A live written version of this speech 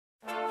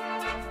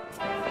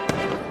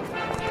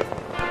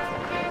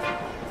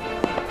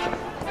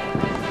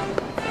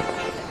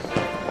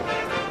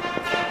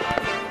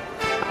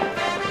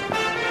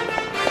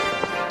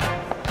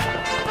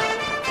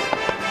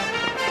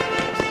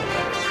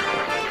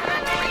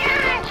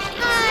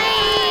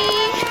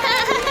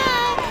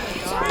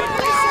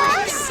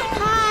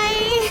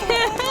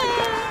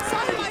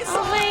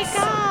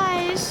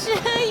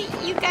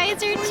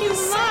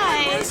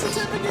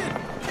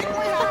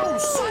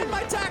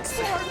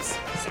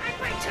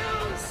My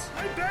toes!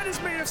 My bed is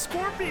made of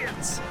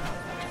scorpions.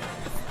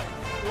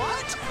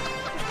 What?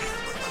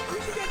 We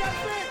should get that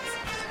fixed.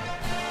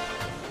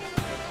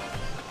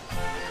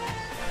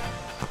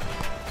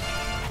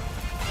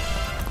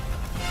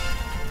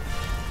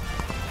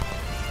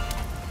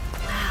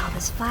 Wow,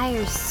 this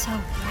fire's so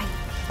bright,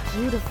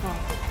 beautiful.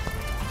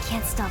 I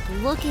can't stop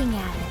looking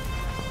at it.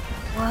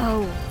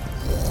 Whoa.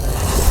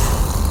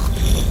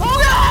 Oh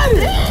God!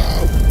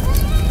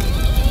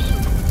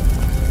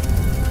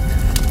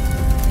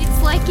 It's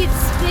like it's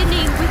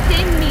spinning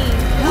within me.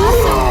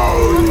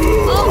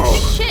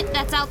 Oh shit,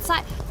 that's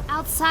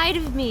outside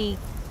of me.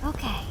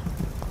 Okay.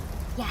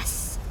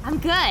 Yes, I'm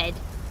good.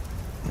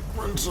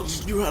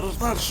 Princess, you had a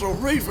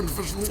not-so-raven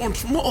vision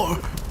once more.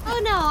 Oh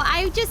no,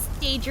 I just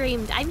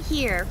daydreamed. I'm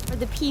here for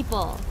the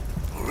people.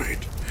 All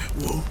right,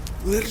 well,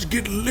 let's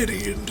get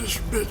litty in this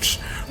bitch.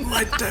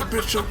 Light that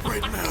bitch up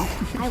right now.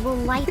 I will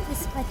light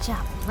this bitch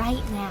up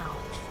right now.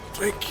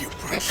 Thank you,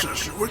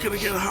 Princess. We're gonna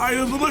get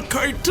higher than a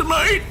kite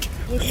tonight.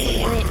 It's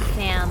lit,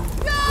 fam.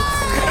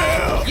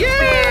 Yeah!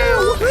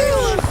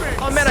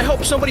 Oh man, I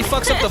hope somebody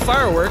fucks up the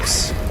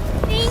fireworks.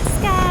 Thanks,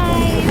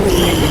 guys.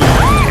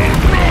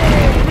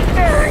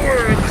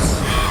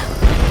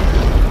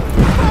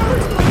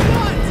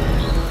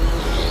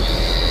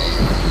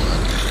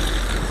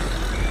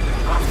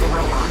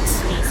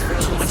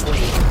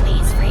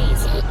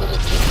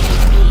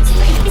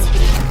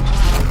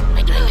 Am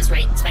I doing this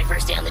right? It's my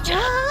first day on the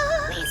job.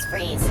 Please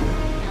freeze.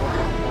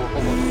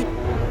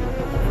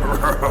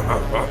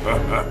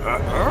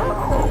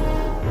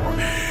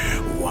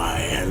 Why,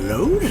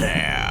 hello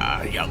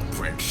there, young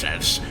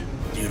princess.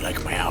 Do you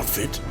like my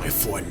outfit, my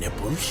 4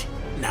 nipples?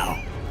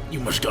 Now, you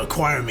must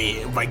acquire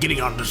me by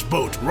getting on this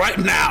boat right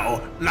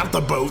now. Not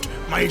the boat,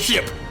 my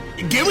ship.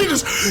 Give me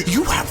this.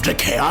 You have the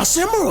Chaos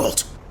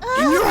Emerald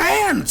in your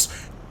hands.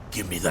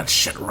 Give me that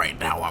shit right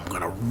now. I'm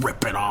gonna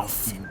rip it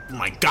off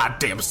my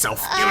goddamn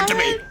self. Give it to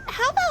me.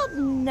 How about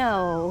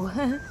no?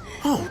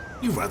 Oh,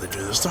 you'd rather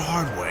do this the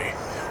hard way.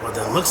 Well,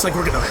 then looks like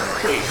we're gonna...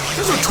 Wait,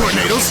 there's no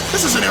tornadoes.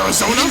 This isn't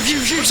Arizona.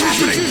 What's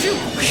happening?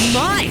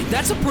 My,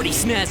 that's a pretty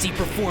snazzy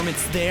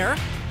performance there.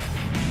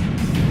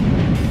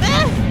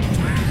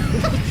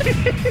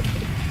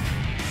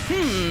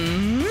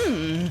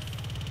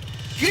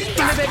 Get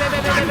that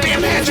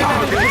goddamn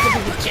hedgehog!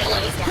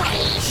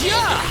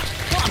 Yeah!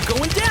 I'm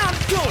going down!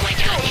 Go!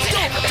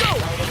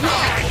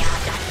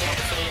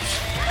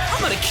 I'm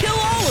gonna kill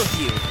all of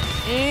you!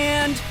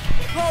 And...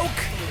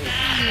 poke!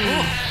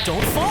 Oh,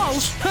 don't fall!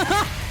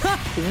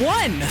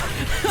 1!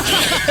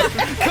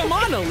 Come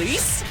on,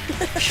 Elise!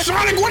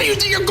 Sonic, what do you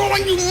think you're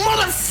going, you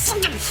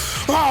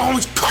motherfucking... Oh,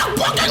 he's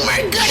cock-blocking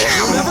me! Get him!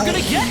 You're never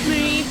gonna get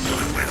me!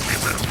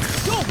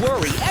 Don't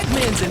worry,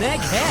 Eggman's an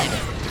egghead!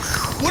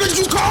 What did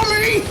you call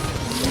me?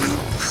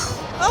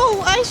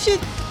 Oh, I should...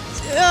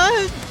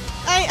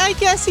 I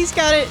guess he's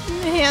got it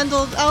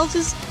handled. I'll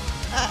just...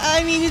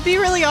 I mean, it'd be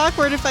really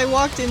awkward if I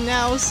walked in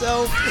now,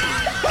 so...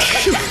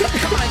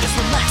 Come on, just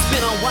relax,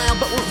 been a while,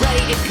 but we're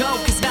ready to go.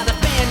 Cause now the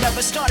band of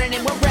us started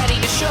and we're ready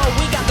to show.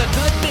 We got the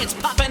good bits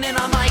popping in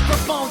our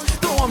microphones.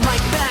 Throw them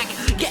right back,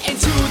 get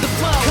into the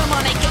flow. Come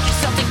on and get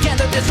yourself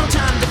together, there's no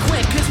time to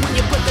quit. Cause when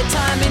you put the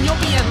time in,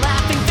 you'll be in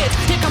laughing fits.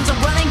 Here comes a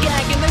running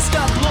gag and this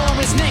stuff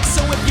is next.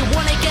 So if you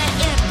wanna get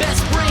it, best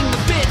bring the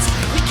bits.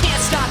 We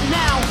can't stop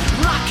now,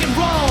 rock and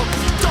roll.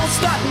 Don't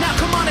stop now,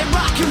 come on and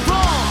rock and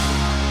roll.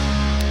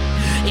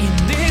 In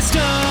this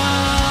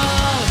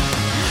stuff,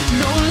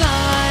 no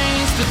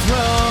lines to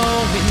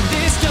throw. In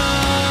this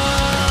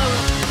stuff,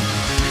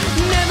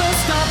 never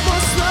stop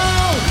or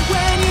slow.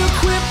 When you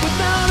quit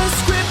without a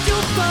script,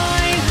 you'll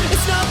find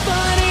it's not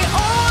funny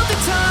all the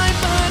time.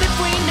 But if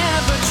we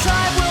never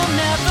try, we'll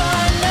never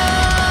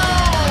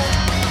know.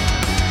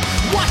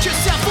 Watch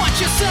yourself,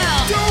 watch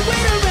yourself. Don't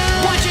wait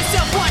around. Watch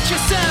yourself, watch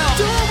yourself.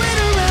 Don't wait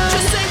around.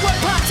 Just say what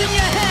pops in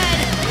your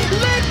head.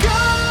 Let go.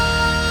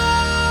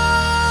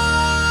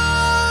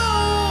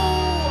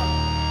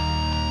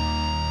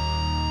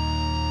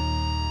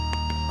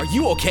 Are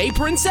you okay,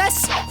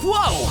 princess?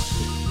 Whoa!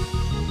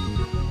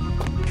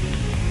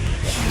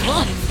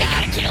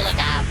 Gotta kill it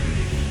up.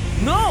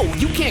 No,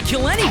 you can't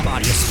kill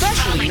anybody,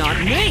 especially not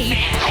me.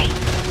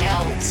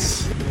 No.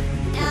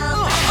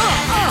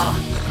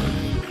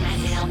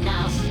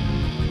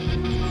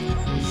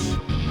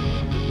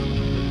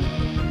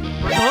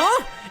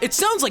 Huh? It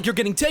sounds like you're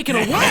getting taken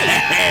away.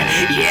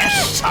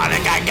 Yes,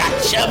 Sonic, I got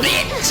your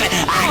bitch.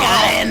 I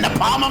got it in the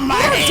palm of my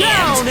hand.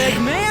 Down,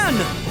 Eggman!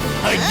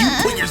 You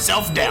put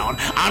yourself down.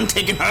 I'm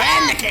taking her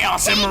and the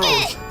Chaos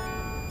Emerald.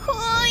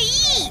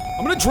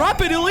 I'm gonna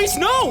drop it, Elise.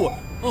 No!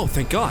 Oh,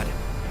 thank God.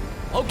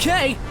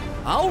 Okay,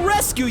 I'll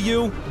rescue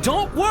you.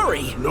 Don't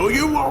worry. No,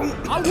 you won't.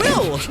 I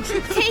will.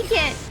 Take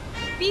it.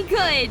 Be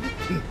good.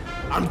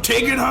 I'm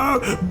taking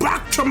her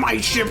back to my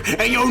ship,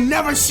 and you'll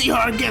never see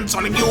her again,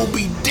 Sonic. You'll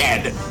be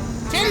dead.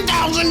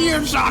 10,000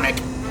 years, Sonic.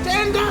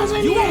 10,000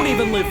 years. You won't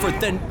even live for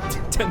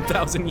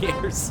 10,000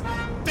 years.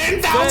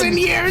 10,000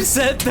 years?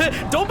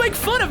 Don't make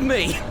fun of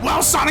me.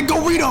 Well, Sonic,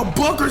 go read a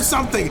book or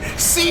something.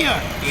 See ya,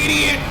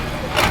 idiot.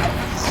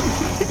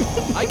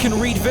 I I can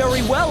read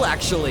very well,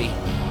 actually.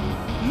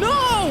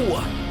 No!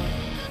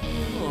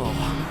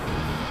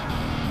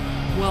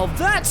 Oh. Well,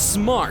 that's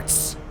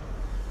smarts.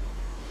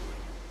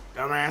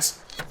 Dumbass.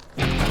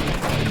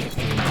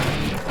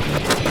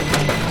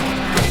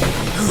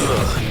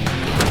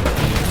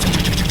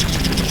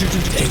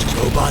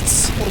 Dang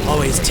robots,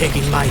 always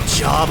taking my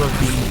job of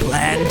being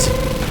bland.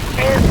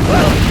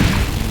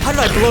 How did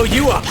I blow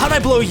you up? How did I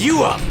blow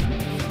you up?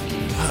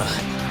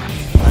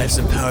 I have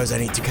some powers I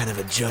need to kind of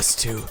adjust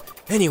to.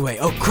 Anyway,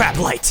 oh crap,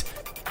 light!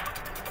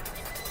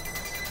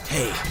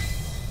 Hey,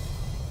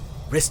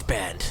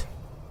 wristband,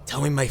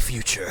 tell me my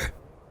future.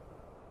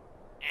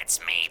 It's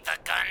me, the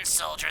gun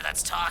soldier,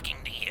 that's talking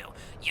to you.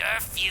 Your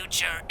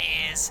future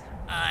is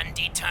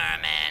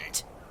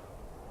undetermined.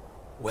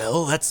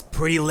 Well, that's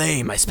pretty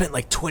lame. I spent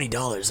like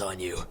 $20 on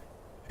you.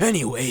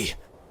 Anyway,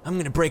 I'm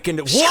gonna break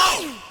into—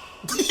 Whoa!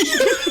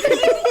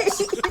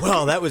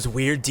 Well, that was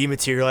weird,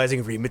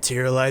 dematerializing,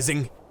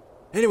 rematerializing.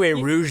 Anyway,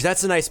 Rouge,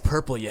 that's a nice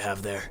purple you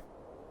have there.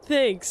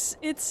 Thanks.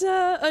 It's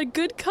a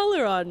good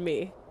color on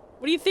me.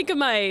 What do you think of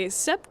my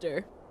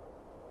scepter?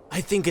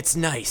 I think it's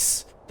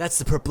nice. That's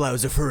the purple I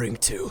was referring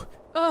to.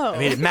 Oh. I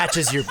mean, it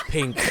matches your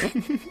pink.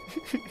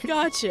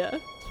 Gotcha.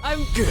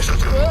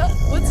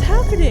 What's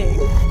happening?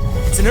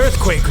 It's an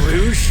earthquake,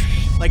 Rouge.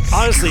 Like,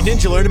 honestly,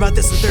 didn't you learn about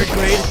this in 3rd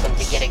grade?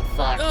 You're getting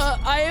fucked.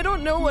 I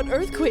don't know what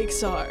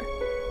earthquakes are.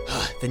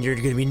 Then you're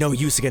gonna be no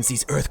use against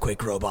these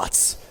earthquake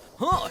robots.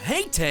 Oh,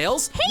 hey,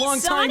 Tails. Hey, Long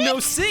Sonic. time no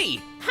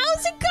see.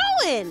 How's it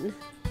going?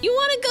 You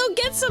want to go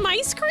get some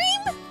ice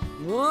cream?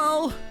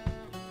 Well,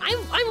 I'm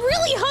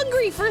really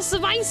hungry for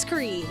some ice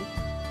cream.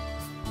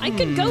 I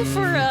could go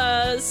for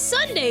a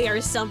sundae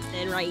or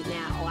something right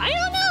now. I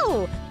don't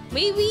know.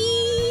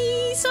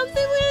 Maybe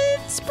something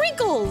with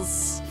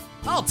sprinkles.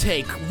 I'll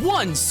take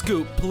 1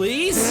 scoop,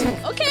 please.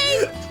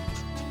 Okay.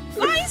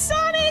 Bye,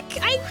 Sonic.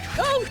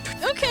 Oh,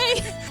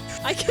 okay.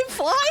 I can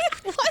fly?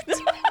 What?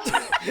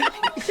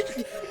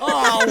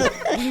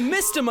 Oh, we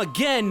missed him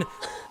again.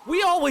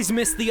 We always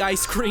miss the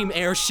ice cream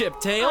airship,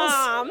 Tails.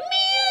 Aw,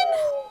 man.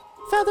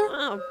 Feather?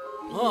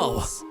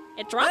 Oh.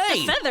 It dropped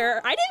Hey. the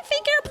feather. I didn't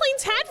think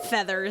airplanes had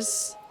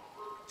feathers.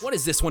 What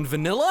is this one,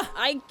 vanilla?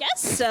 I guess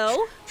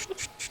so.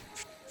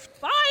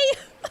 Bye.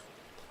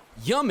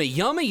 Yummy,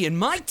 yummy in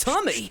my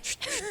tummy.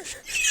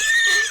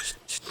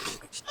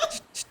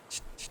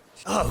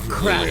 Oh,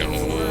 crap.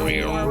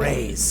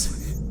 Rays.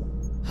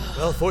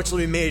 Well,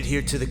 fortunately, we made it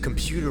here to the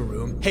computer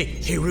room.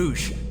 Hey,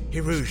 Rouge.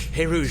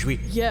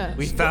 Yeah.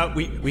 We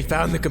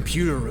found the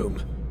computer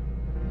room.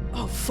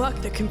 Oh, fuck,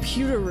 the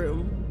computer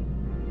room.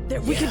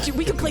 We Yeah,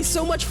 could play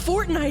so much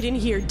Fortnite in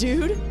here,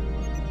 dude.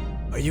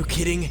 Are you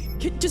kidding?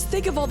 Just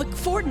think of all the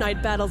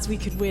Fortnite battles we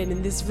could win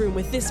in this room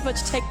with this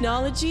much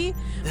technology.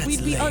 That's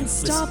We'd be lame.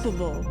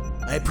 unstoppable.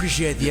 I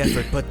appreciate the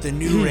effort, but the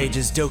new rage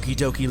is Doki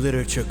Doki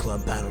Literature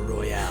Club Battle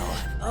Royale.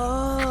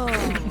 Oh,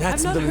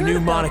 That's I've the not heard new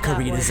about moniker that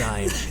one.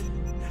 redesign.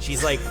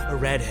 She's like a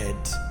redhead,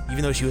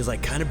 even though she was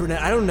like kind of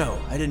brunette. I don't know.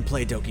 I didn't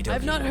play Doki Doki.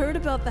 I've not heard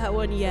about that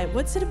one yet.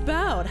 What's it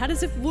about? How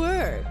does it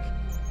work?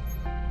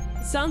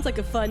 It sounds like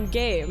a fun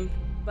game,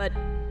 but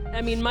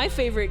I mean, my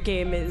favorite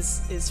game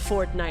is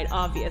Fortnite,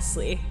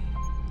 obviously.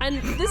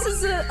 And this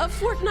is a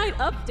Fortnite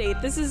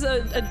update. This is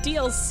a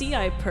DLC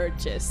I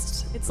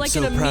purchased. It's like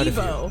So an proud of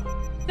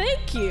amiibo.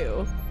 Thank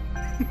you.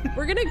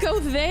 We're gonna go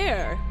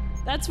there.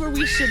 That's where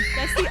we should.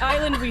 That's the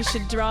island we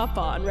should drop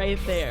on, right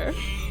there.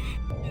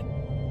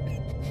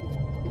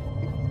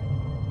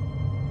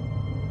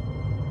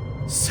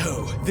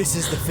 So, this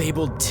is the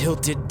fabled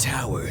Tilted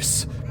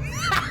Towers.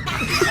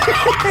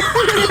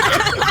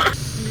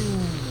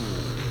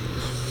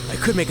 I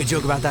could make a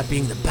joke about that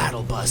being the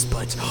battle bus,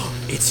 but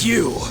it's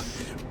you.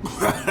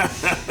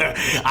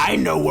 I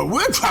know where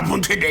we're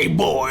traveling today,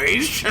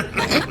 boys.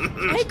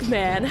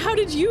 Eggman, how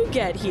did you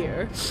get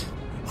here?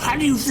 How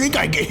do you think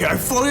I get here? I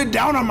floated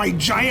down on my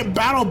giant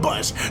battle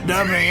bus.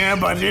 Nothing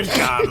but it's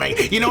coming.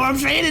 You know what I'm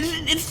saying?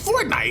 It's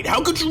Fortnite.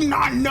 How could you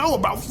not know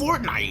about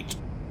Fortnite?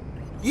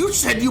 You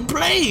said you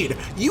played.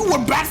 You were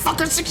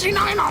Batfucker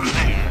 69 on there.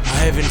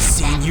 I haven't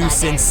seen you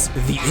since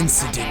the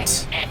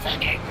incident.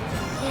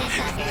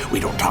 We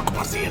don't talk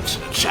about the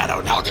incident.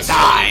 Shadow, now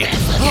die.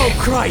 Oh,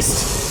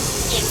 Christ!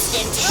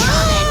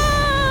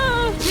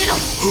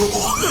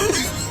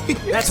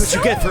 That's what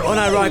you get for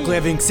unironically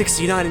having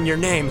 69 in your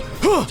name.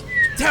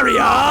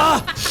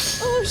 Teria!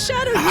 Oh,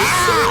 Shadow,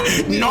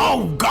 you see?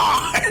 No,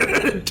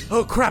 God!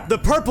 Oh crap, the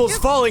purple's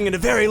falling in a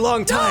very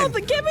long time. No,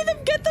 get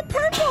the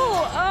purple!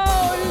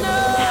 Oh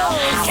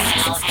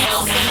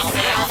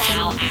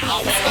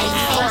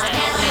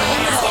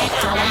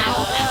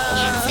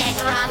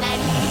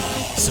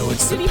So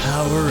it's the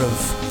power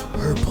of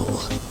purple.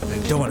 I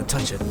don't want to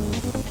touch it. no!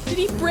 Did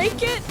he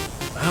break it?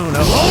 I don't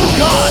know. Oh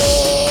God!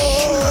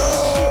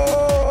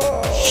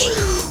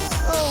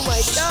 Oh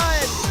my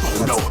God!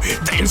 Oh no,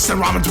 the instant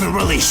ramen's been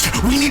released.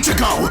 We need to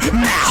go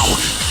now.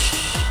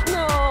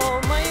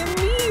 No, my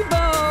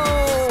amiibo!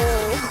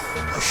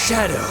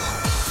 Shadow.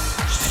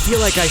 I feel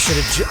like I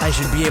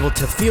should be able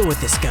to feel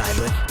with this guy,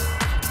 but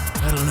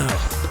I don't know.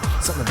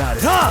 Something about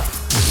it. Ah!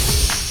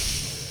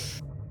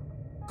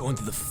 going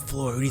through the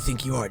floor. Who do you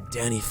think you are,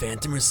 Danny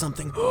Phantom or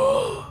something?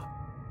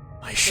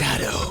 My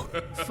shadow.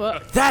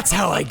 Fuck. That's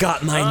how I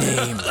got my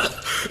name.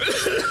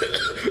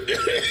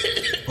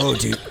 Oh,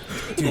 dude.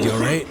 Dude, you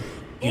alright?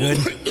 You good?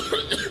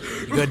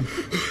 You good?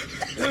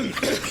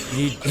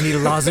 You need a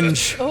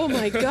lozenge? Oh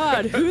my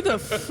god, who the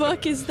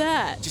fuck is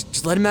that?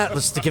 Just let him out.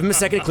 Let's give him a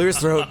second to clear his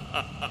throat.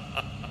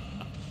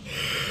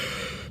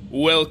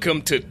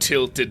 Welcome to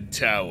Tilted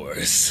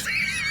Towers.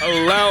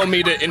 Allow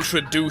me to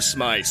introduce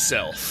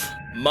myself.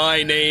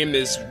 My name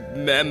is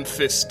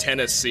Memphis,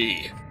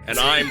 Tennessee, and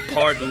I'm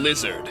part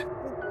lizard.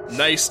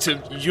 Nice to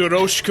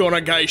yoroshiku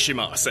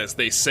onegaishimasu, as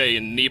they say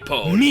in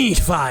Nippon. Meat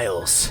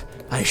files.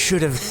 I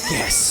should have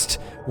guessed.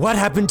 What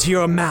happened to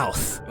your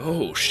mouth?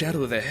 Oh,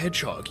 Shadow the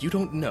Hedgehog, you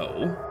don't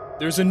know?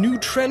 There's a new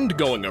trend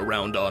going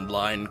around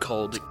online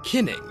called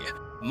kinning.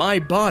 My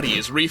body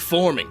is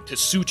reforming to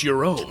suit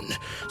your own.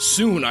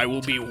 Soon I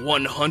will be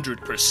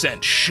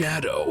 100%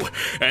 Shadow,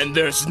 and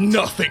there's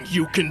nothing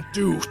you can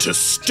do to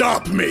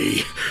stop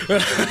me.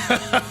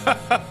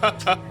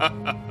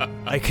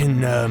 I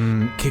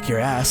can, kick your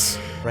ass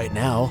right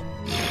now.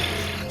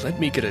 Let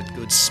me get a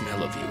good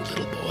smell of you,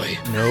 little boy.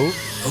 No?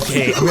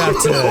 Okay, I'm gonna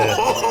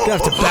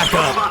have to back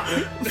up.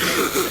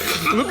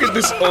 Look at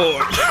this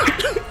orb.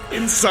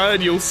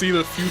 Inside you'll see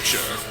the future.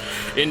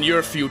 In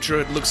your future,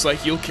 it looks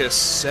like you'll kiss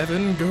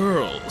 7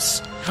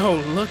 girls. How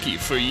lucky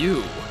for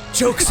you.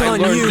 Joke's I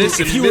on learned you! this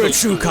in If you were a middle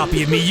true school.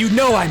 copy of me, you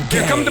know I'm gay!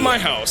 Here, come to my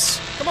house.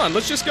 Come on,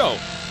 let's just go.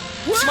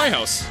 It's my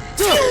house.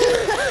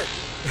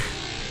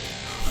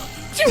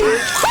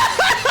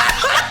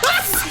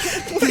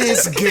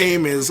 This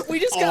game is We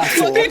just got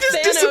awful. fucking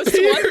Thanos. What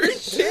the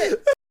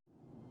shit?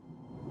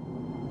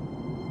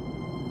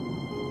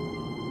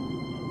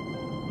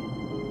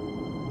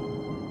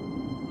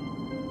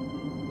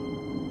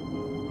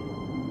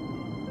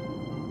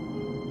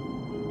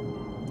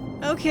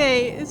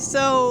 Okay,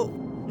 so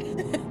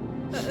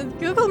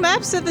Google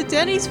Maps said the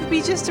Denny's would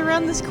be just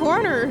around this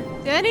corner.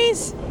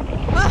 Denny's? Get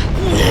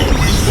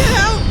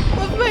out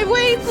of my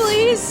way,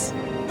 please!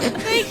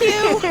 Thank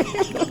you!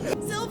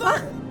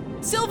 Silver!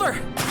 Silver!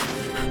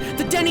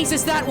 The Denny's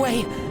is that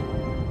way!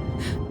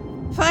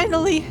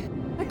 Finally,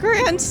 a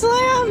grand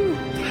slam!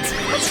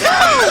 Let's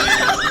go!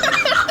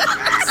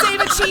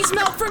 Save a cheese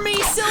melt for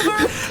me,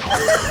 Silver!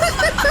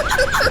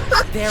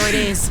 There it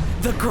is,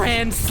 the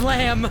Grand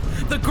Slam!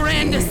 The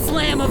grandest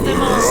slam of them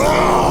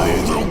all!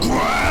 The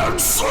Grand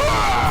Slam!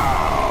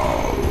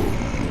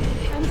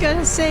 I'm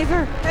gonna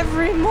savor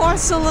every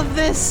morsel of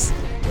this.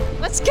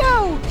 Let's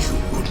go!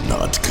 You would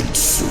not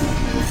consume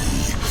me.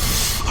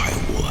 I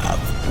will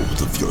have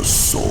both of your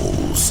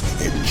souls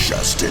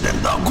ingested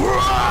in the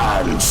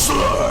Grand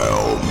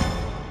Slam!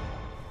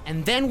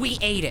 And then we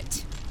ate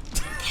it.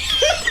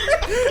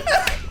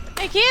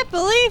 I can't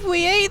believe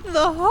we ate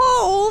the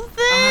whole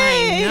thing!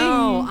 I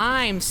know,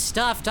 I'm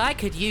stuffed. I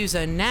could use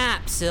a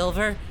nap,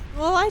 Silver.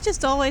 Well, I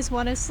just always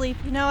want to sleep.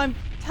 You know, I'm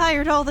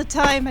tired all the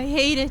time. I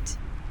hate it.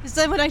 Because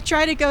then when I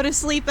try to go to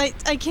sleep, I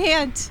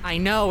can't. I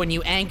know, and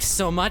you angst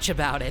so much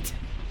about it.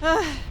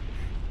 I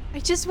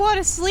just want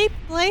to sleep,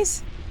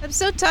 Blaze. I'm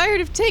so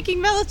tired of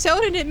taking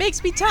melatonin, it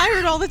makes me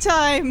tired all the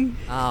time.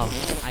 Oh,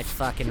 I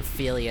fucking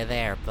feel you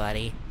there,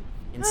 buddy.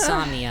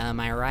 Insomnia, am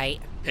I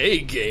right?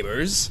 Hey,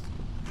 gamers.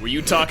 Were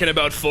you talking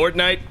about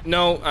Fortnite?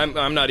 No,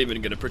 I'm not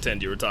even gonna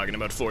pretend you were talking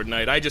about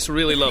Fortnite. I just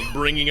really love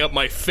bringing up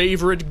my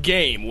favorite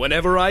game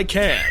whenever I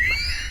can.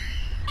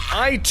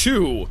 I,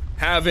 too,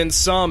 have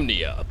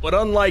insomnia, but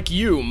unlike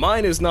you,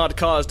 mine is not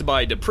caused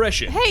by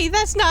depression. Hey,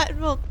 that's not.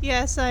 Well,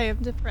 yes, I am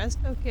depressed.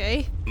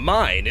 Okay.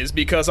 Mine is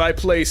because I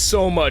play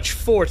so much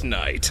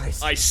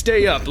Fortnite. I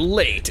stay up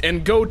late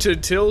and go to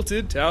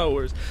Tilted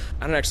Towers.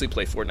 I don't actually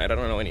play Fortnite. I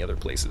don't know any other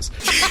places.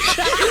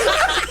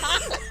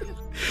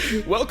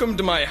 Welcome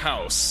to my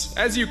house.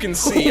 As you can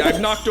see, I've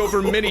knocked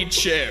over many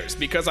chairs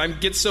because I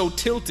get so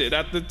tilted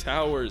at the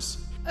towers.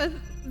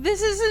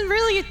 This isn't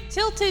really a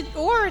tilted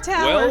or a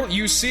tower. Well,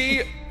 you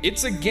see,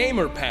 it's a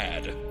gamer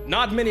pad.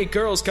 Not many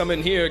girls come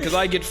in here because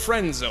I get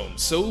friend zoned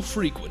so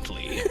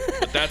frequently.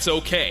 But that's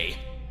okay.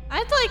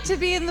 I'd like to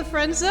be in the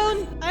friend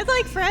zone. I'd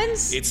like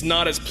friends. It's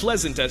not as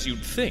pleasant as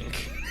you'd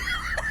think.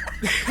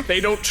 They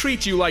don't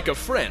treat you like a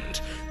friend.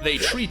 They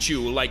treat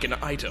you like an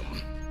item.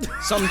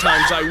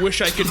 Sometimes I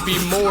wish I could be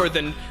more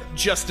than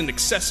just an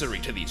accessory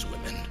to these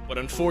women. But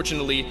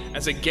unfortunately,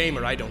 as a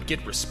gamer, I don't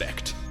get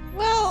respect.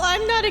 Well,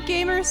 I'm not a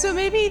gamer, so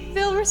maybe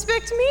they'll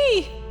respect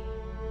me.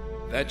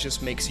 That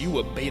just makes you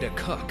a beta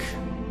cuck.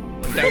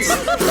 That's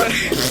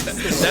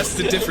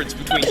the difference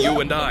between you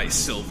and I,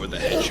 Silver the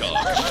Hedgehog.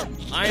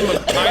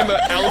 I'm a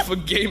alpha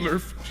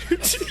gamer.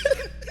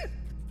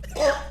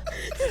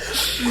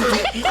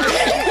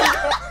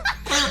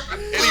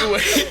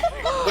 Anyway,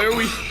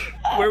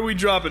 where are we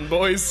dropping,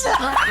 boys?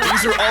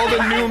 These are all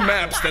the new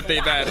maps that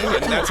they've added,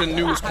 and that's a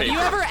newspaper. Have you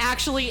ever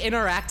actually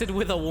interacted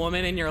with a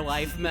woman in your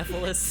life,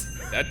 Mephis?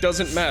 That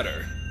doesn't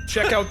matter.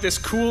 Check out this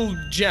cool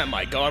gem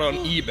I got on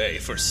eBay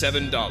for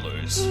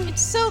 $7.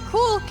 It's so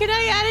cool. Can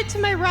I add it to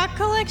my rock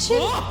collection?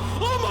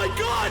 Oh my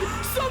god!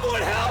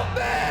 Someone help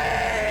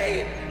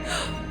me!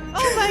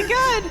 Oh my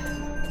god!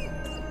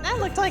 That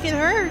looked like it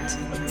hurt.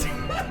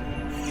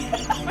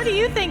 What do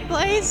you think,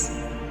 Blaze?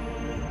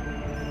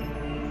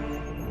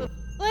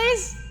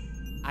 Blaze?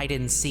 I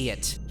didn't see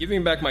it. Give me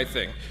back my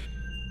thing.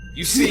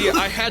 You see,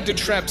 I had to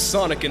trap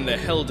Sonic in the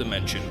Hell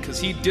Dimension because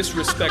he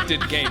disrespected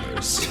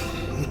gamers.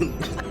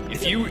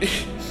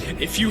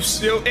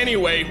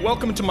 Anyway,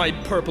 welcome to my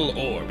purple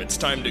orb. It's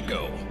time to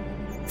go.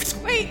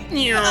 Wait.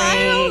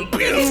 I don't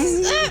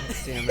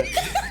Damn it.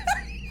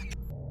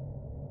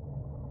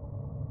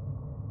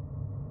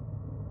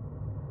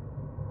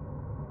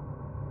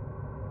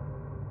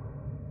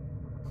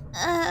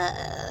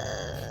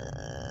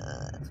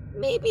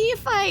 Maybe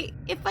if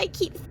I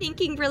keep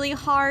thinking really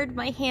hard,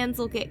 my hands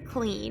will get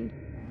clean.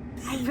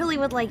 I really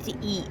would like to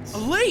eat.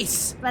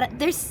 Elise! But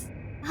there's...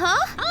 Huh?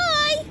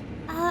 Hi!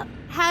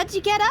 How'd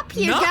you get up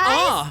here,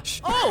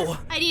 guys? Oh!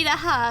 I need a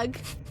hug.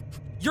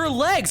 Your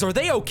legs, are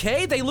they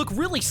okay? They look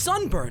really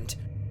sunburned.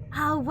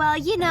 Oh, well,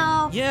 you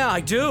know... Yeah, I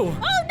do. Oh,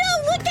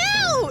 no, look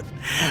out!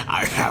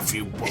 I have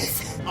you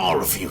both,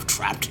 all of you,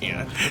 trapped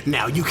here.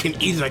 Now you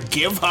can either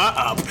give her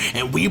up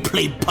and we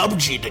play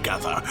PUBG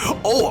together,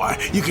 or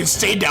you can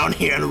stay down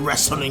here and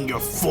wrestle in your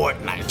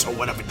Fortnite or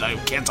whatever the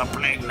kids are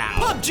playing now.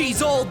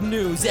 PUBG's old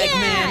news,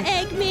 Eggman.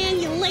 Yeah,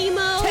 Eggman, you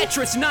lame-o.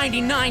 Tetris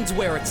 99's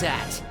where it's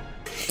at.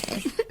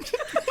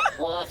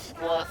 Woof,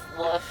 woof,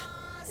 woof.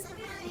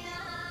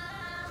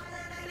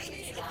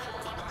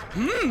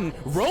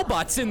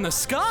 Robots in the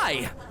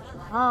sky.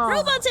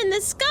 Robots in the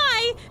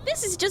sky?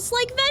 This is just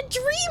like that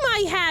dream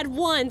I had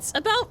once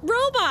about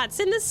robots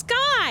in the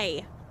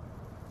sky.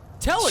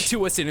 Tell it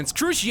to us in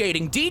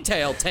excruciating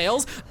detail,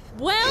 Tails.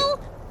 Well,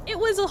 it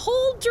was a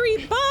whole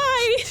dream.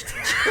 Bye.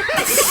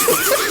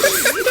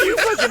 You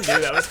fucking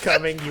knew that was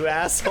coming, you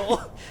asshole.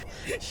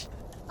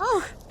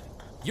 Oh,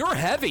 You're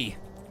heavy.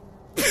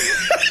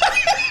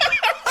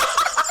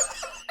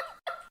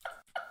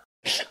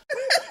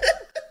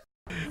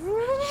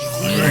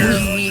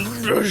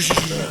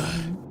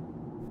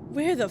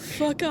 Where the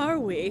fuck are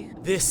we?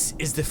 This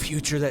is the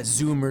future that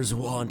Zoomers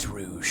want,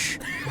 Rouge.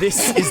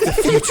 This is the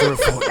future of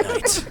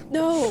Fortnite.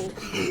 No,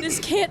 this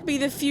can't be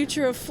the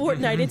future of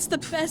Fortnite. It's the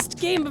best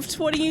game of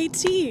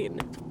 2018.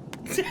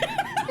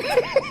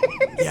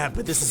 Yeah,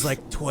 but this is like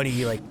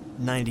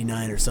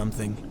 99 or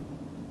something.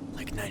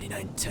 Like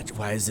 99 cents.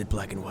 Why is it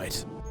black and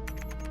white?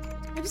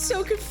 I'm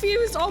so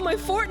confused. All my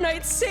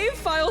Fortnite save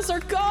files are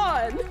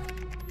gone.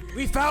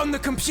 We found the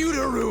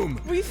computer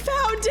room! We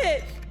found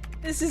it!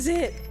 This is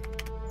it.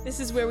 This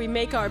is where we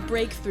make our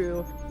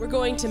breakthrough. We're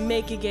going to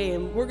make a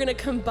game. We're gonna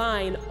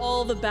combine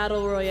all the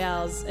battle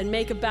royales and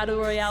make a battle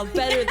royale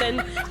better than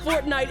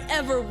Fortnite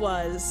ever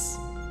was.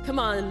 Come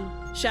on,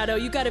 Shadow,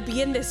 you gotta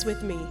be in this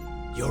with me.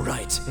 You're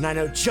right, and I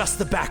know just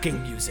the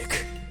backing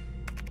music.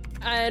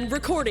 And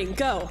recording,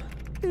 go.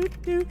 You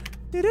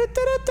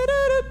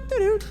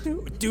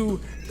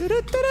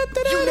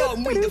know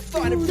me to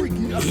find a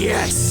freaking...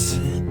 Yes!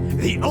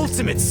 The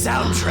ultimate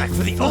soundtrack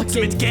for the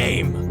ultimate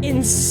game!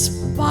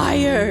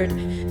 Inspired!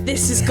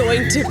 This is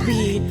going to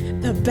be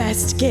the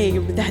best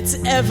game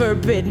that's ever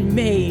been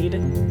made.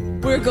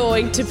 We're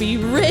going to be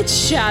rich,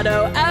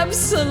 Shadow.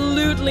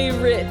 Absolutely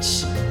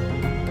rich.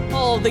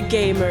 All of the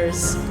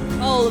gamers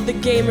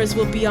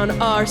will be on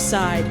our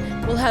side.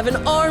 We'll have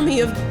an army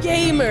of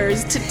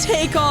gamers to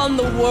take on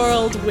the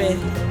world with.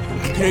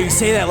 You know, you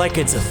say that like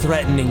it's a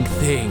threatening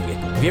thing.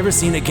 Have you ever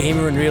seen a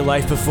gamer in real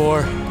life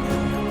before?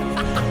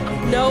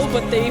 No,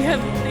 but they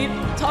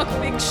talk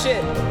big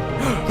shit.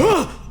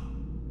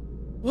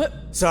 What?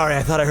 Sorry,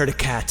 I thought I heard a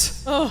cat.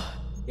 Oh,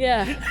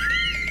 yeah.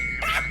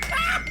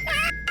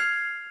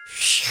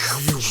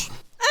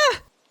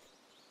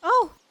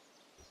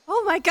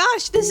 Oh my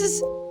gosh,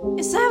 is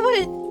that what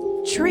a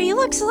tree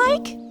looks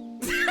like?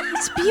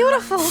 It's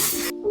beautiful.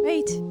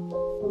 Wait.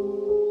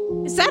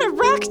 Is that a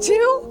rock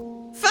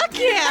too? Fuck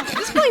yeah,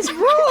 this place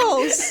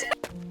rules.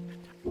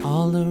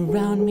 All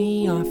around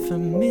me are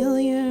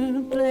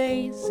familiar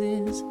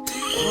places,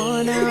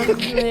 worn out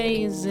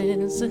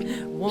places,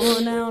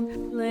 worn out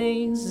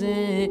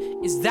places.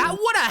 Is that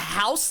what a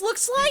house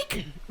looks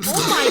like?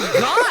 Oh my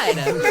god!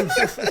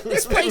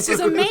 This place is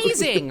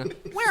amazing!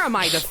 Where am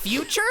I, the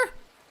future?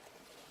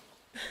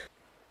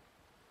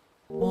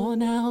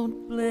 Worn out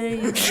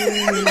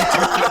places.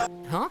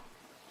 Huh?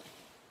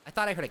 I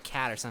thought I heard a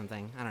cat or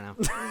something. I don't know.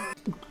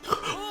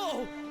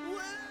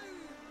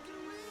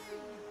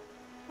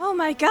 Oh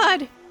my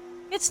god,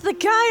 it's the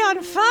guy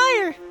on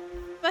fire.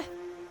 But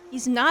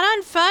he's not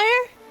on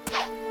fire?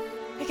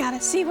 I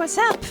gotta see what's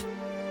up.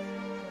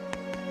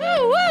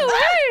 Oh, whoa,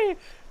 hey!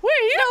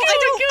 Wait, you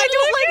I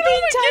don't like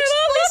being touched.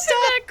 Please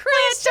stop.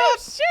 Please stop.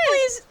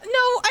 Please.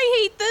 No, I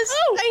hate this.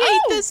 I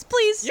hate this.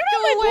 Please You're go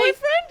not my away.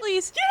 boyfriend?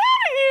 Please. Get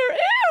out of here!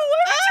 Ew,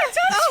 why would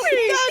you touch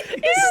me? God.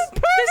 Ew,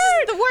 This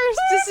is the worst.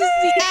 This is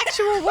the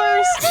actual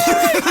worst.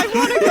 I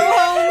want to go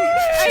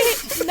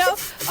home. No.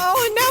 Oh,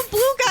 and now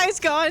Blue Guy's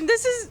gone.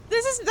 That's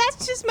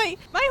just my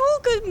whole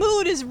good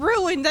mood is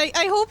ruined. I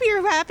hope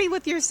you're happy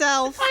with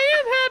yourself. I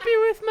am happy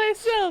with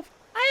myself.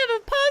 I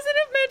have a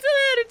positive mental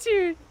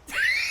attitude.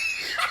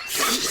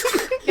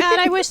 God,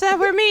 I wish that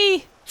were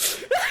me.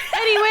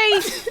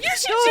 Anyway,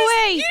 go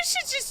away. You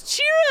should just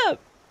cheer up.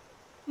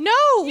 No.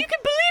 You can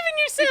believe in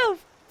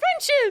yourself.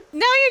 Friendship.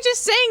 Now you're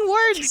just saying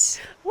words.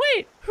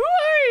 Wait, who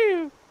are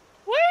you?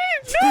 Why are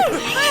you? No!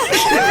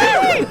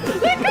 Hey,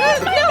 let go!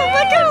 No,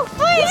 let go,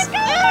 please!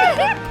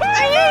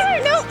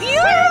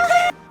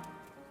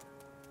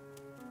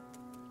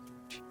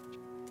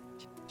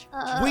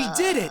 We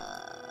did it!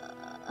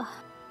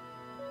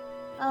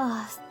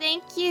 Oh,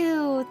 thank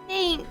you.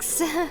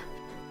 Thanks.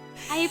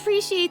 I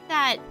appreciate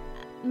that.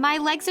 My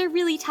legs are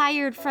really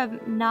tired from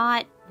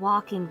not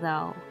walking,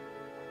 though.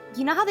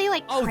 You know how they,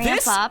 like,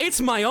 cramp up?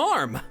 It's my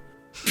arm!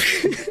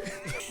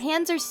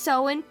 Hands are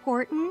so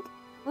important.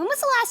 When was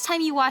the last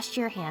time you washed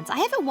your hands? I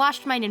haven't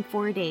washed mine in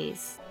 4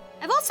 days.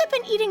 I've also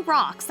been eating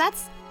rocks.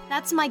 That's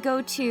my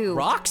go-to.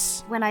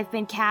 Rocks? When I've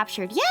been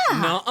captured. Yeah.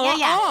 Nuh-uh.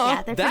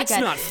 Yeah, they're That's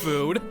pretty good. not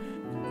food.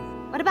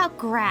 What about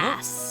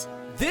grass?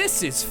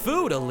 This is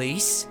food,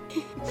 Elise.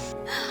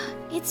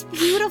 It's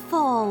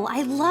beautiful.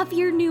 I love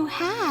your new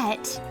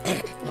hat.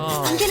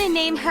 Oh. I'm gonna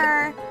name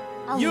her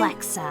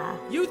Alexa.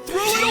 You threw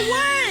it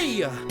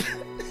away!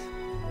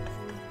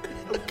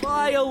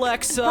 Bye,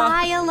 Alexa.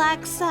 Bye,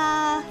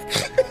 Alexa.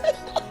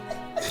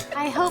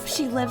 I hope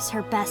she lives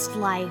her best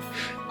life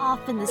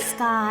off in the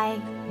sky.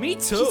 Me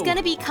too. She's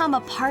gonna become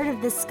a part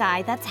of the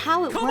sky. That's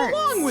how it Come works.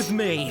 along with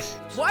me.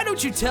 Why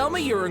don't you tell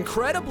me your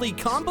incredibly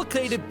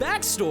complicated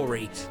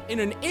backstory in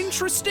an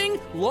interesting,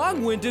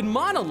 long-winded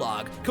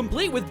monologue,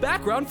 complete with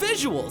background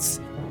visuals?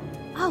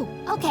 Oh,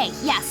 okay,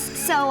 yes.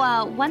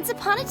 So, once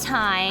upon a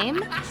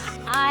time,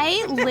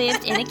 I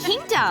lived in a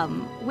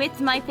kingdom with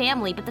my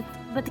family, but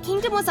the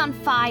kingdom was on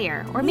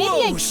fire. Or maybe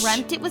I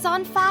dreamt it was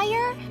on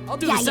fire? I'll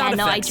do the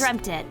sound I effects.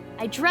 dreamt it.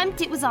 I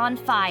dreamt it was on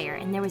fire,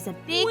 and there was a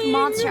big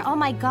monster. Oh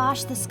my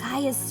gosh, the sky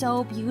is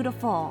so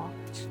beautiful.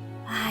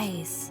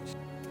 Guys,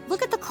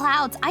 look at the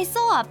clouds. I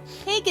saw a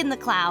pig in the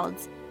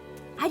clouds.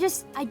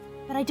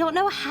 But I don't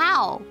know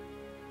how.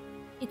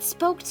 It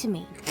spoke to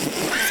me.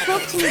 It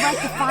spoke to me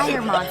like the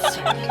fire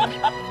monster.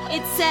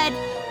 It said,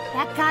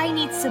 that guy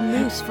needs some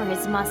mousse for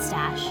his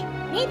mustache.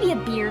 Maybe a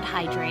beard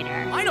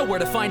hydrator. I know where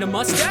to find a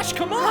mustache,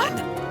 come on!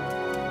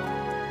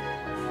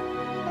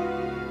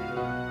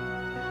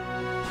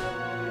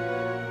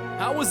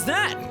 How was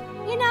that?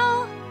 You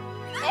know,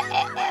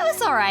 it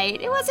was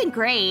alright. It wasn't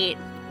great.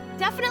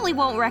 Definitely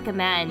won't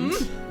recommend.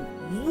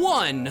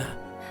 1.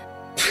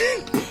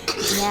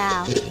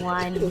 Yeah,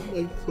 1. Oh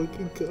my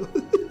fucking god.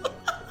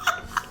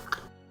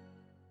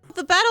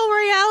 The Battle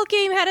Royale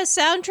game had a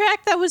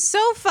soundtrack that was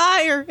so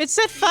fire. It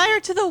set fire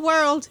to the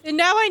world. And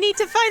now I need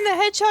to find the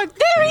hedgehog.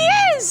 There he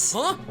is!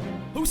 Huh?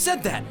 Who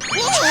said that?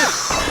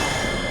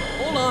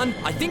 Hold on,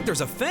 I think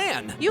there's a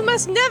fan. You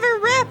must never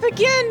rap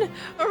again,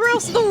 or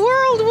else the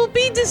world will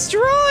be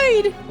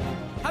destroyed.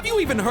 Have you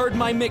even heard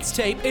my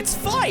mixtape? It's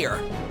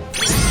fire!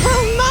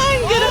 Well,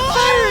 mine gonna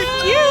fire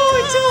you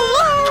into the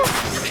wall.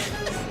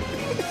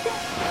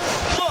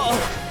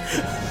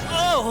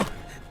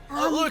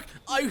 Look,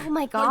 oh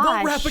my I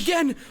won't rap gosh.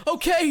 again.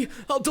 Okay,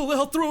 I'll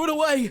throw it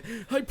away.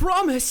 I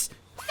promise.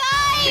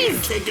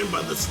 Guys! Taken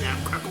by the snap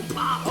crackle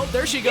pop. Oh,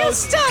 there she You goes.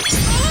 stop!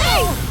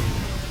 Hey!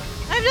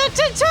 I'm not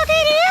done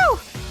talking to you!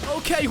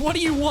 Okay, what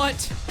do you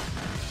want?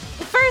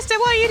 First, I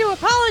want you to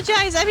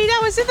apologize. I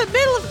was in the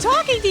middle of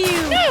talking to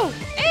you. No!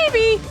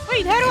 Amy!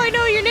 Wait, how do I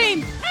know your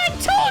name? I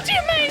told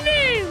you my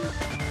name.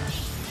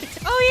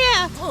 Oh,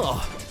 yeah.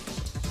 Oh.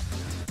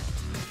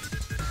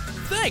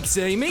 Thanks,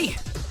 Amy.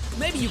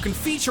 Maybe you can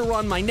feature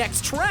on my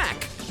next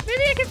track.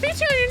 Maybe I can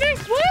feature on your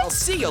next what? I'll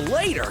see you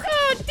later.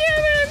 Oh, damn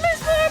it, I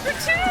missed my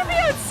opportunity to be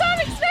on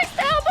Sonic's next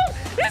album.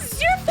 This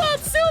is your fault,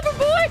 Silver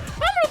Boy. I'm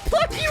gonna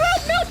pluck you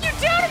out, melt you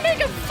down, and make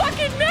a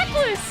fucking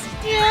necklace.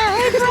 Yeah,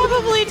 I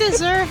probably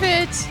deserve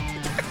it.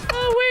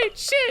 Oh, wait,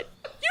 shit.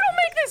 You don't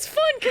make this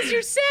fun because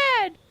you're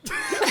sad.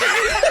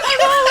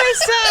 I'm always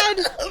sad.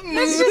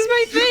 That's just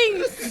my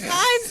thing.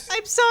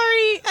 I'm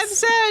sorry. I'm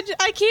sad.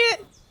 I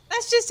can't.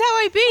 That's just how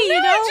I be,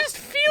 you know? I just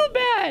feel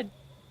bad.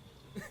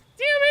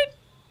 Damn it.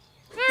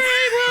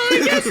 Alright, well, I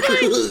guess,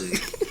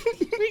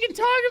 we can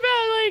talk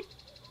about,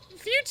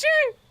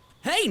 future?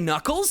 Hey,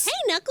 Knuckles. Hey,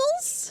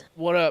 Knuckles.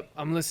 What up?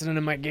 I'm listening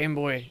to my Game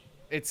Boy.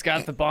 It's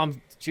got the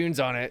bomb tunes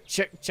on it.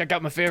 Check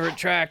out my favorite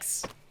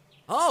tracks.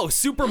 Oh,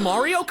 Super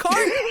Mario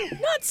Kart?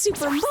 Not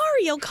Super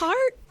Mario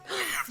Kart.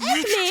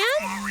 Eggman.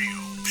 Mario,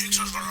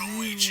 pictures of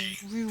Luigi,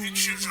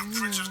 pictures of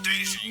Princess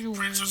Daisy,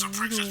 pictures of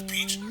Princess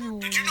Peach.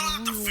 Did you know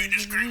that the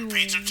fitness grade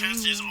pizza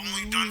test is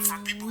only done for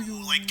people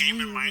who like game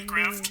in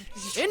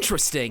Minecraft?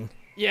 Interesting.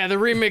 Yeah, the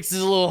remix is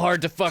a little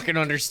hard to fucking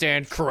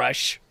understand,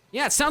 Crush.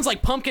 Yeah, it sounds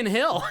like Pumpkin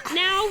Hill.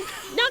 Now,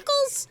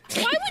 Knuckles,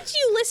 why would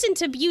you listen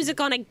to music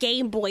on a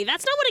Game Boy?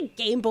 That's not what a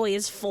Game Boy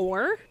is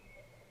for.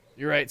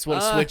 You're right, it's what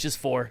a Switch is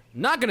for.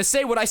 Not gonna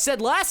say what I said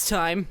last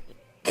time,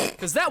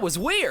 because that was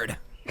weird.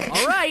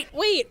 All right.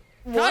 Wait,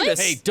 what?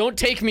 Kinda Hey, don't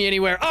take me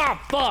anywhere. Oh,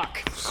 fuck!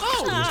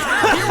 Here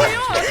we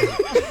are.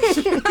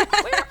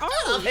 Where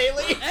are we?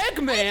 Haley?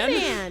 Eggman.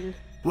 Man.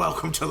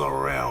 Welcome to the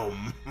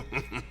realm.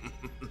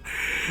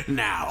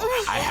 Now,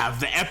 I have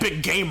the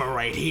epic gamer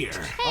right here.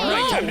 All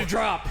right, time to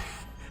drop.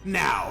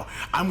 Now,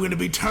 I'm gonna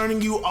be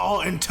turning you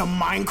all into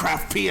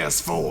Minecraft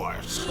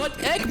PS4s. But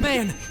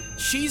Eggman,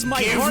 she's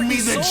my Give heart me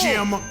and the soul.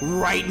 gym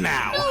right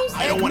now.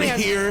 I don't want to Eggman.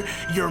 hear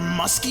your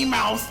musky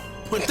mouth.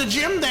 Put the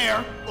gym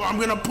there, or I'm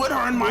gonna put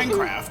her in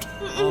Minecraft.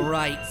 All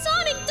right,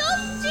 Sonic,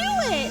 don't do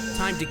it!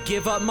 time to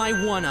give up my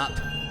one-up.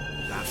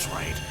 That's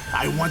right.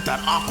 I want that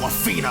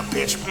Aquafina,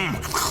 bitch.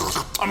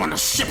 I'm gonna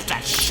ship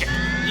that shit.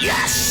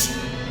 Yes!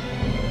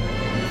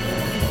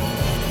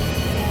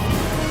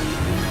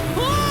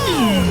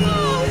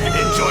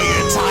 Enjoy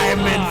your time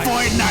in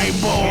Fortnite,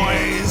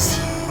 boys.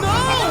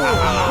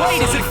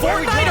 Wait, is it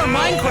Fortnite or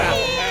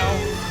Minecraft?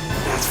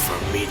 That's for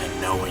me to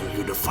know and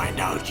you to find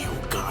out, you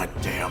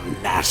goddamn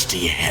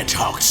nasty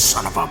hedgehog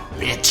son of a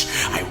bitch.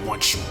 I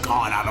want you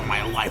gone out of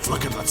my life.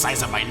 Look at the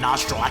size of my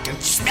nostril. I can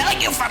smell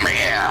you from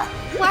here.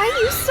 Why are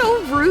you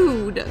so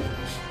rude?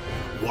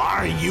 Why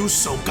are you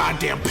so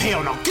goddamn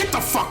pale? Now get the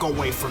fuck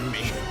away from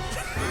me.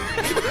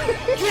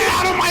 Get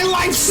out of my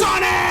life,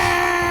 Sonic!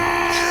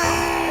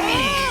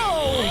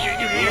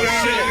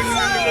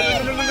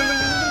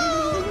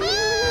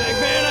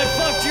 Eggman, I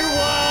fucked your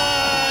wife!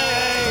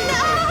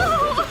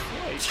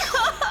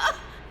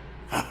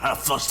 I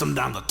flushed him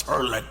down the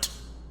toilet.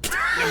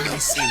 Never be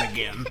seen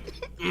again.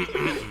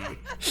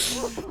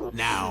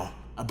 Now,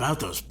 about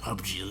those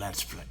PUBG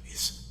Let's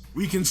Plays.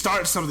 We can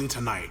start something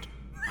tonight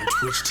on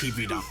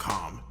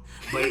TwitchTV.com.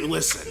 But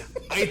listen,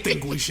 I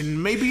think we should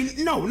maybe,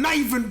 no, not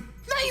even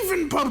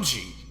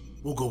PUBG.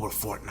 We'll go with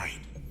Fortnite.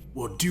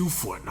 We'll do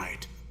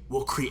Fortnite.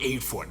 We'll create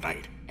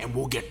Fortnite. And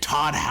we'll get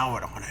Todd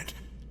Howard on it.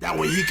 That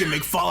way he can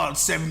make Fallout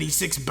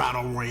 76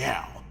 Battle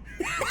Royale.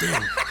 But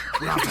then,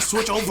 we'll have to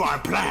switch over our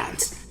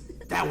plans.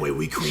 That way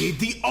we create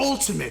the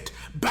ultimate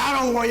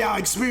Battle Royale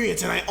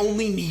experience, and I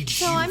only need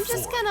So you I'm for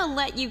just it. gonna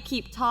let you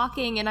keep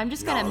talking, and I'm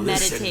just gonna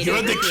Listen, meditate. you're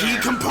over the key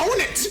here.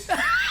 component.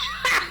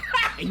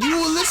 And you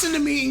will listen to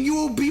me, and you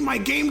will be my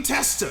game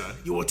tester.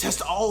 You will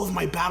test all of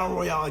my Battle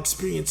Royale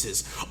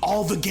experiences.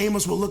 All the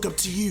gamers will look up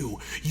to you.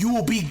 You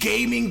will be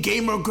gaming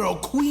gamer girl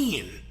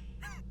queen.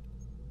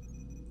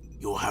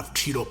 You will have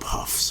Cheeto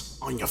Puffs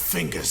on your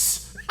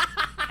fingers.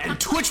 And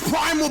Twitch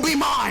Prime will be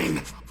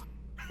mine.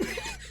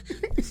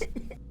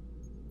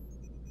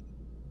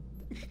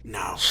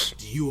 Now,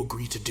 do you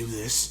agree to do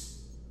this?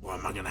 Or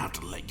am I gonna have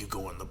to let you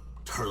go in the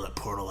toilet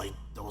portal like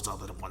those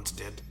other ones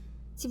did?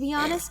 To be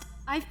honest,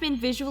 I've been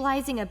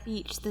visualizing a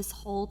beach this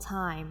whole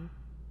time.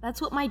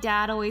 That's what my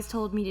dad always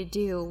told me to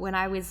do when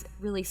I was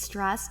really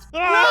stressed.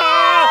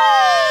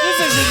 This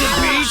isn't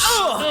the beach!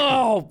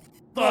 Oh,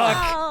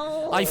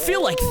 fuck. I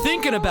feel like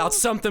thinking about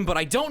something, but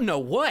I don't know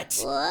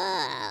what.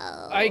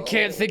 I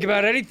can't think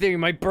about anything.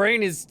 My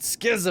brain is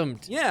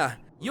schismed. Yeah,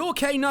 you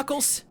okay,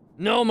 Knuckles?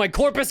 No, my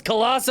corpus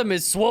callosum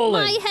is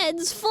swollen. My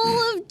head's full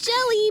of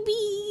jelly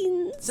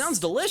beans. Sounds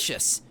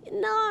delicious.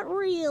 Not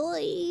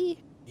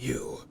really.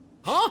 You.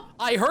 Huh?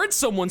 I heard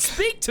someone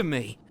speak to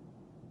me.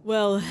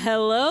 Well,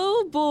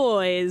 hello,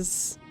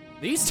 boys.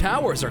 These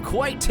towers are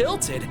quite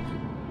tilted.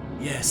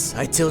 Yes,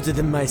 I tilted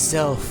them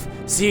myself.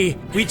 See,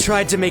 we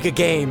tried to make a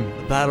game,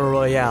 a battle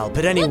royale,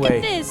 but anyway. Look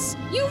at this.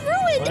 You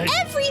ruined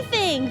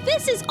everything.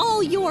 This is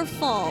all your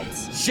fault.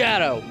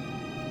 Shadow.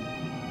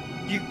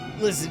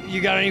 Listen, you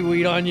got any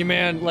weed on you,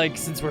 man? Like,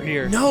 since we're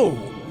here. No!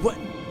 What?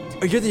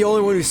 You're the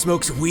only one who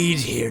smokes weed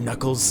here,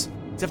 Knuckles.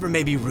 Except for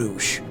maybe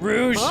Rouge.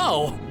 Rouge?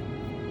 Oh.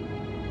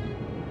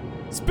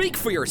 Speak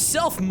for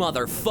yourself,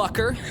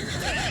 motherfucker.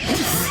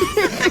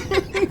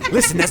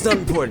 Listen, that's not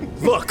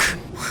important. Look!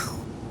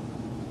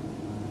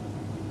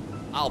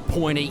 I'll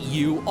point at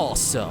you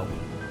also.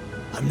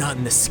 I'm not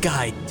in the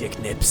sky, Dick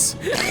Nips.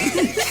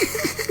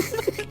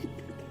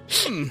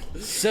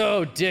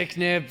 So, Dick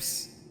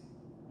Nips,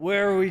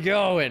 where are we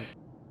going?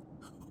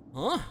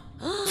 Huh?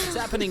 What's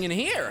happening in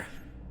here?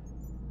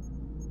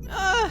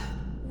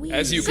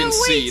 As you can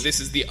see, this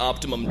is the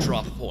optimum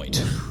drop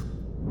point.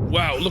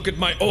 Wow, look at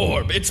my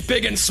orb. It's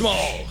big and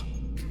small.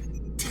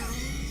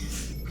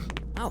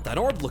 Wow, that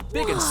orb looked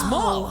big and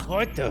small.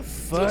 What the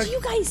fuck? Did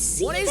you guys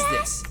see What is that?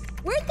 this?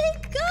 Where'd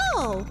they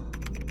go?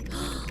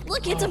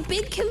 Look, it's a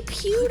big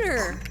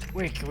computer.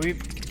 Wait, can we...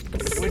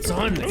 What's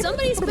on there?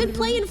 Somebody's been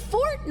playing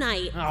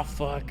Fortnite. Oh,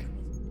 fuck.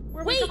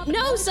 Wait,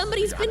 no,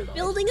 somebody's been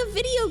building a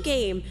video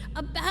game,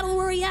 a battle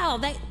royale.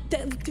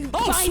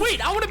 Oh,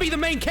 sweet! I want to be the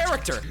main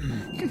character.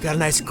 Got a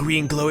nice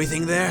green glowy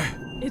thing there?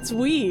 It's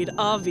weed,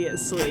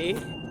 obviously.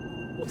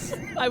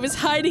 I was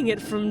hiding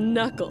it from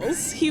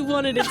Knuckles. He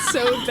wanted it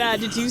so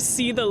bad. Did you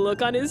see the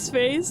look on his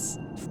face?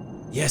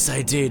 Yes,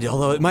 I did,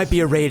 although it might be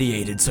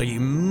irradiated, so you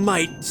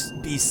might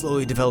be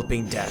slowly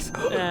developing death.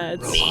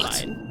 It's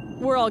fine.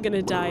 We're all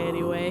gonna die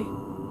anyway.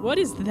 What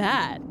is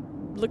that?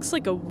 Looks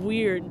like a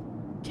weird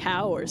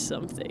cow or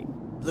something.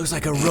 Looks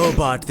like a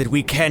robot that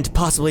we can't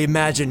possibly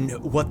imagine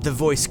what the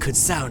voice could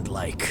sound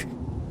like.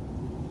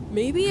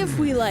 Maybe if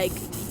we, like,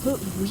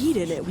 put weed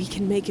in it, we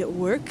can make it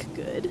work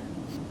good.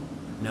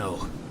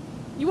 No.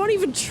 You won't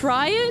even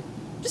try it?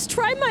 Just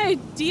try my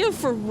idea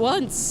for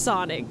once,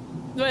 Sonic.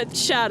 But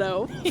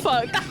Shadow,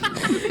 fuck.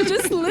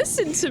 Just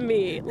listen to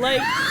me,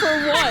 like,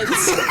 for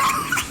once.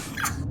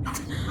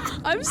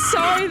 I'm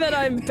sorry that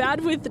I'm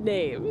bad with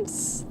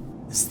names.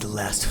 This is the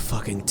last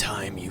fucking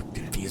time you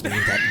confuse me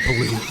with that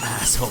blue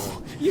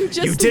asshole. You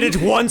did it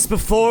once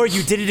before,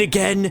 you did it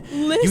again.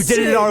 You did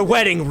it at our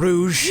wedding,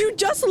 Rouge. You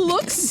just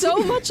look so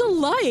much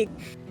alike.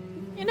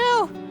 You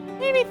know,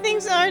 maybe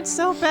things aren't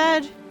so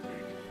bad.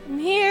 I'm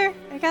here,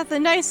 I got the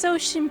nice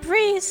ocean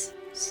breeze,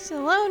 just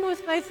alone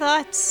with my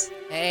thoughts.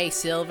 Hey,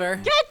 Silver.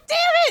 God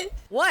damn it!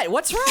 What?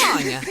 What's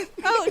wrong?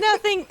 Oh,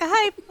 nothing.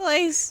 Hi,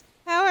 Blaze.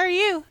 How are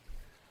you?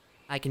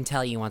 I can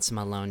tell you want some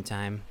alone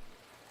time.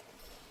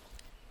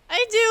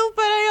 I do,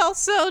 but I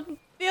also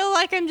feel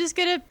like I'm just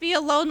gonna be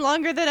alone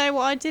longer than I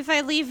want if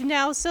I leave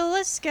now, so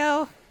let's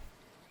go.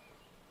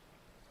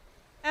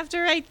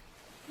 After I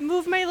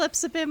move my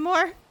lips a bit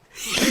more.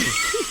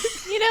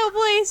 You know,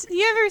 Blaze,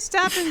 you ever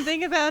stop and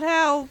think about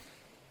how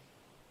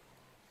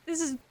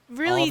this is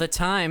really... All the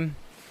time.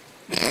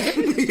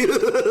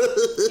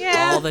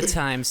 Yeah. All the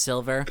time,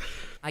 Silver.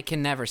 I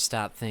can never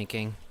stop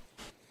thinking.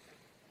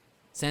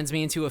 Sends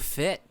me into a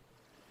fit.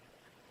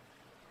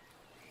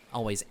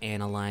 Always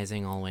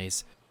analyzing,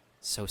 always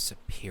so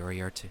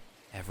superior to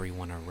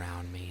everyone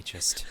around me,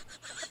 just...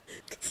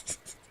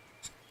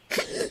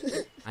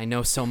 I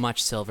know so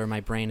much, Silver, my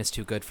brain is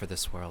too good for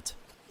this world.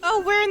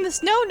 Oh, we're in the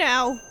snow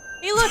now.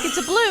 Hey, look, it's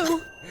a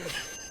blue.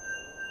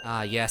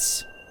 Ah,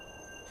 yes.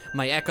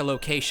 My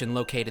echolocation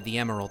located the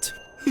emerald.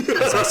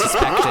 As I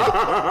suspected,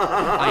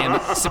 I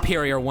am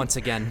superior once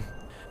again.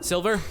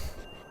 Silver,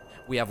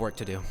 we have work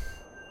to do.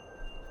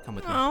 Come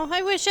with me. Oh,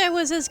 I wish I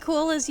was as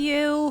cool as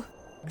you.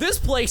 This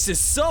place is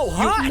so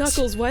hot!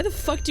 Knuckles, why the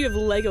fuck do you have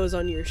Legos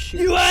on your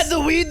shoes? You had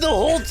the weed the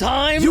whole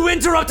time? You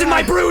interrupted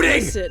my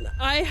brooding! Listen,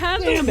 I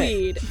have the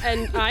weed,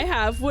 and I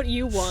have what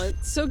you want,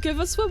 so give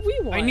us what we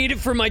want. I need it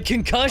for my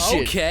concussion.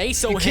 Okay,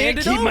 so you hand can't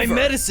it keep over. my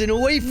medicine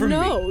away from me.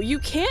 No, you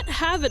can't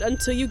have it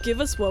until you give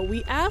us what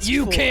we asked for.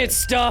 You can't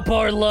stop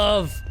our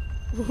love.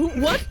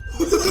 What?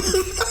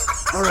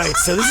 Alright,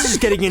 so this is just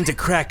getting into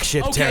crack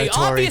ship Okay,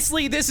 territory.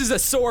 obviously this is a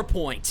sore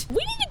point. We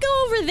need to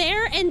go over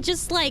there and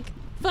just, like,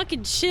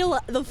 fucking chill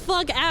the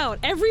fuck out.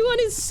 Everyone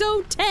is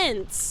so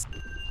tense.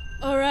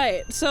 All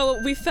right, so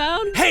we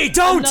found Hey,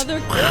 don't! another...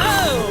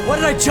 Whoa! What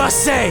did I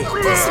just say? The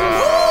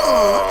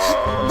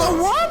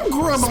worm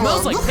gremlin!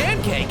 Smells like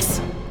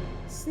pancakes.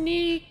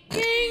 Sneaking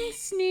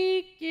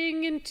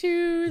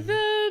into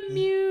the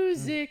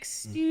music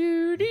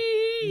studio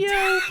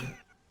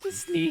to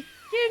sneak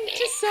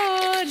into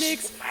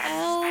Sonic's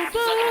album.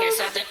 Hear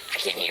something? I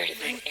can't hear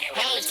anything.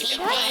 Hey,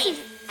 T-Pain,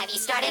 have you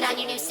started on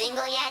your new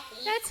single yet?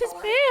 That's his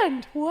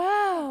band.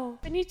 Wow.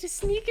 I need to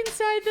sneak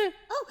inside the...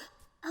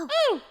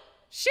 Oh,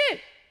 shit.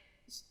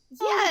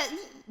 Yeah,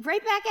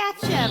 right back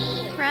at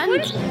you,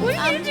 friend. What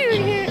are you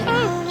doing here?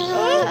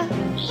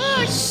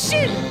 Oh,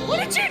 shit.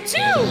 What did you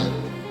do?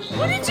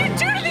 What did you do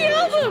to the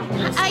album?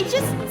 I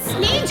just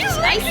sneaked.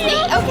 I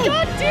sneaked. Okay.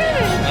 God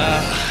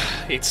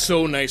damn it. It's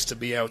so nice to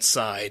be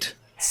outside.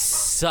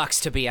 Sucks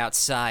to be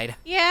outside.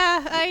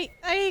 Yeah,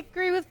 I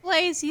agree with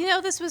Blaze. You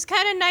know, this was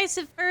kind of nice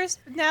at first,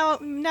 but now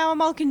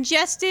I'm all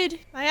congested.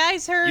 My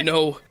eyes hurt. You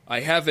know, I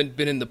haven't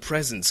been in the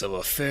presence of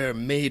a fair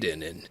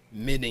maiden in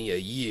many a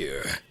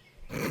year.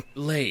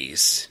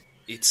 Blaze,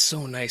 it's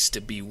so nice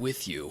to be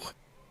with you.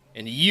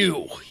 And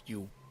you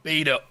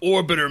beta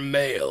orbiter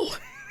male.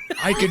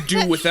 I could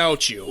do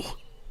without you,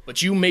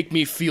 but you make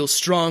me feel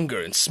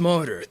stronger and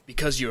smarter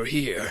because you're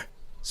here.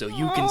 So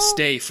you can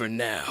stay for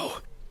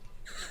now.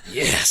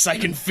 Yes, I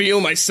can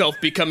feel myself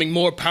becoming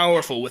more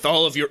powerful with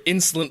all of your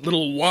insolent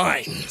little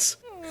whines.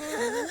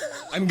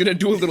 I'm gonna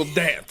do a little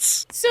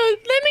dance. So,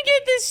 let me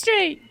get this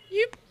straight.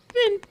 You've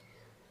been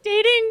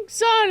dating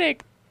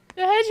Sonic,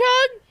 the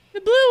hedgehog? The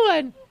blue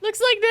one.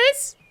 Looks like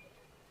this?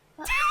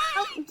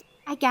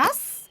 I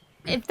guess.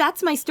 If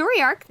that's my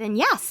story arc, then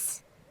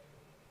yes.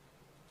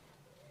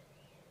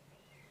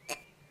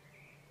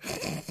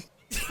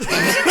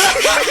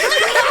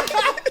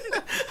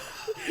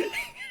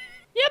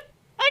 Yep,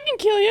 I can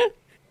kill you.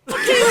 I'll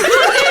rip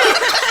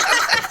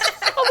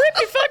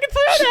your fucking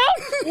throat out,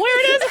 wear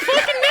it as a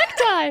fucking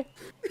necktie.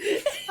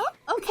 Oh,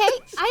 okay,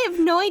 I have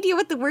no idea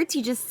what the words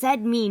you just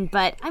said mean,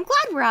 but I'm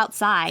glad we're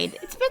outside.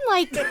 It's been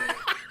like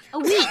a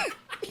week.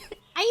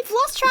 I've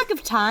lost track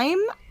of time.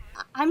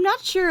 I'm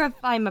not sure if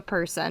I'm a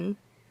person.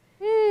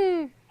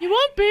 You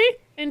won't be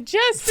in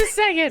just a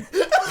second.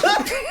 So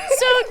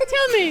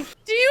tell me,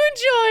 do you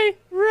enjoy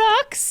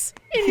rocks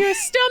in your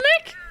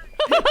stomach?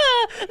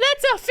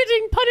 That's a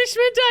fitting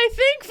punishment, I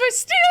think, for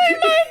stealing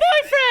my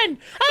boyfriend.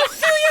 I'll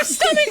fill your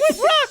stomach with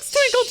rocks,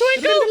 twinkle,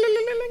 twinkle.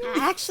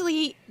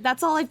 Actually,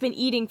 that's all I've been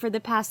eating for the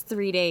past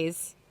 3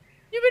 days.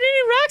 You've been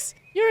eating rocks?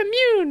 You're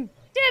immune.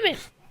 Damn it.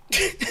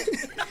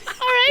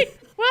 All right.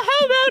 Well,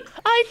 how about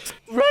I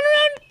run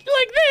around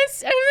like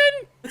this and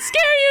then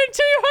scare you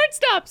until your heart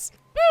stops?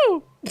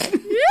 Boo!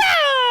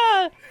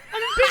 Yeah!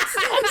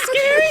 I'm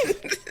scary.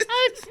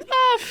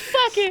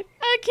 Fuck it.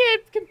 I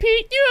can't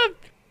compete. You have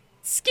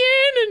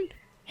skin and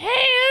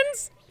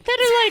hands that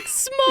are like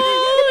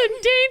small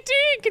and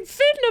dainty and can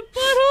fit in a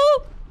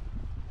butthole.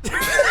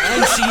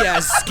 And she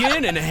has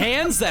skin and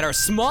hands that are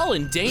small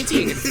and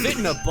dainty and can fit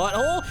in a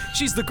butthole.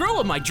 She's the girl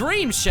of my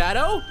dreams,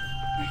 Shadow.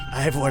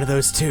 I have one of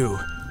those too.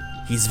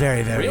 He's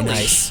very, very Really?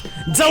 nice.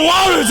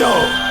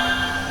 Zawarudo!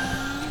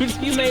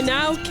 You may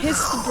now kiss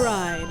the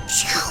bride.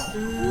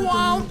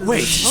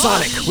 Wait,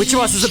 Sonic, which of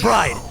us is the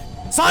bride?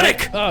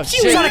 Sonic! Oh,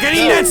 shit. Sonic, I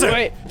need an answer!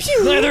 Wait.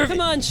 Neither of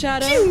Come on,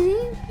 Shadow.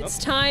 It's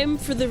time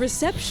for the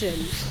reception.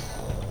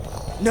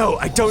 No,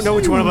 I don't know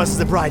which one of us is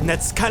the bride, and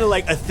that's kind of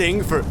like a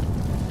thing for...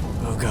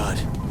 Oh, God.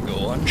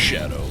 Go on,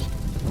 Shadow.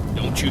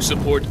 Don't you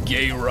support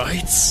gay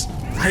rights?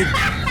 I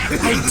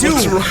do!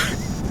 What's wrong?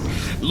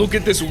 Look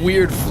at this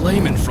weird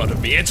flame in front of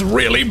me. It's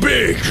really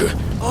big.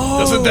 Oh.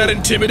 Doesn't that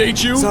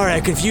intimidate you? Sorry, I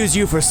confused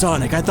you for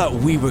Sonic. I thought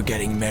we were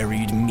getting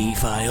married,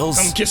 me-files.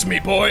 Come kiss me,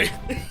 boy.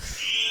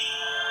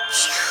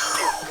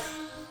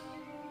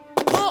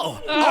 Oh,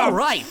 all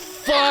right.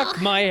 fuck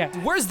my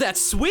Where's that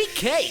sweet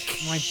cake?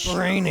 my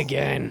brain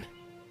again.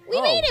 We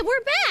made it.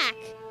 We're back.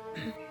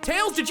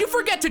 Tails, did you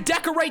forget to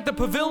decorate the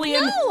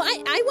pavilion? No,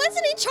 I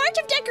wasn't in charge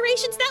of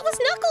decorations. That was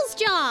Knuckles'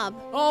 job.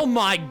 Oh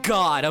my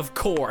God, of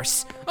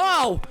course.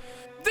 Oh,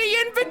 the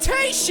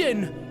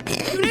invitation!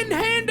 You didn't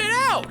hand it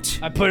out!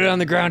 I put it on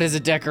the ground as a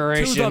To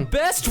decoration. the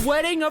best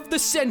wedding of the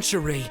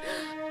century.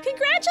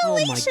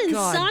 Congratulations,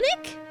 God.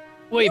 Sonic.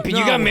 Wait, but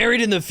you got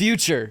married in the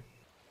future.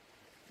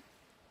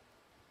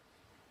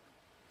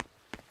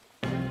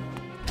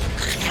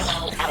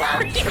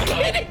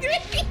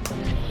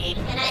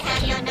 Can I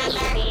have your number?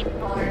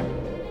 For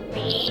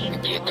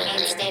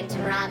instant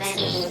ramen.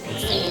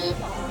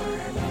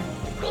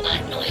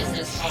 Robot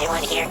noises.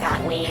 Anyone here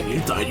got weed? You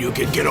thought you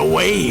could get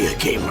away,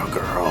 gamer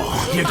girl.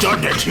 You thought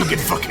that you could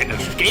fucking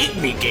escape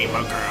me,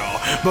 gamer girl.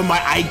 But my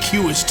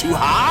IQ is too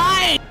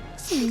high.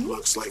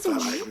 Looks like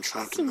that I am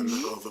trapped in the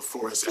middle of the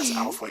forest as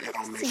Alpha hit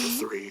Omega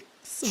 3.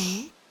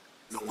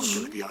 No one's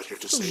gonna be out here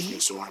to save me,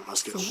 so I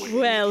must get away.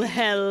 Well,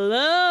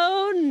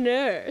 hello,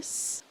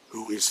 nurse.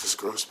 Who is this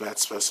gross bat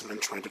specimen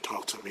trying to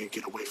talk to me?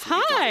 Get away from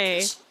me, Hi.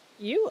 Darkus.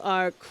 You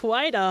are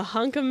quite a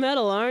hunk of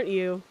metal, aren't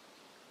you?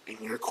 And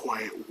you're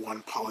quiet,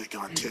 one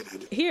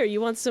polygon-titted. Here, you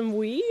want some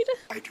weed?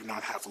 I do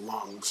not have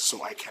lungs,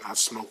 so I cannot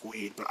smoke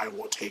weed, but I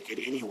will take it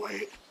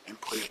anyway and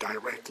put it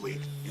directly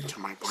into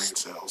my brain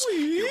cells.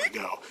 Here we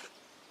go.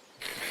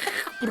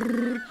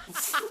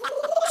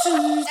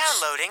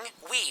 Downloading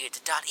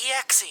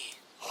weed.exe.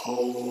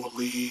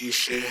 Holy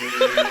shit. Keep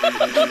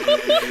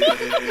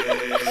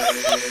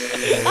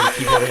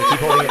holding it, keep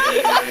holding it.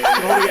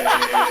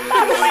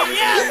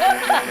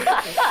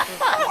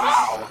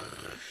 Wow.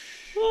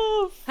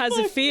 Oh, how's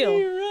it feel?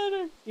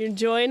 You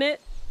enjoying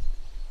it?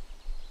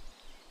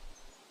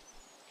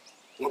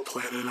 What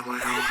planet am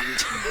I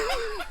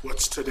on?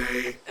 What's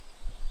today?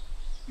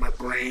 My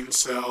brain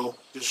cell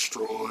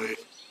destroyed.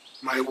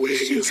 My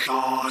wig is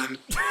gone.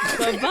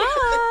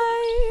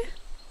 Bye-bye.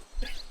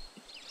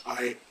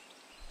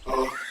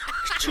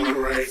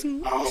 Alright,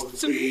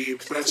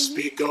 best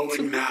be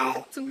going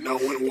now. No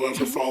one will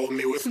ever follow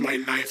me with my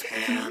knife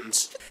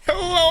hands.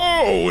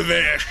 Hello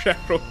there,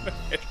 Shadow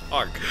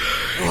Hedgehog.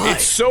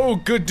 It's so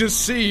good to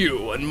see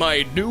you on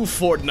my new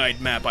Fortnite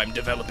map I'm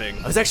developing.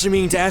 I was actually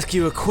meaning to ask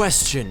you a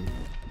question.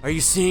 Are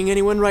you seeing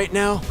anyone right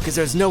now? Because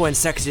there's no one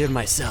sexier than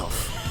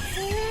myself.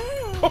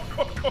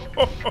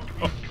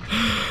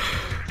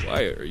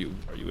 Why are you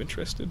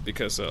interested?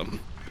 Because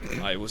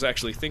I was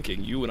actually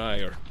thinking you and I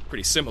are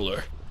pretty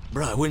similar.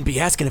 Bro, I wouldn't be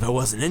asking if I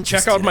wasn't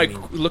interested. Check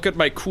out look at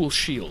my cool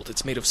shield.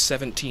 It's made of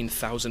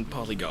 17,000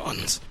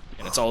 polygons,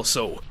 and it's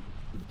also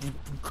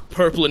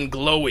purple and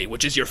glowy,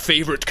 which is your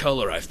favorite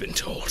color, I've been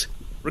told.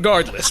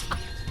 Regardless,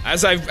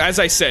 as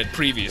I said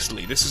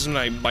previously, this is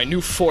my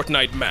new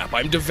Fortnite map.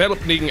 I'm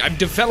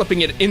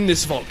developing it in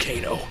this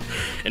volcano,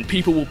 and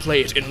people will play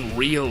it in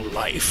real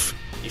life.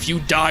 If you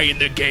die in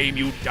the game,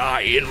 you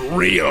die in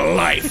real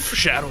life,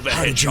 Shadow the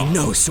How Hedgehog. did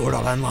you know Sword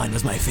Art Online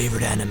was my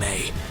favorite anime?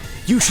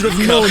 You should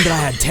have known that I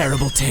had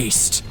terrible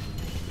taste.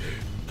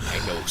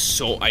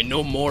 I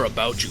know more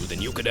about you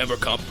than you could ever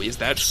comprehend. Is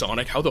that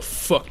Sonic? How the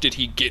fuck did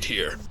he get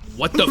here?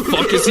 What the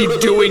fuck is he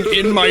doing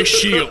in my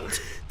shield?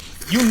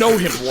 You know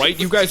him, right?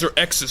 You guys are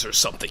exes or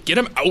something. Get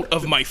him out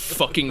of my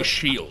fucking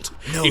shield.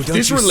 No, if don't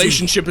this you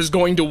relationship is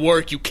going to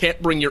work, you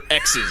can't bring your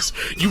exes.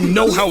 You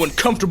know how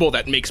uncomfortable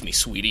that makes me,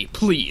 sweetie.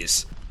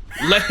 Please.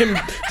 Let him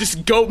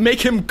just go,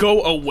 make him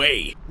go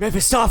away.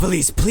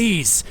 Mephistopheles,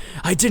 please.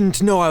 I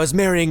didn't know I was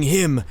marrying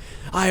him.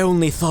 I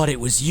only thought it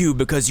was you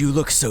because you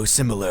look so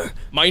similar.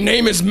 My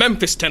name is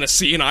Memphis,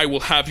 Tennessee, and I will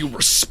have you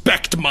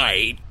respect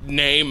my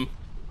name.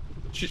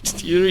 Here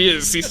he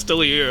is, he's still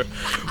here.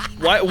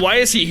 Why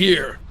is he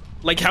here?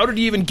 Like, how did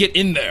he even get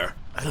in there?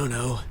 I don't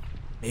know.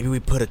 Maybe we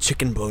put a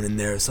chicken bone in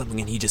there or something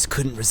and he just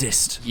couldn't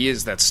resist. He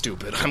is that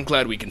stupid. I'm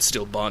glad we can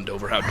still bond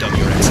over how dumb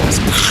your ex is.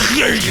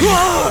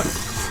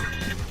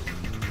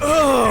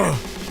 Oh,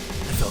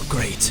 that felt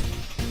great.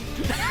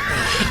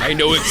 I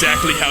know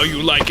exactly how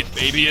you like it,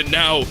 baby, and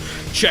now,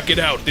 check it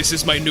out. This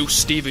is my new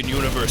Steven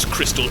Universe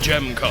Crystal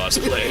Gem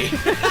cosplay.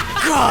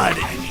 God!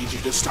 I need you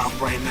you to stop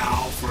right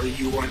now, for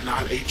you are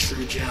not a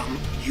true gem.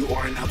 You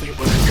are nothing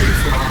but a great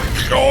frog.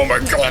 Oh my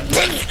god!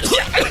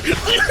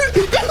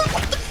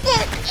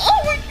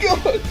 Oh my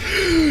god!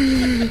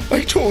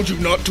 I told you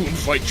not to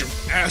invite your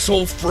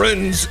asshole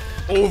friends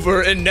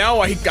over, and now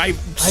I've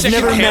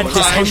never met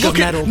this hunk of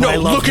metal, but I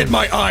love look him. at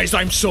my eyes.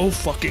 I'm so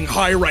fucking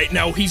high right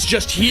now. He's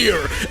just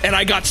here, and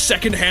I got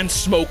secondhand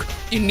smoke,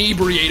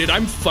 inebriated.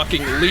 I'm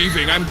fucking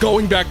leaving. I'm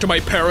going back to my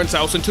parents'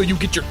 house until you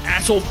get your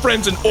asshole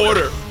friends in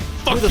order.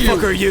 Fuck Who the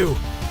fuck are you?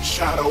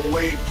 Shadow,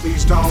 wait,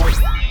 please don't.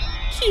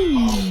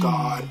 Oh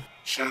god.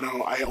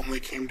 Shadow, I only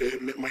came to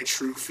admit my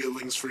true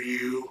feelings for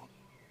you.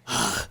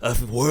 A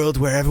world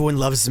where everyone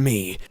loves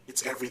me.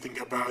 It's everything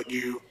about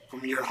you.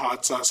 From your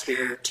hot sauce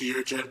hair to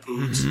your jet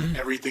boots,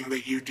 everything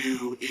that you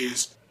do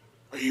is...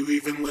 Are you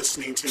even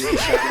listening to me,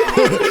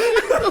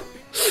 Shadow?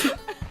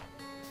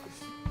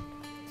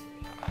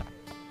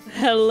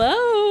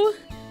 Hello?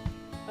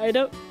 I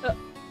don't...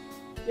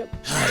 yep.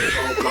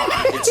 Oh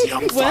god, it's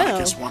young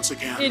Thonicus once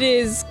again. It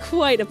is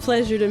quite a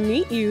pleasure to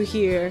meet you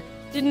here.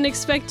 Didn't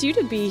expect you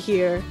to be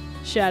here,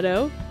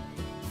 Shadow.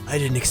 I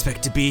didn't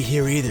expect to be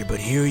here either, but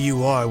here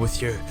you are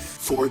with your...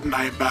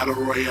 Fortnite Battle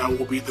Royale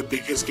will be the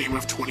biggest game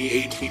of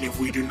 2018 if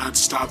we do not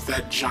stop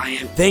that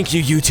giant... Thank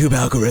you, YouTube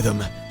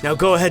algorithm. Now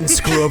go ahead and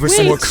screw over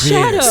some more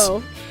creators.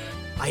 Shadow!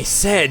 I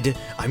said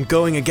I'm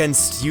going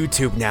against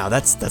YouTube now.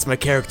 That's my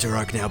character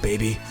arc now,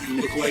 baby.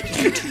 You look like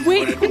YouTube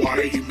Red. Why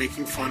are you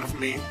making fun of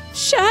me?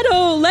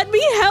 Shadow, let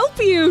me help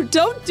you!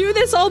 Don't do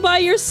this all by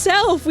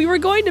yourself! We were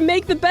going to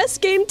make the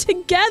best game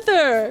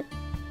together!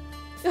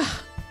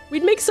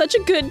 We'd make such a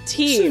good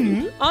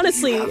team.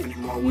 Honestly,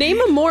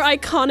 name a more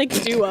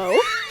iconic duo.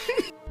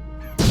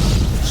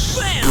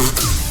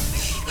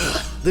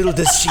 Little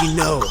does she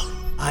know,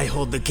 I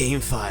hold the game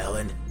file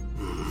and...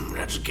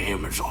 That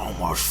game is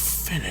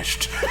almost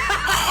finished.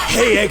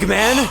 Hey,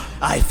 Eggman!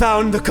 I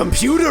found the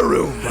computer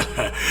room!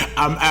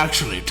 I'm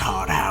actually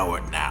Todd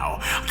Howard now,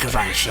 because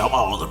I sell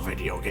all the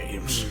video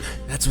games.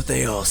 That's what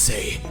they all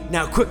say.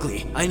 Now,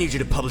 quickly, I need you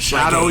to publish my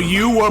Shadow, game.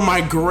 you were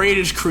my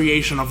greatest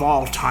creation of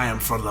all time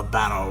for the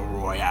Battle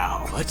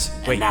Royale. What?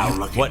 And Wait, now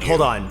look what? at Hold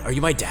you. on. Are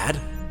you my dad?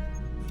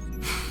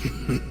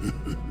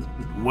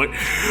 What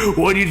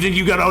do you think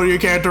you got all your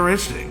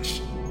characteristics?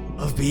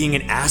 Of being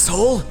an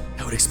asshole?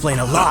 That would explain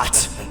a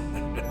lot.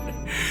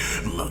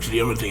 Look,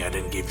 the only thing I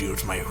didn't give you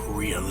is my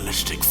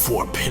realistic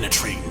 4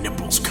 penetrating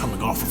nipples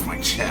coming off of my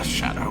chest,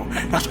 Shadow.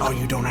 That's all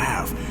you don't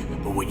have.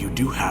 But what you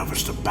do have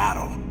is the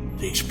battle,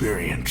 the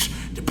experience,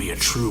 to be a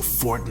true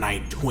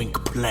Fortnite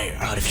twink player.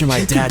 God, if you're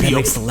my dad, that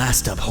makes the last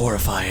step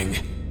horrifying.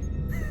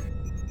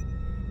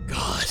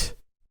 God.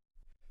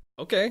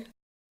 Okay.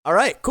 All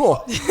right,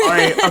 cool. All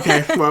right,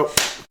 okay, well...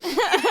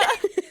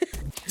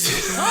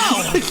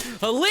 Oh,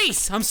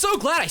 Elise, I'm so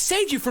glad I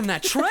saved you from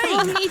that train.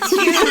 Oh, me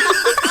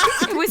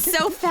too. It was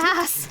so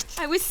fast.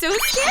 I was so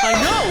scared.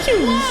 I know.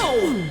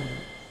 Whoa.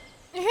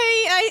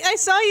 Hey, I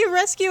saw you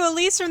rescue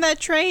Elise from that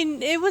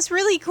train. It was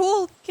really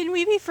cool. Can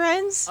we be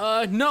friends?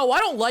 No, I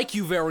don't like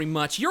you very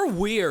much. You're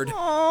weird.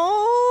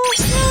 Oh,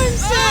 I'm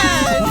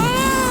sad.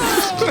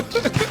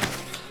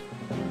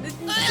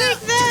 Take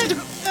that.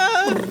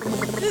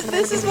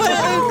 This is what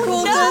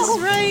cool does,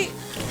 right?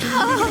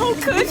 How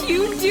could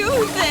you do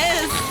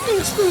this?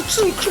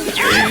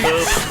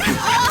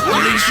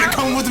 Elise, you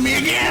come with me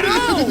again!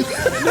 No,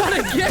 not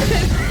again.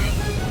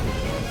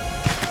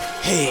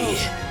 Hey.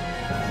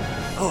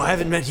 Oh, I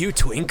haven't met you,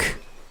 Twink.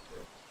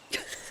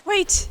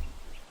 Wait.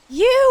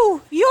 You're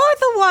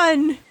the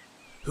one.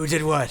 Who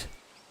did what?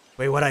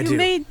 Wait, what'd I do?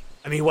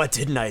 I mean, what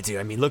didn't I do?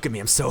 I mean, look at me,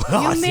 I'm so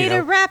hot, You made know?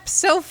 a rap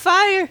so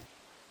fire.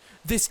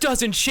 This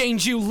doesn't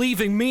change you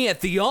leaving me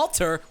at the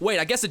altar. Wait,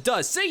 I guess it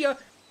does. See ya.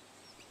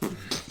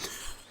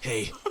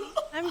 Hey,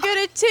 I'm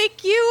gonna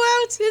take you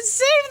out and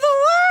save the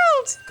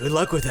world. good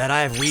luck with that.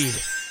 I have weed.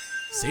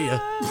 See ya.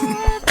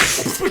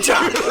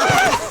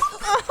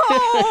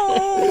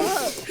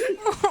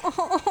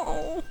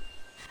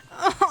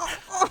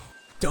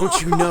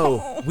 Don't you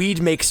know,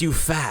 weed makes you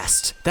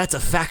fast. That's a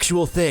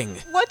factual thing.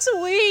 What's a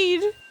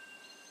weed?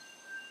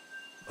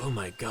 Oh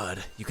my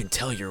god, you can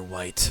tell you're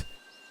white.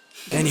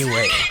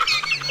 Anyway,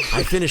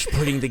 I finished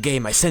putting the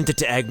game. I sent it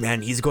to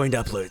Eggman. He's going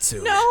to upload it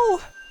soon. No.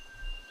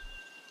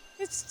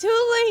 It's too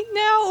late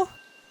now.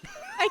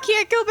 I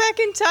can't go back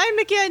in time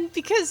again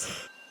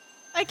because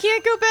I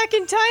can't go back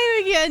in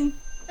time again.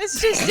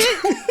 That's just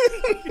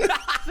it.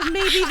 But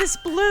maybe this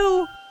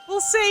blue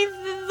will save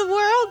the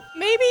world.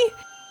 Maybe.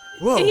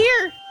 Whoa.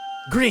 Here.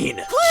 Green.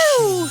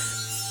 Blue.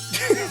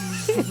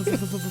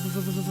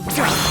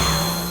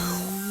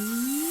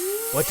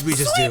 What did we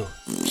just do?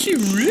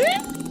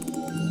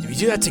 Did we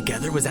do that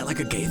together? Was that like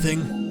a gay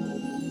thing?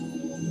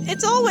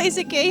 It's always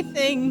a gay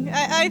thing.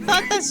 I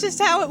thought that's just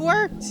how it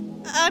worked.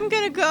 I'm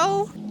gonna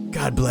go.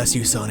 God bless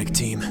you, Sonic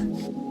Team.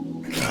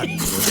 God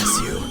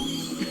bless you.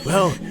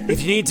 Well,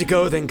 if you need to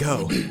go, then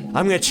go.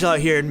 I'm gonna chill out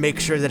here and make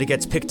sure that it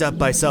gets picked up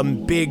by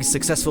some big,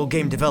 successful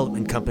game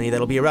development company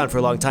that'll be around for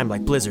a long time,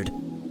 like Blizzard.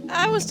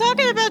 I was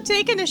talking about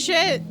taking a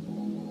shit.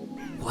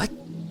 What?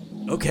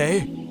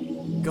 Okay.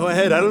 Go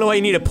ahead. I don't know why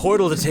you need a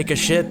portal to take a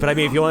shit, but I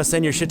mean, if you want to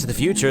send your shit to the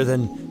future,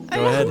 then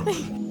go ahead.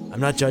 I'm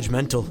not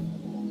judgmental.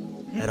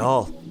 At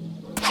all.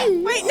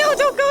 Wait, no,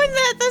 don't go in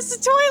that. That's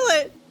the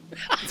toilet.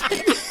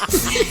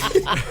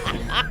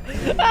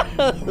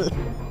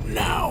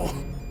 Now,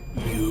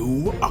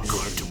 you are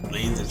going to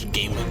play this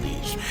game,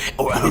 Elise,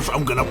 or else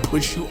I'm gonna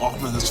push you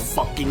off of this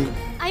fucking...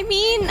 I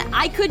mean,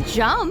 I could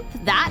jump.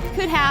 That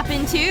could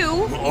happen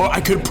too. Or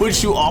I could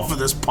push you off of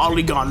this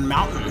polygon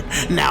mountain.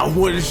 Now,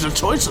 what is the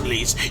choice,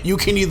 Elise? You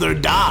can either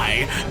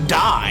die,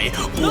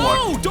 or...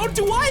 No, don't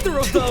do either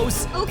of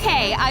those.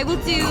 Okay, I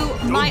will do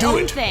my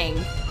own thing.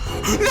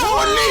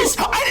 No, Elise!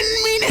 I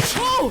didn't mean it!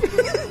 Oh,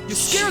 you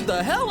scared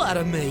the hell out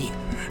of me.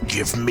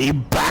 Give me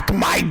back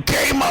my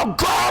gamer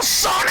girl,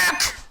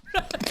 Sonic!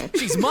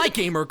 She's my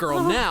gamer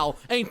girl now.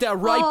 Ain't that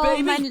right,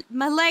 baby?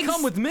 My legs.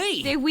 Come with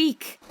me. They're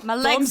weak. My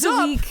legs Thumbs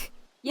are up. weak.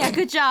 Yeah,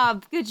 good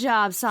job. Good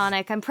job,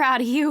 Sonic. I'm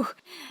proud of you.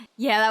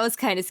 Yeah, that was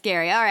kind of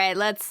scary. All right,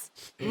 let's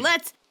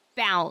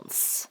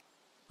bounce.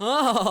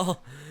 Oh,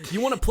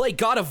 you want to play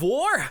God of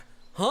War?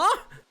 Huh?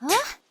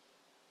 Huh?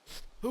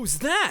 Who's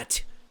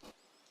that?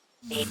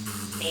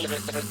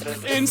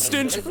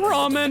 Instant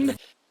ramen.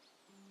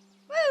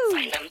 Woo!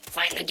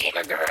 Find the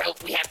gamer girl.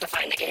 We have to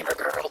find the gamer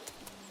girl.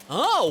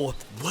 Oh,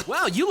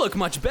 wow, you look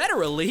much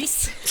better,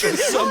 Elise.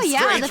 Oh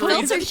yeah, the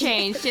filter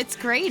changed. It's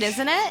great,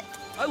 isn't it?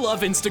 I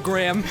love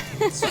Instagram.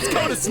 Let's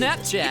go to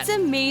Snapchat. It's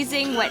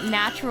amazing what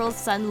natural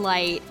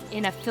sunlight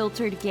in a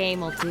filtered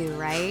game will do,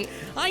 right?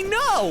 I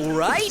know,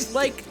 right?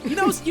 Like,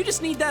 you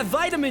just need that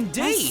vitamin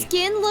D. My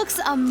skin looks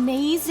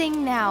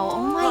amazing now.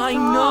 Oh my I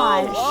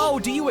gosh. know. Oh,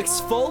 do you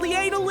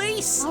exfoliate,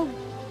 Elise? Oh,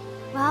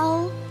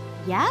 well,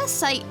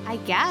 yes, I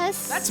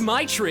guess. That's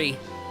my tree.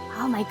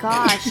 Oh my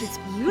gosh, it's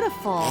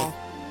beautiful.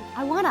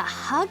 I want to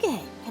hug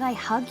it. Can I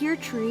hug your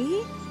tree?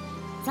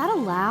 Is that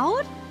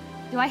allowed?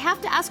 Do I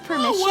have to ask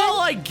permission? Oh, well,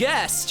 I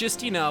guess.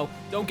 Just,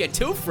 don't get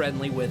too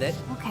friendly with it.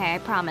 Okay, I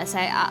promise.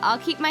 I'll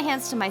keep my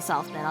hands to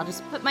myself then. I'll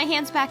just put my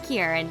hands back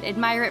here and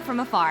admire it from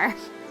afar.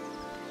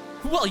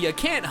 Well, you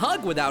can't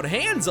hug without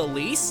hands,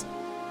 Elise.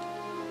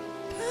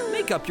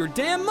 Make up your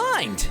damn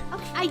mind.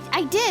 Okay,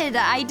 I did.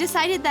 I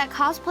decided that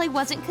cosplay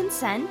wasn't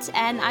consent,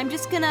 and I'm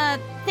just gonna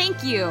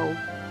thank you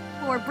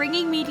for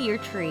bringing me to your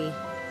tree.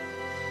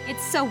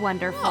 It's so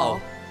wonderful.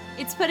 Oh.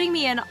 It's putting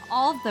me in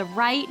all the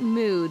right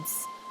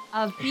moods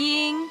of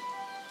being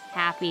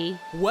happy.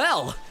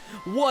 Well,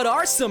 what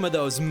are some of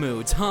those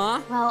moods,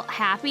 huh? Well,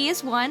 happy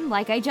is one,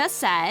 like I just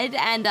said,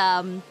 and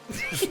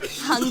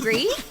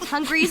hungry.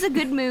 Hungry's a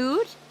good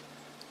mood.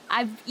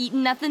 I've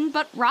eaten nothing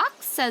but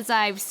rocks, as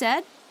I've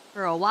said,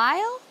 for a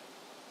while.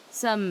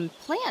 Some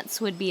plants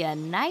would be a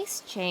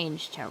nice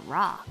change to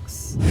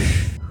rocks.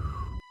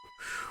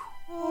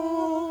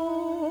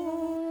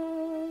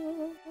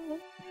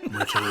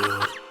 My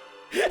child.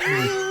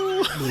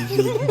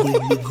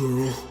 My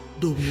girl.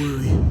 Don't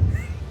worry.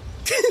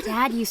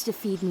 Dad used to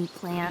feed me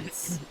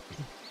plants.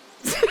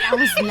 That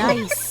was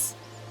nice.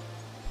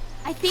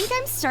 I think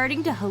I'm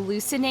starting to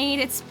hallucinate.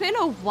 It's been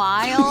a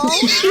while. I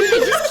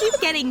just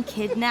keep getting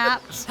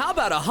kidnapped. How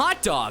about a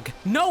hot dog?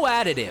 No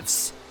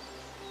additives.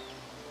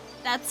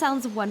 That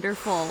sounds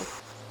wonderful.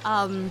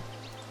 I'm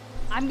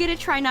gonna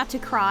try not to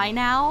cry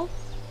now,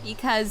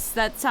 because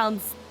that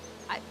sounds...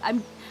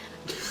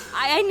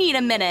 I need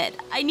a minute.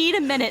 I need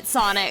a minute,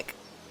 Sonic.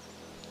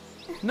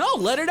 No,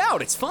 let it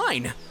out. It's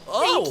fine.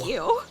 Oh. Thank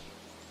you.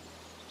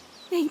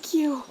 Thank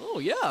you. Oh,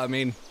 yeah, I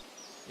mean,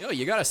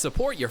 you gotta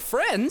support your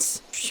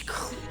friends.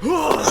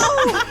 Oh!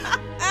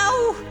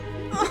 Ow!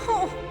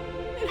 Oh,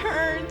 it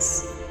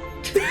hurts.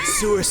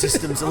 Sewer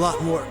system's a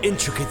lot more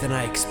intricate than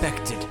I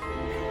expected.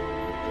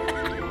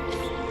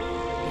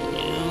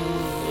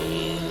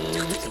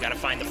 We gotta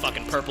find the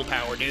fucking purple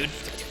power, dude.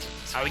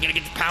 How are we gonna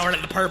get the power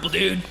to the purple,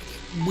 dude?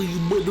 We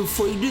better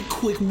find it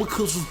quick,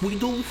 because if we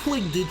don't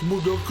find it, we're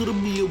not gonna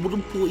be able to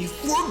play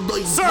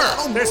Fortnite.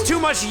 Sir, there's too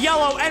much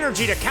yellow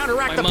energy to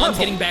counteract the My mom's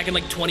purple. getting back in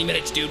like 20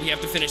 minutes, dude. We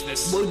have to finish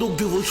this. I don't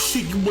give a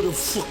shit, you better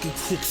fucking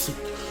fix it.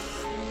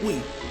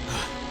 Wait,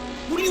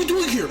 what are you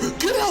doing here?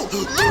 Get out!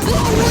 Get out!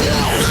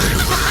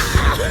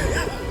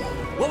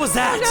 What was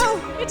that?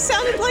 Oh no, it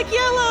sounded like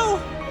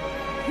yellow.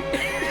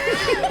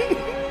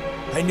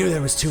 I knew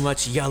there was too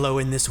much yellow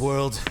in this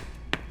world.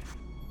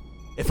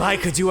 If I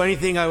could do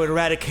anything, I would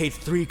eradicate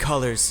 3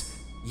 colors.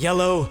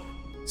 Yellow,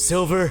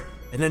 silver,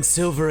 and then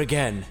silver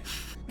again.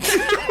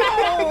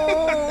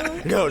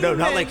 No,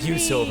 not like you,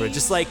 Silver.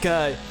 Just like,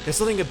 there's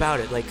something about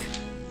it, like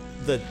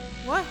the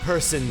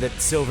person that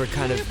Silver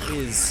kind of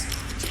is.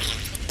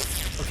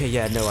 Okay,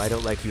 yeah, no, I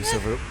don't like you,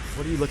 Silver.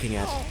 What are you looking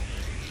at?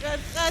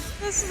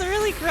 This is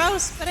really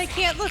gross, but I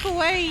can't look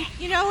away.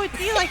 It'd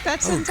be like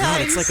that sometimes. Oh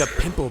god, it's like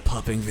a pimple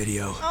popping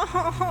video.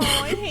 Oh,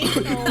 I hate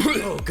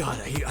those. Oh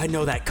god, I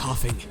know that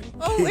coughing.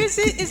 Oh, is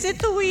it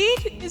the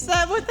weed? Is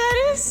that what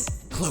that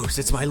is? Close,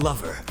 it's my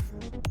lover.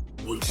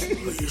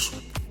 Please,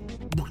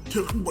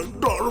 protect my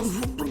daughter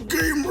from the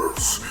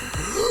gamers.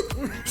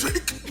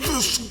 Take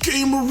this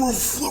gamer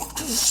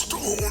reflective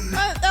stone.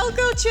 I'll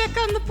go check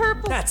on the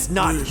purple. That's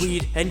not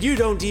weed, and you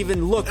don't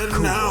even look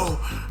cool. Now,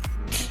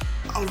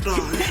 I'll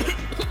die.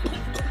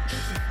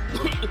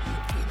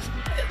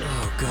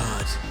 Oh,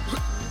 God.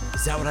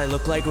 Is that what I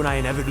look like when I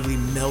inevitably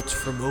melt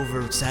from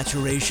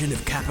oversaturation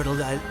of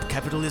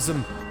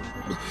capitalism?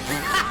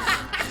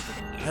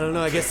 I don't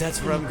know, I guess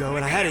that's where I'm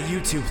going. I had a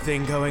YouTube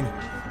thing going.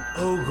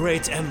 Oh,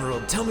 great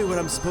Emerald, tell me what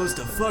I'm supposed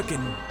to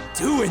fucking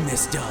do in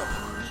this dub.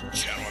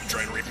 Channel, I'm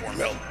trying to reform.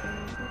 Help.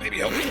 Maybe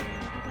help me.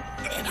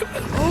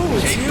 Oh,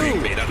 it's Vape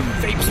you! made out of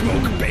vape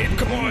smoke, babe.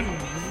 Come on.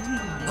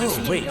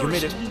 Oh, wait, you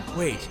made it.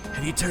 Wait,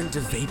 have you turned to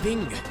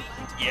vaping?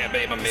 Yeah,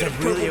 babe, I'm made Is of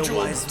that really purple a jewel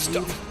wise move?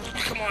 stuff.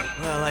 Come on.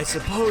 Well, I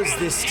suppose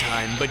this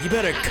time, but you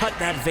better cut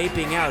that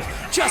vaping out.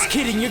 Just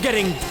kidding, you're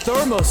getting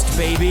thermosed,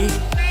 baby.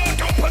 No,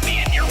 don't put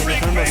me in your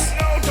rig, babe.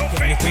 No, don't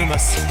Get in the vape me.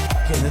 thermos.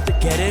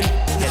 Get in.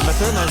 Get in my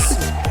thermos.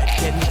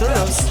 Get in the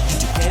thermos.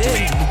 Get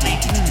in.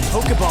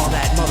 Pokeball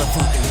that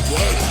motherfucker.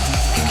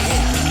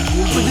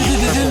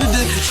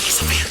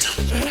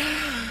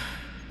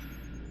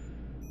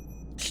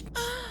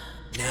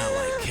 Now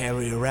I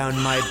carry around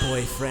my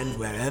boyfriend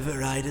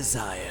wherever I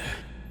desire.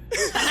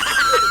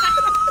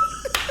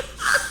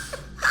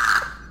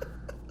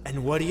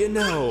 And what do you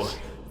know?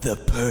 The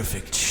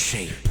perfect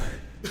shape.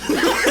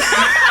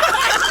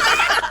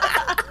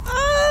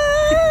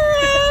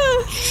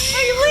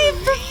 I leave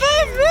for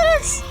 5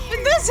 minutes,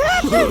 and this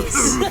happens!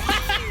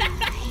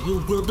 You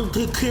better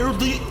take care of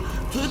the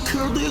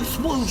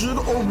explosion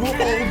or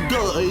we'll all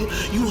die.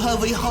 You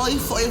have a high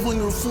five on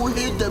your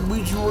forehead, that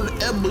means you're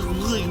an Emma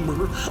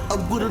gamer.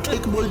 I'm gonna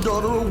take my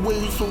daughter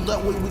away so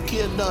that way we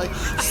can't die.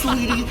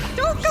 Sweetie,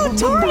 Don't go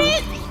toward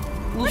it!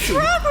 What's listen,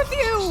 wrong with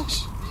you?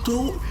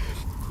 don't.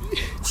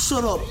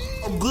 Shut up.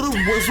 I'm gonna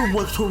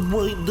resurrect her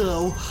right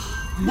now.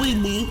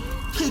 Mimi,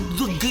 take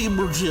the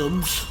gamer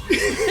gems.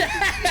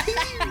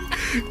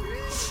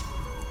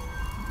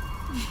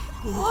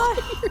 What?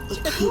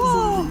 I can't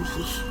believe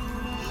this.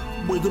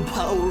 By the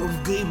power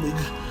of gaming,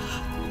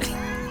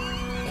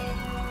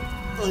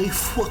 I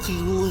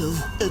fucking live,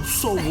 and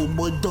so will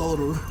my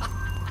daughter.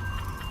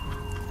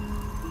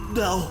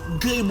 Now,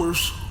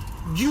 gamers,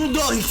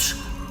 unite!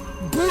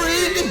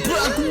 Bring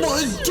back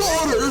my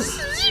daughter!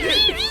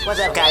 What's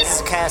up, guys? This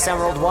is Chaos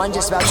Emerald 1,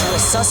 just about to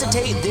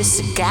resuscitate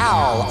this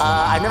gal.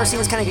 I've never seen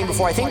this kind of game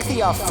before. I think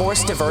the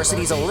forced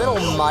diversity is a little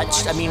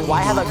much. I mean,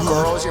 why have a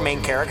girl as your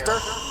main character?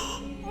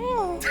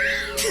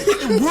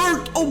 It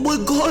worked! Oh my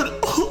god!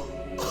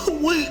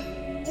 Wait,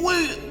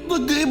 the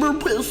gamer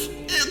piss,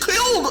 it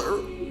killed her!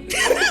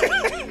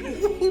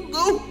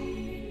 No!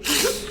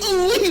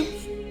 Leave!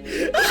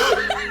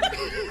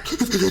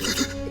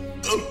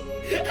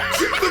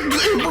 The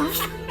gamers!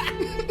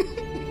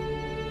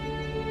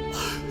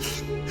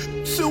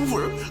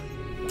 Silver,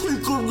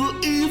 take on the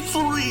E3!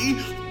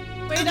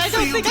 Wait, I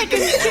don't think I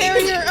can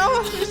carry her.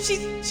 Oh,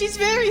 she's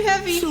very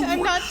heavy. Silver,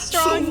 I'm not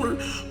strong. Silver,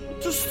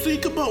 just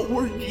think about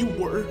where you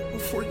were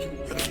before you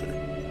met her.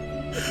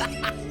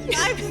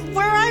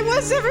 Where I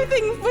was,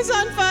 everything was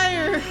on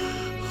fire.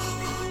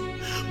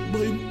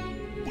 My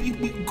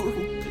baby girl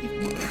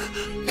gamer.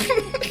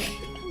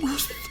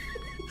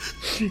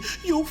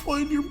 You'll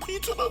find your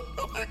pizza nut.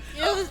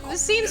 You know,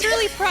 this seems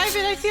really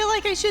private. I feel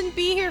like I shouldn't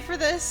be here for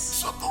this.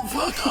 Shut the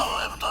fuck up,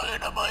 I'm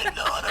tired of my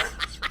daughter.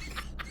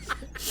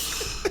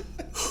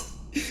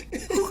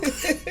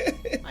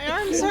 My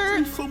arms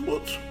hurt. So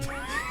much.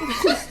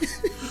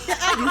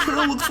 Your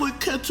hair looks like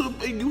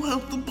ketchup and you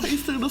have the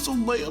pastiness of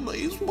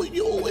mayonnaise, but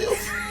you'll live.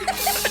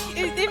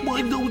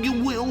 I know you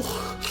will.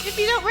 If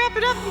you don't wrap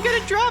it up, I'm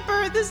gonna drop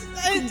her.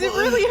 It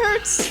really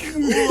hurts.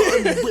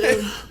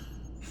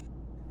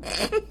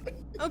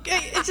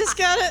 Okay, I just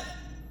gotta.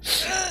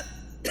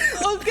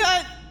 Oh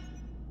god.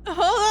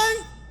 Hold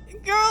on,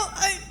 girl.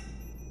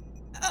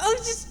 I'll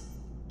just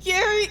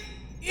carry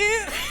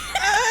you.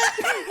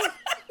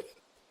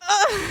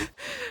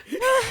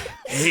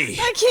 Hey.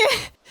 I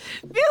can't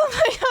feel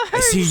my arms. I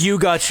see you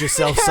got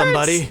yourself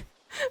somebody.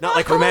 Not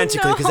like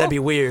romantically, because that'd be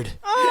weird.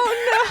 Oh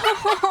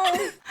no!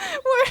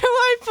 Where do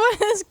I put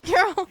this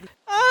girl?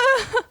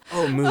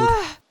 Oh, mood.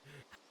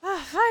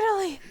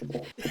 Finally!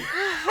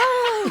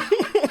 Finally!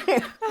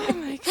 Oh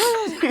my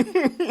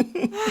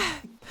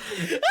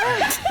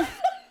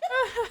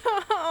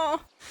god!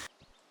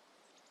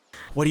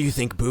 What do you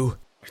think, Boo?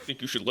 I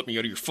think you should let me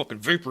out of your fucking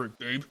vapor,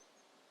 babe.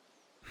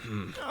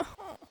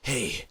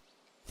 Hey,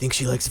 think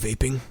she likes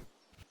vaping?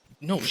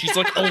 No, she's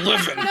like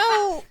 11.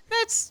 No,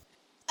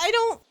 I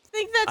don't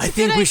think that's I a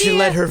think good we should idea.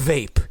 let her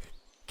vape.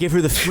 Give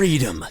her the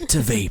freedom to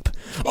vape.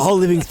 All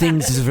living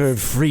things deserve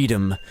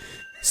freedom,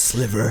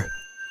 Sliver.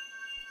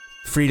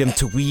 Freedom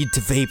to weed, to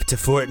vape, to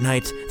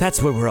Fortnite.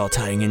 That's what we're all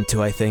tying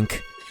into, I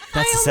think.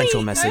 That's the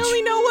central message. I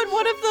only know what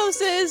one of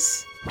those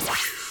is.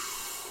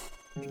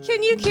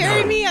 Can you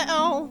carry me?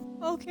 Oh,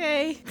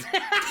 okay.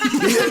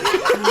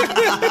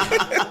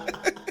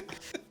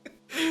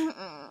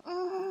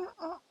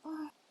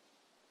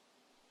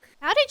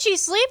 How did she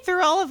sleep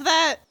through all of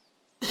that?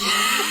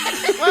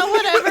 Well,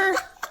 whatever.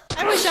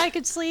 I wish I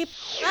could sleep.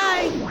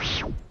 Bye.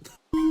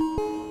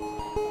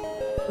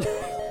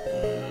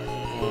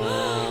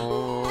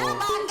 Oh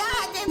my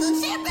god, there's a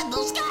ship in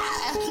the sky!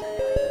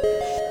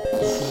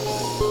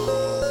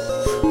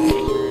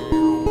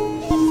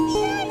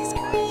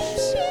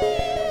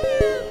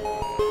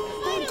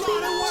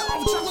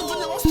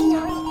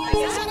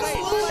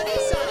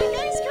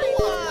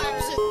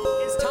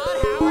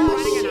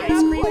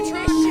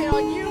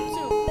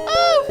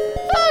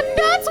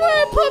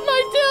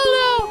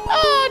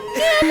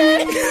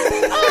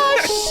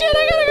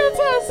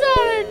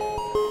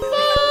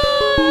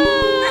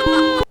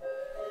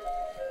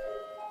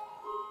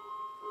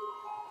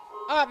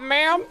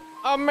 Ma'am?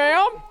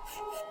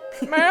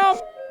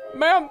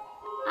 Ma'am?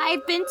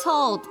 I've been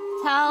told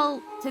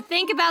to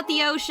think about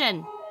the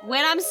ocean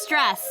when I'm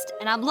stressed,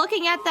 and I'm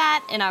looking at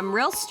that and I'm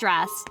real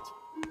stressed.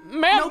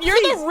 Ma'am, you're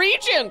the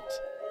regent!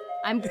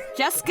 I'm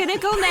just gonna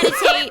go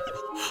meditate.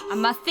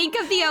 I'm gonna think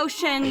of the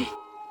ocean.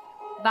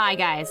 Bye,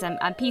 guys.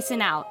 I'm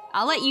peacing out.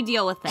 I'll let you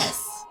deal with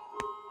this.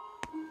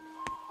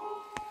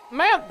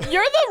 Ma'am,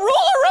 you're the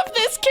ruler of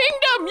this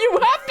kingdom! You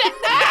have to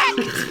act!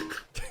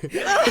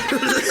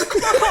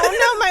 Oh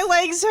no, my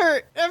legs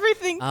hurt.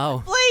 Everything.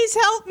 Oh. Please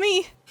help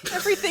me.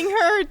 Everything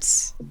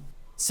hurts.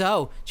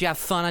 So, did you have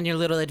fun on your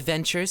little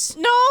adventures?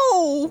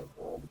 No!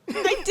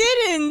 I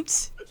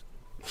didn't.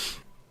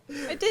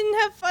 I didn't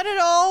have fun at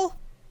all.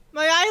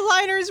 My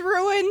eyeliner's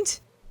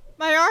ruined.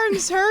 My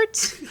arms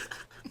hurt.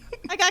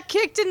 I got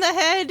kicked in the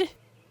head.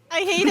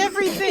 I hate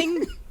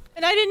everything.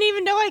 And I didn't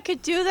even know I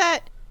could do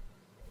that.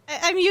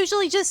 I'm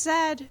usually just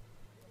sad.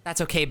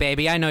 That's okay,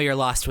 baby. I know you're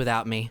lost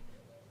without me.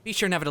 Be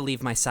sure never to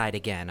leave my side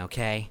again,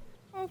 okay?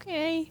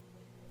 Okay.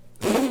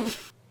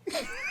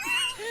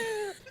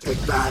 Take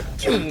that,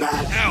 you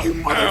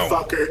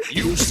motherfucker.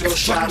 You still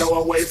shadow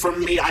away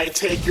from me. I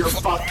take your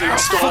fucking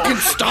skull. Fucking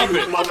stop you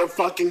it.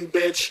 Motherfucking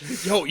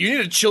bitch. Yo, you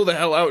need to chill the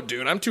hell out,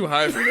 dude. I'm too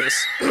high for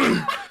this.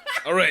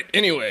 Alright,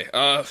 anyway,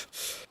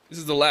 this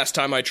is the last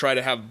time I try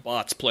to have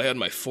bots play on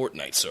my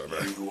Fortnite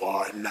server. You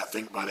are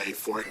nothing but a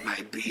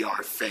Fortnite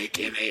BR fake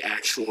and a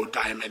actual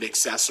diamond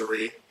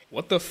accessory.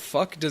 What the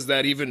fuck does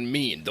that even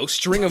mean? Those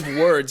string of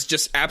words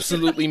just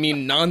absolutely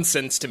mean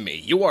nonsense to me.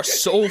 You are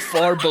so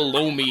far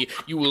below me,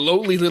 you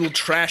lowly little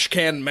trash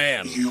can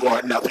man. You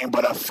are nothing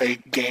but a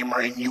fake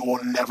gamer and you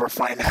will never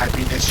find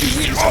happiness, you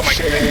piece of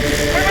shit.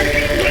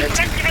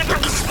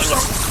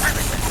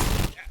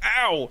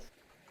 Ow!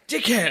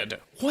 Dickhead!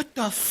 What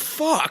the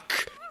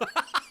fuck?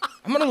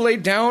 I'm gonna lay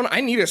down.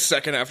 I need a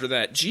second after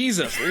that.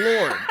 Jesus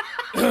Lord.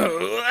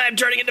 I'm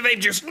turning into vape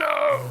juice.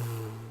 No!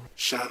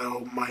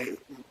 Shadow, my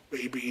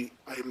baby,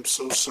 I'm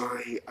so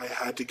sorry. I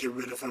had to get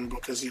rid of him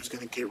because he was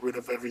gonna get rid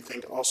of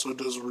everything. Also,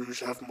 does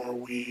Rouge have more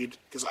weed?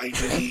 Because I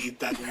need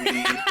that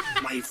weed.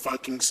 My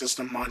fucking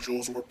system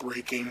modules were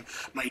breaking.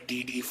 My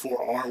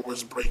DD4R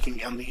was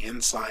breaking on the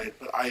inside.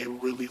 But I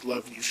really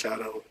love you,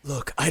 Shadow.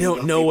 Look, I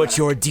don't know what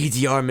your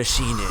DDR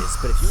machine is,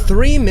 but if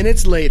 3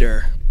 minutes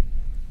later.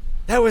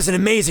 That was an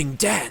amazing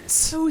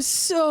dance. That was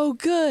so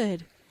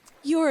good.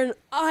 You're an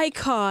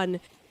icon.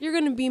 You're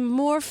gonna be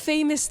more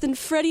famous than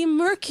Freddie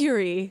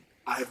Mercury.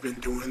 I've been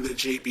doing the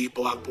JB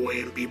Block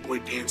Boy and B-Boy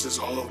dances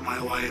all of my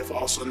life.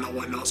 Also, no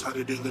one knows how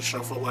to do the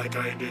shuffle like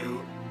I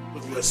do.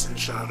 But listen,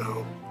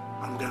 Shadow,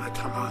 I'm gonna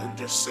come out and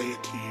just say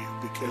it to you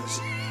because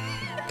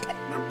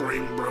my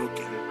brain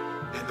broken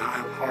and my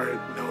heart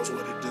knows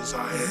what it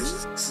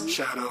desires.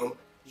 Shadow,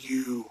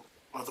 you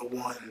are the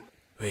one.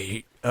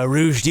 Wait,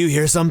 Rouge, do you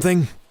hear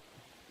something?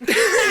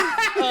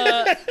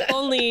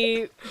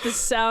 Only the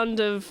sound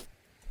of,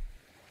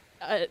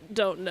 I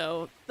don't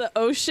know, the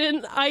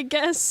ocean, I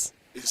guess?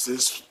 Is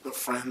this the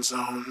friend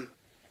zone?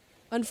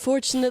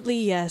 Unfortunately,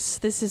 yes.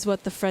 This is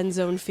what the friend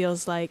zone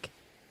feels like.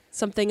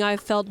 Something I've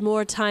felt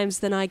more times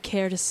than I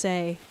care to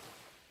say.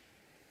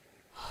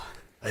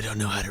 I don't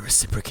know how to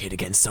reciprocate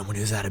against someone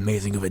who's that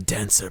amazing of a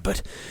dancer,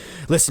 but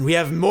listen, we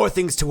have more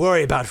things to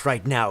worry about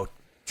right now,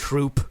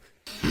 troop.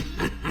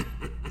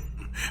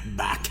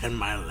 Back in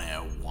my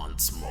lair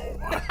once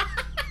more.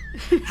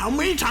 How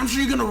many times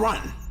are you gonna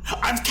run?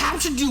 I've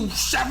captured you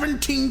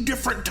 17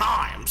 different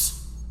times.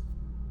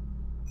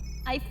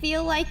 I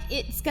feel like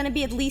it's gonna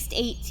be at least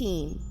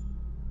 18.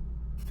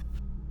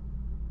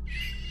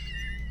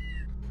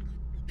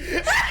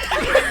 The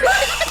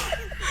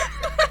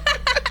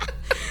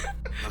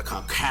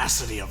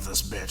caucasity of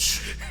this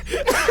bitch.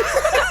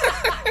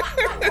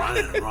 Run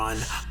and run.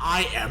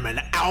 I am an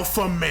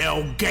alpha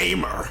male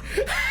gamer.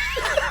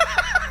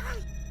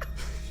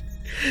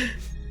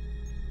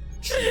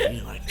 Treat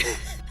me like that,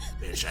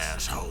 bitch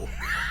asshole.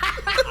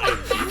 I love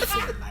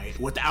Fortnite.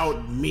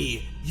 Without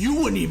me, you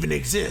wouldn't even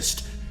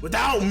exist.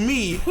 Without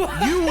me,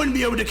 you wouldn't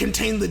be able to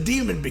contain the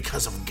demon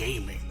because of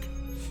gaming.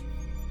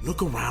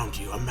 Look around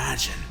you,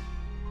 imagine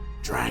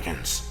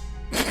dragons.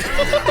 And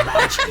then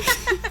imagine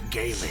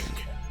gaming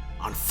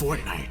on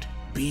Fortnite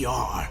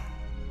BR.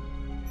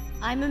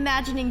 I'm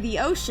imagining the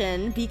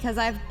ocean because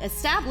I've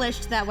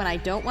established that when I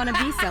don't want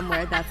to be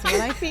somewhere, that's what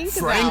I think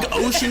Frank about.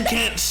 Ocean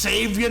can't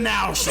save you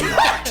now,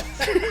 sweetheart.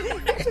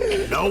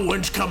 No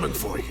one's coming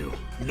for you.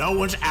 No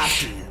one's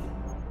after you.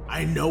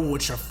 I know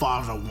what your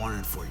father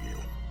wanted for you.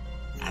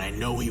 And I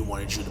know he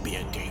wanted you to be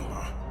a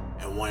gamer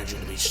and wanted you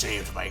to be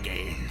saved by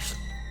games.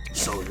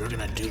 So you're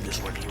gonna do this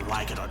whether you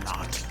like it or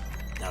not.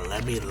 Now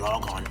let me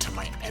log on to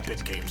my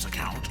Epic Games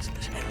account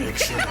and make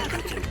sure that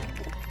you can...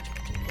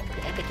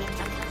 Epic Games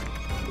account.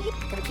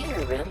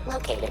 Computer room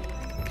located.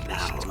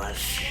 Now let's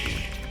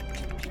see.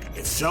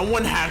 If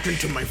someone hacked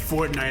into my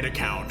Fortnite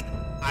account,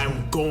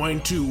 I'm going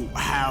to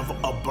have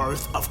a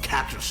birth of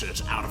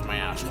cactuses out of my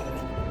asshole.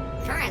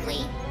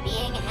 Currently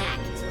being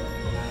hacked.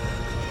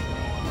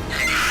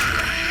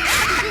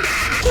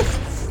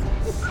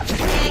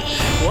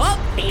 Well,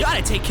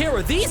 gotta take care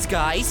of these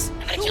guys.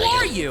 Who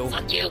are you?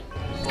 Fuck you.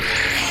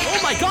 Oh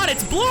my god,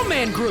 it's Blue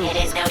Man Group!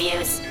 It is no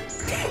use.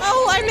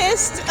 Oh, I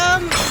missed.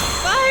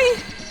 Bye.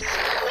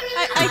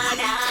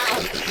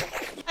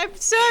 I'm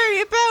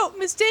sorry about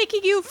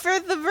mistaking you for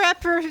the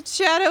rapper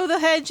Shadow the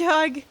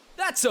Hedgehog.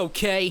 That's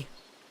okay.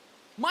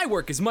 My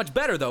work is much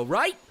better though,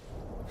 right?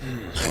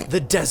 The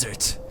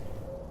desert.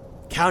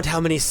 Count how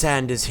many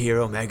sand is here,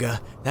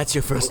 Omega. That's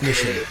your first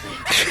mission.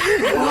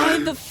 Why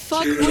the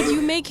fuck would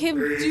you make him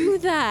do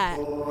that?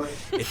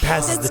 It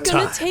passes It's the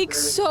time. gonna take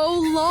so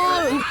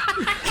long.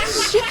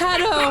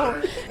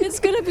 Shadow, it's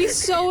gonna be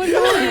so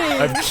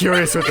annoying. I'm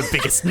curious what the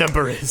biggest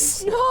number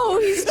is. No,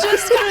 he's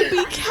just gonna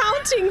be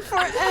counting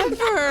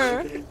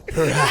forever.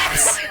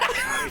 Perhaps.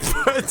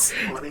 But...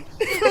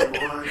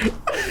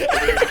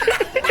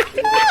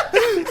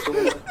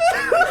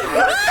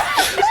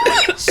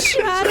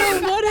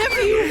 Shadow, what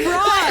have you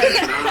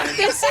brought?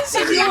 This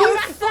is your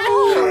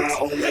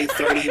fault. Only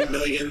 30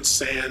 million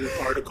sand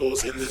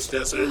particles in this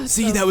desert.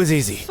 See, that was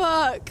easy.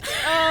 Fuck.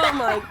 Oh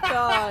my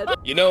god.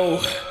 You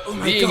know,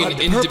 being God, an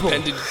the purple.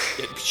 independent...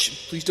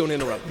 Please don't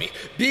interrupt me.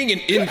 Being an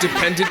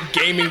independent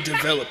gaming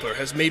developer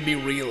has made me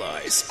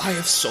realize I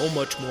have so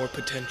much more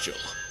potential.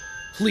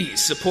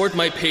 Please support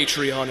my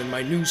Patreon and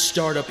my new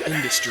startup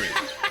industry.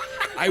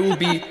 I will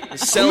be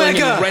selling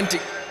Omega! and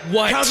renting...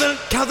 What?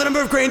 Count the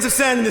number of grains of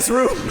sand in this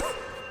room.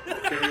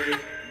 Okay,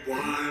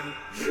 1.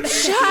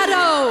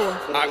 Shadow!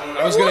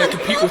 I was gonna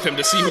compete with him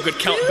to see who could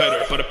count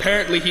better, but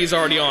apparently he's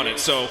already on it,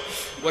 so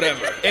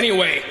whatever.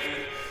 Anyway,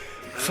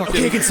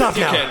 Okay, you can stop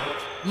now. dickhead.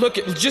 Look,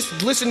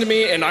 just listen to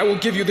me, and I will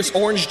give you this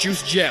orange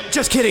juice gem.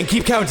 Just kidding,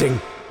 keep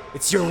counting.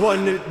 It's your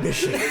one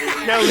mission.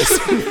 Now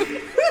listen.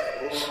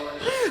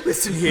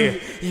 Listen here,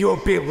 you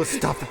won't be able to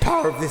stop the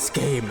power of this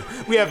game.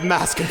 We have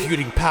mass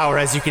computing power,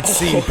 as you can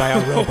see by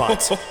our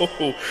robot.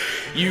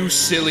 You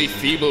silly,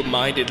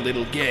 feeble-minded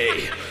little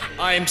gay.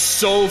 I am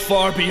so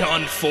far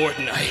beyond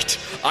Fortnite.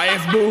 I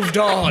have moved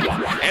on,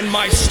 and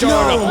my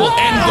startup will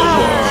end the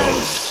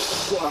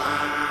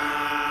world.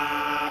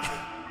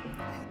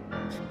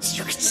 As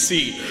you can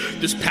see,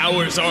 this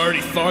power is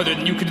already farther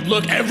than you can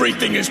look.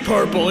 Everything is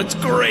purple. It's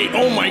great.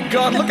 Oh my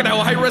god, look at how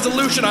high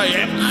resolution I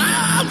am.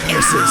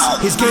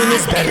 Curses! His game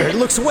is better. It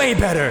looks way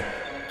better.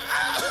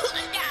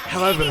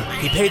 However,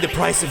 he paid the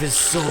price of his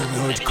soul in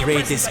order to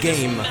create this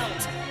game.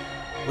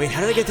 Wait,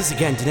 how did I get this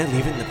again? Didn't I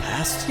leave it in the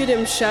past? Get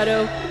him,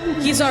 Shadow.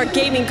 He's our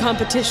gaming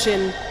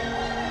competition.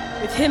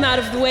 With him out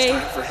of the way.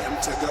 For him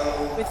to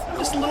go. With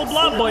Just a little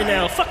blob boy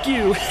now. Fuck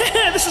you.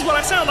 This is what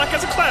I sound like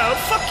as a cloud.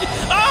 Fuck you.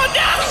 Oh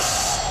no!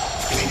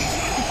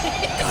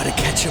 Gotta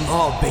catch 'em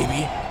all,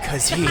 baby,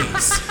 'cause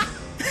he's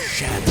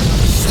Shadow.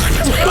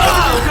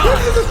 Oh god!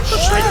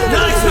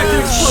 Not expecting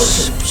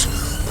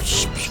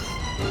explosion.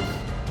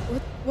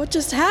 What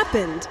just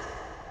happened?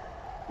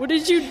 What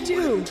did you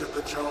do? Into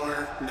the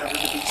jar, never to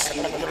be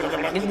seen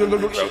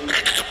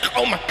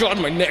Oh my god,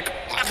 my neck.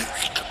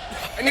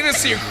 I need to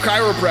see a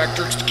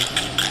chiropractor.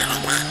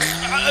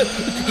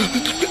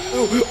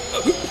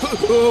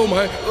 Oh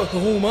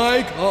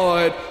my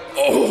god.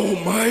 Oh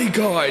my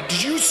god.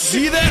 Did you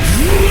see that?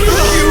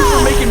 Thank you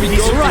for making me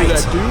go through Right.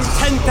 that, dude.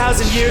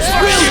 10,000 years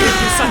for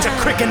you such a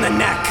crick in the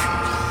neck.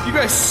 You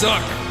guys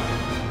suck.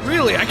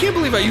 Really, I can't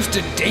believe I used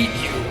to date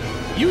you.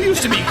 You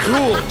used to be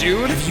cool,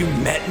 dude. Have you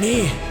met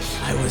me?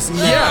 I was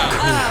never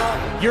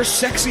Yeah. You're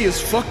sexy as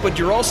fuck, but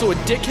you're also a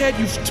dickhead.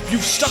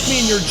 You've stuck me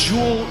in your You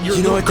know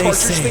little what they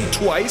cartridge say. thing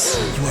twice.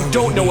 You are I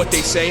don't know really what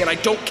they say, and I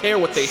don't care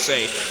what they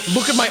say.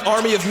 Look at my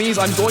army of me's.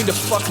 I'm going to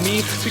fuck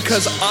me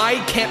because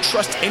I can't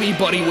trust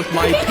anybody with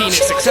my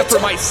penis except for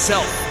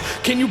myself.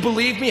 Can you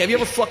believe me? Have you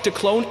ever fucked a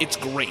clone? It's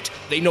great.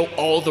 They know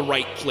all the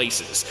right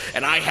places,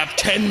 and I have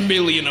 10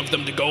 million of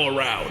them to go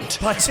around.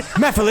 But,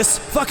 Mephis,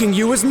 fucking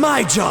you is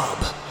my job.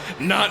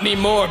 Not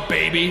anymore,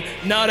 baby.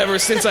 Not ever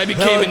since I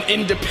became an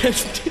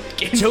independent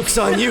game. Joke's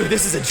on you.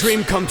 This is a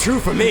dream come true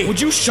for me. Would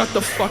you shut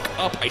the fuck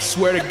up? I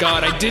swear to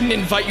God, I didn't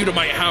invite you to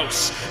my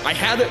house.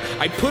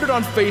 I put it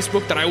on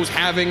Facebook that I was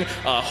having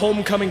a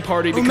homecoming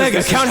party because Omega,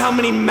 this count is... how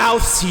many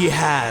mouths he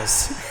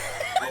has.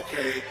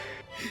 Okay.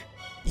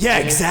 Yeah,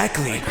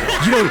 exactly.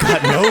 You don't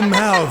got no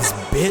mouths,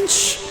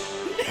 bitch.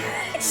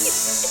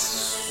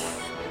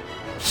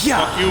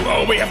 Yeah. Fuck you.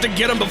 Oh, we have to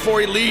get him before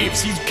he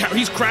leaves.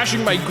 He's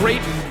crashing my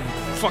great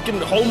fucking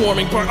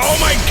homewarming party. Oh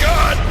my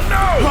God,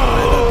 no!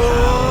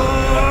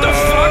 What the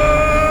fuck?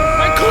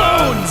 My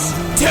clones!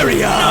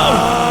 Terria!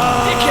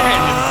 No!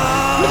 Dickhead!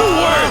 You're the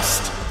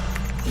worst!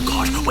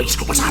 God, wait,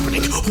 what's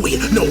happening? Wait,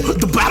 no,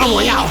 the battle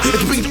royale!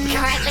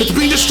 It's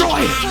being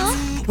destroyed!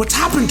 What's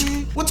happened?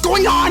 What's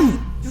going on?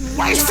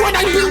 Why is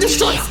Fortnite being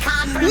destroyed?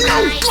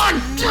 No,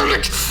 God damn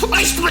it!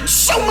 I spent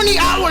so many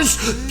hours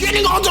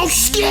getting all those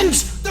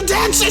skins! The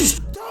dances!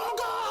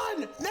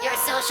 Your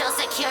social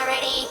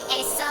security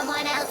is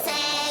someone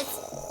else's.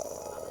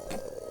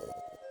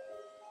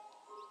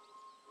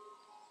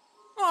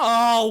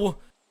 Oh,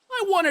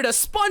 I wanted a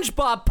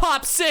SpongeBob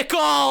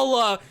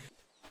popsicle!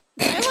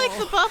 I like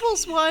the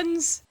bubbles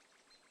ones.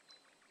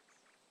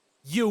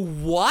 You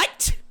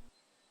what?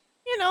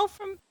 You know,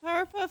 from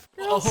Powerpuff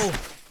Girls. Oh,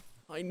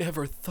 I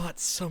never thought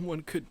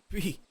someone could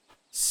be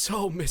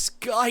So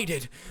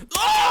misguided.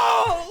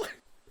 Oh!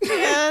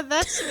 Yeah,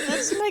 that's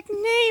my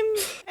name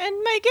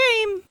and my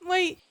game.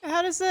 Wait,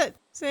 how does that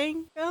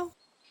saying go?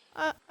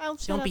 I'll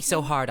shut Don't up be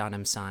so now. hard on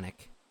him,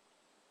 Sonic.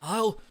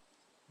 I'll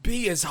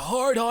be as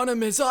hard on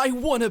him as I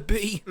wanna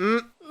be.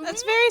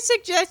 That's very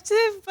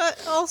suggestive,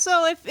 but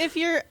also if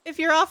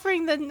you're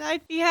offering, then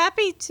I'd be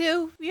happy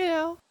to, you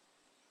know.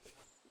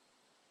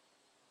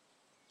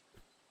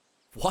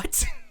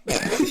 What?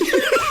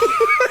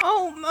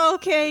 Oh,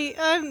 okay.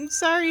 I'm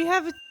sorry.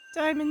 Have a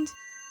diamond.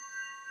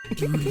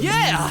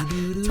 Yeah!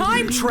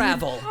 Time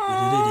travel!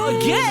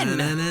 Again!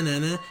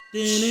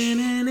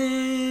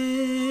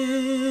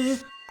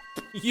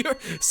 You're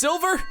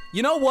Silver,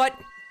 you know what?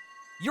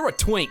 You're a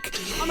twink.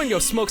 I'm gonna go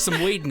smoke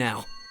some weed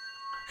now.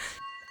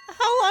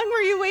 How long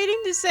were you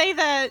waiting to say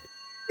that?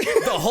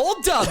 The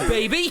whole dub,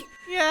 baby!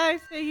 Yeah, I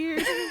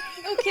figured.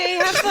 Okay,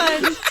 have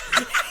fun.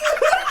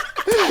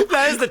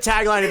 That is the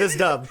tagline of this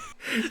dub.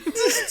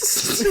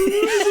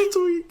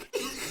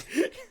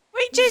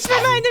 Wait, change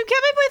my mind. I'm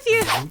coming with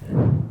you.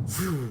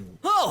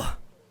 Oh!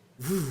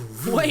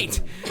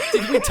 Wait,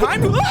 did we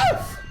time?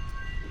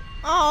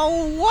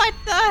 Oh, what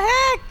the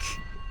heck?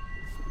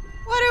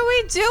 What are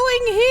we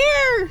doing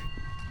here?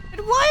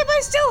 And why am I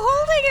still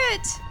holding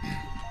it?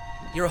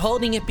 You're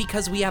holding it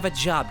because we have a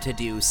job to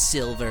do,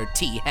 Silver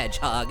T.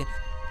 Hedgehog.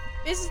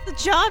 Is the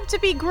job to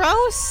be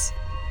gross?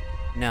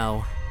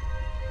 No.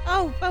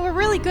 Oh, but we're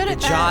really good at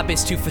that. The job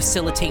is to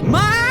facilitate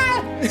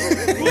my...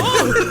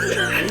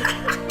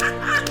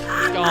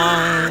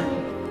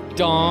 Dong.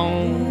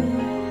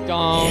 Dong.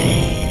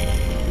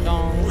 Dong.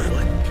 Dong.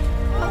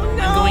 Oh,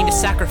 no. I'm going to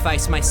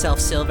sacrifice myself,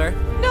 Silver.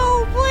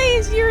 No,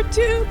 please, you're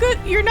too good.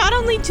 You're not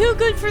only too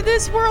good for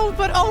this world,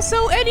 but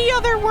also any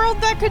other world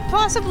that could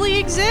possibly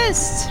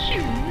exist.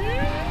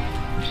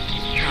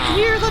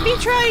 Here, let me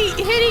try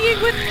hitting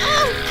it with...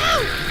 Ow!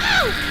 Ow!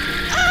 Ow!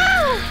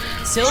 Ow!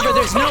 Silver,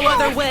 there's no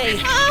other way.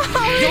 Ow,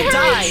 You'll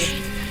die.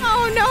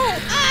 Oh, no.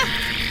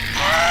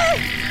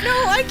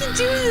 No, I can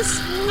do this.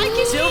 I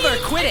can Silver,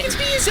 quit it.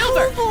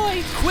 Silver,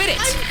 boy. quit it.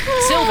 I'm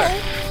cool. Silver.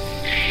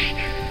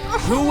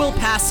 Who will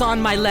pass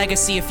on my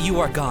legacy if you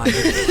are gone?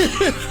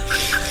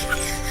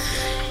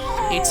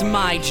 It's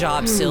my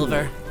job,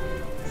 Silver.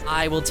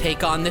 I will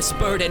take on this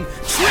burden.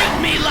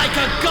 Treat me like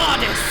a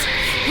goddess!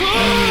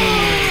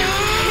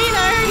 I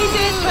already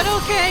did, but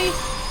okay.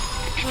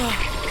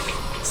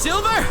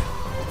 Silver!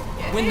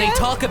 When they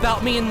talk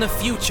about me in the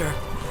future,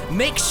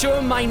 make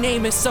sure my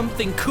name is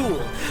something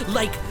cool,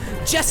 like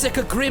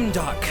Jessica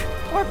Grimdark.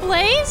 Or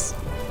Blaze?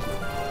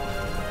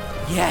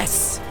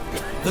 Yes,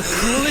 the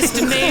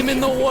coolest name in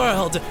the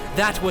world.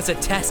 That was a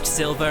test,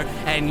 Silver,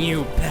 and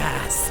you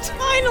passed.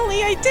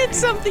 Finally, I did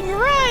something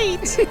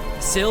right.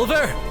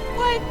 Silver!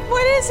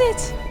 What is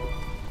it?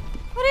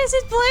 What is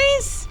it,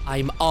 Blaze?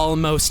 I'm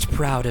almost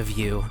proud of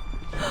you.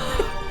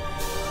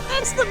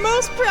 That's the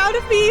most proud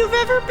of me you've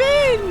ever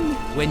been.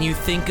 When you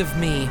think of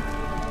me,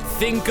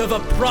 think of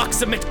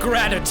approximate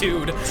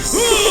gratitude. No!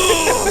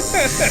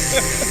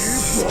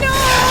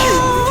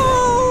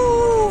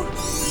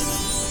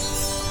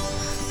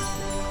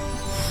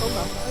 Oh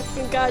my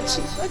fucking god,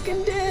 she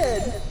fucking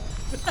did.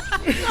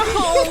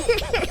 No.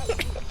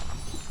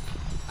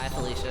 Hi,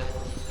 Felicia.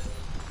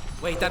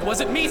 Wait, that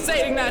wasn't me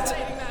saying that!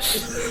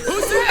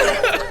 Who's that?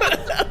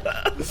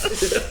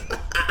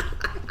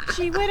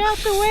 She went out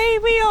the way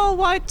we all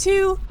want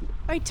to,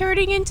 by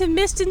turning into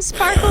mist and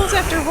sparkles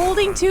after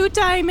holding 2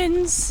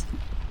 diamonds.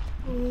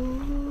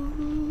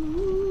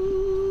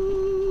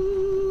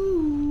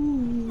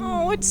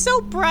 Oh, it's so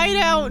bright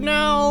out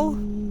now.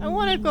 I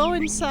want to go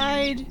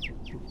inside.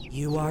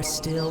 You are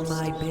still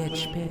my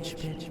bitch.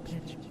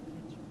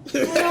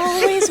 I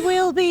always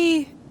will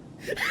be.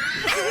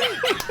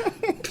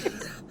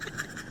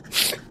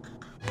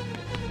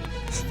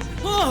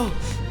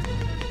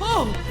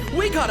 Oh,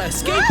 we gotta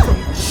escape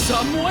from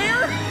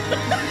somewhere?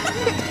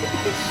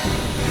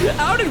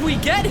 How did we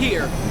get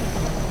here?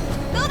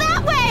 Go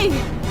that way!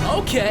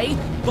 Okay,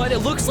 but it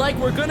looks like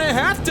we're gonna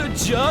have to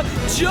jump!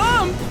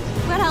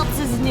 What else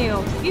is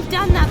new? We've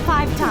done that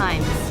 5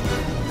 times.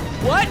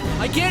 What?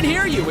 I can't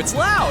hear you, it's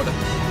loud!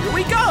 Here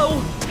we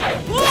go!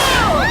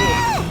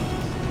 Whoa!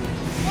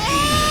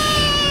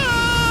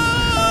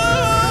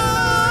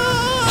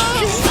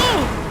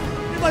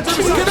 We're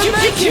gonna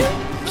make it!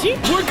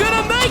 We're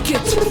gonna make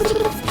it!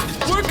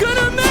 We're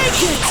gonna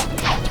make it!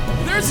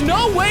 There's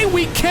no way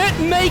we can't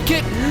make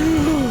it!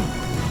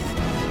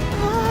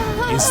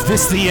 Is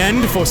this the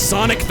end for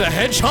Sonic the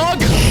Hedgehog?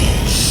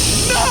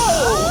 No!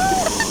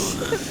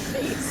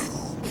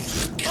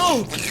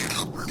 Oh!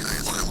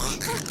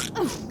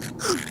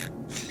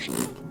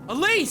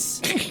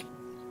 Elise!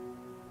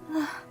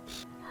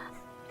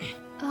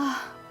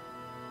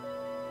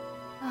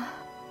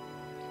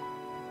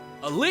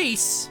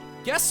 Elise,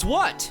 guess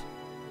what?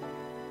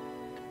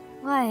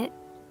 What?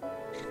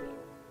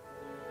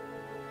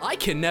 I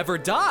can never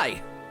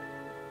die.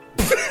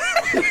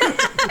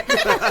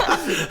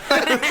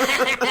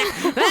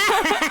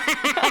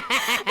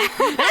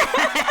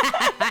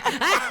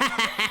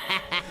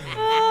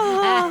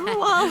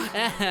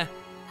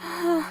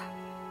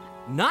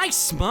 Nice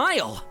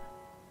smile.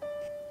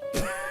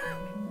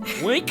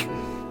 Wink.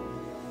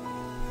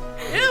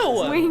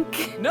 Ew!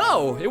 Wink.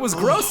 No, it was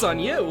gross on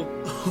you.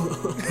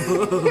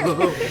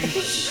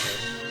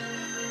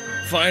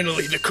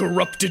 Finally, the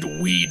corrupted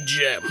weed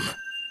gem.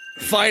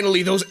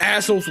 Finally, those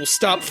assholes will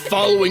stop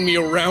following me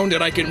around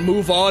and I can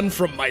move on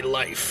from my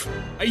life.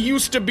 I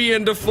used to be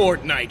into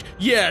Fortnite.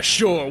 Yeah,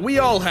 sure, we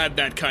all had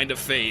that kind of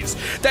phase.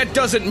 That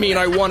doesn't mean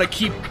I want to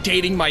keep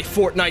dating my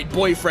Fortnite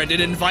boyfriend and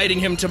inviting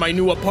him to my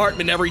new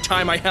apartment every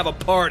time I have a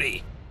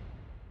party.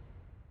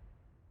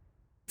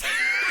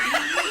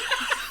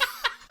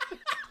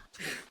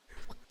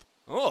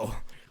 Oh,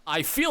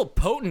 I feel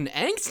potent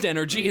angst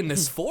energy in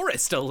this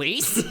forest,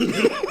 Elise.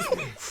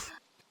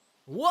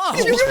 Whoa!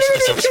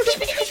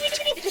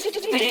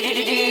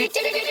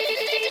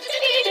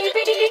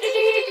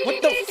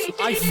 What the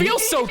I feel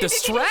so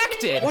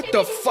distracted! What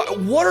the fuck?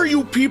 What are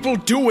you people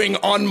doing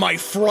on my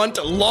front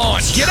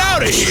lawn? Get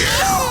out of here!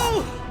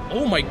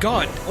 Oh my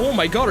god,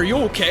 are you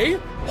okay?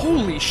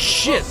 Holy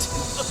shit!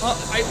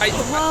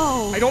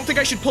 I don't think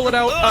I should pull it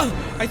out.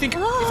 I think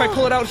if I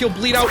pull it out, he'll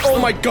bleed out. Oh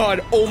my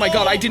god,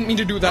 I didn't mean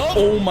to do that.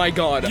 Oh my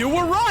god. You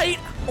were right!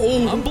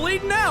 Oh. I'm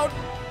bleeding out!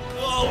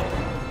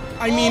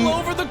 I mean... all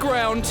over the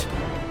ground.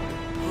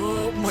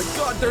 Oh my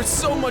god, there's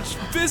so much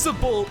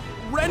visible,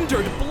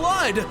 rendered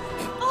blood!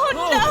 Oh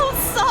no,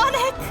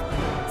 Sonic!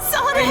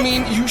 Sonic! I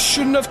mean, you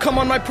shouldn't have come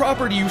on my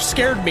property. You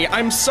scared me.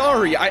 I'm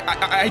sorry.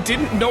 I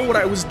didn't know what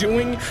I was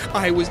doing.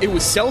 It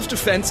was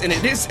self-defense, and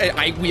it is.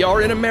 We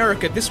are in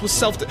America. This was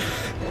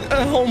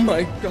oh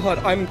my god.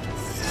 I'm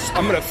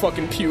gonna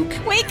fucking puke.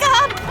 Wake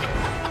up!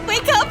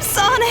 Wake up,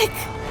 Sonic!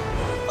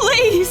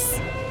 Please!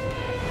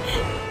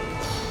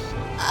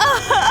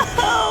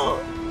 Oh!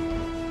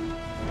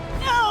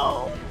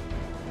 No!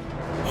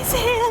 His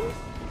hand!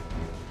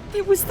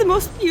 It was the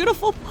most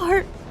beautiful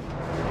part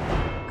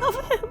of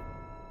him.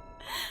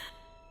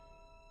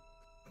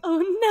 Oh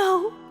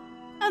no!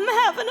 I'm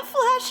having a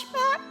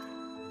flashback!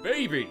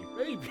 Baby!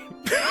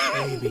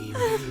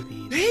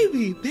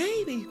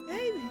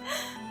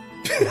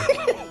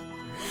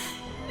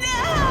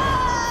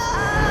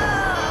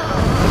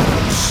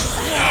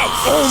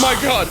 Oh my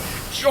god!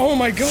 Oh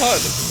my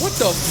god! What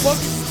the fuck?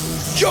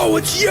 Joe,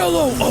 it's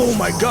yellow! Oh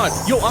my god!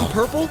 Yo, I'm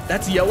purple?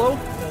 That's yellow?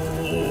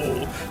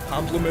 Oh,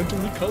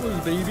 complementary colors,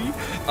 baby.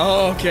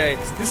 Okay,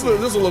 this will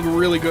look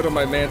really good on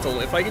my mantle.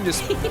 If I can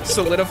just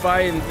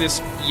solidify this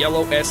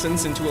yellow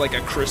essence into like a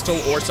crystal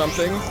or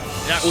something,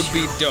 that would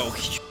be dope.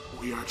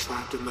 We are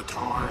trapped in the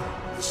tar.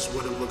 This is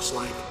what it looks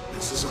like.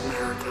 This is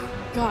America.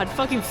 God,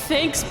 fucking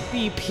thanks,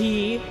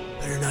 BP.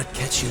 Better not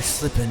catch you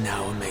slipping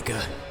now,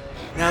 Omega.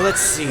 Now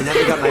let's see, now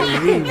we got my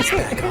rings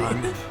back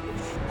on.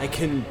 I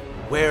can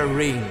wear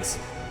rings.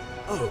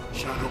 Oh.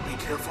 Shadow, be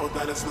careful.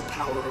 That is the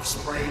power of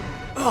Sprite.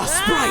 Oh,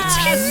 Sprite!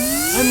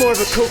 I'm more of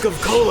a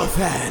Coca-Cola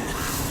fan.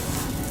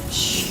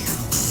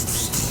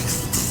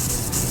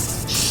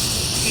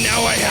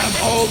 Now I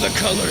have all the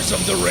colors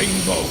of the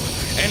rainbow,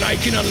 and I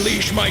can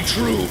unleash my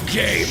true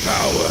gay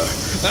power.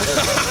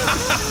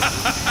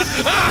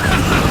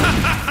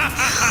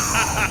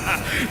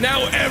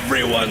 Now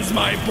everyone's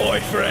my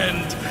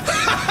boyfriend.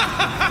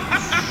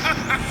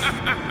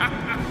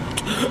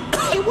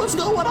 Hey, what's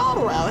going on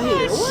around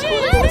here?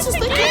 What's this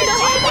thing coming down?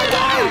 Oh my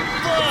god!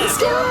 It's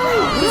scary!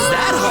 Who's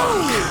that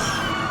hunk?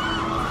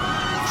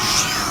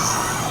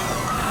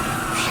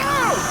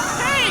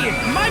 Hey,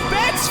 my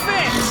bed's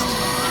fixed!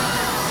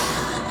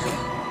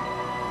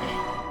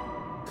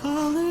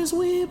 Colors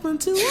weep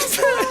until What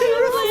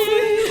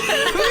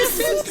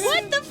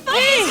the fuck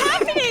is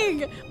happening?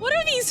 What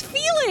are these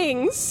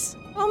feelings?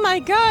 Oh my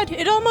god,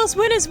 it almost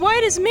went as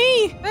white as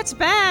me. That's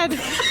bad.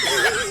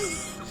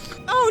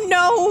 Oh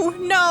no,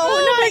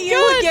 not you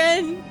God.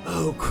 again.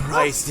 Oh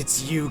Christ,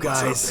 it's you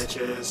guys. What's up,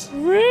 bitches?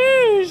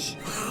 Rouge!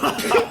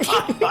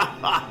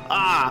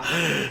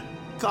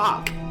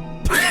 Cock.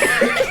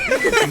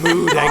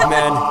 Mood,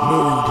 Eggman,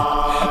 mood.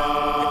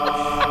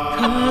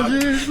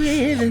 colors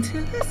weave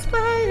into the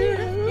spider.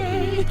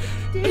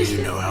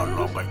 You know how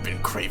long I've been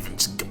craving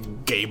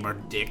gamer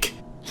dick?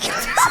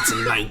 Since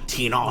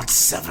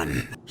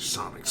 1907.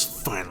 Sonic's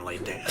finally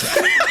dead.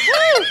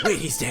 Wait,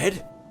 he's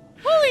dead?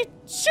 Holy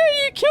shit,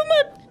 you killed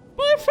my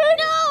boyfriend?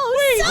 No,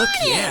 Wait. Sonic!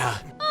 Fuck yeah.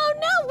 Oh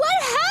no, what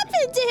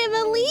happened to him,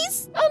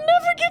 Elise? I'll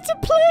never get to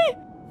play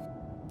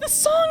the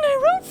song I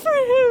wrote for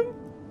him.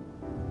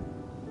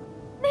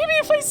 Maybe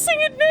if I sing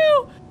it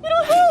now,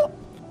 it'll help.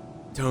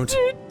 Don't.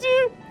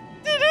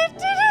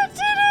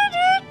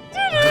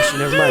 Actually,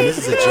 never mind, this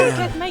is a jam.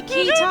 Get my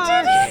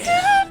guitar.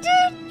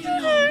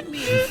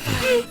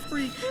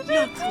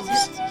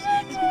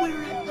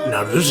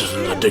 Now this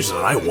isn't the dish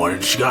that I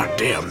wanted.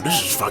 Goddamn,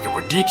 this is fucking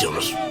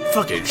ridiculous.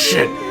 Fucking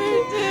shit.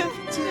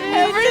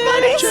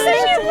 Everybody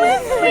sing it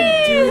with me.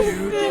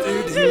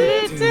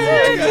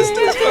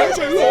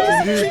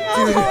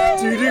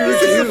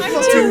 I'm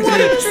too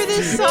white for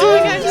this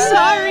song, I'm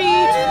sorry.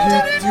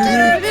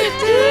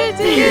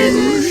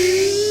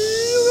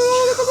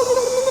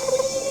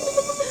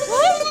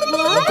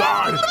 Oh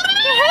God.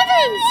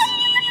 Heavens!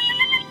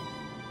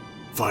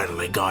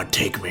 Finally, God,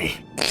 take me.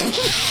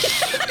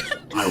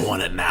 I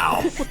want it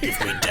now. Give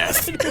me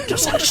death,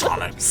 just like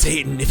Sonic.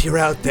 Satan, if you're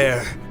out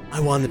there,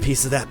 I want a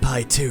piece of that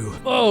pie too.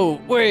 Oh,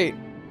 wait.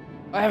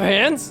 I have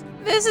hands?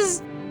 This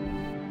is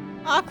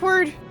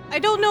awkward. I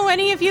don't know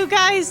any of you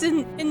guys,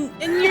 and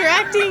you're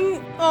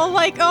acting all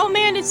like, oh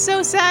man, it's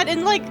so sad,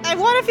 and like, I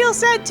want to feel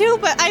sad too,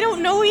 but I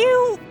don't know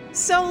you,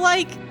 so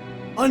like...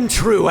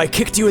 Untrue, I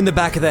kicked you in the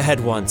back of the head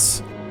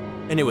once,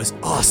 and it was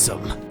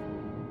awesome.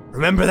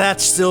 Remember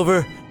that,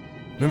 Silver?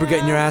 Remember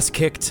getting your ass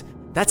kicked?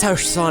 That's how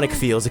Sonic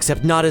feels,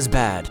 except not as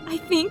bad. I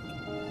think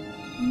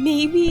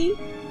maybe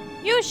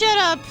You shut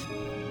up!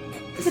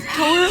 the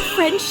power of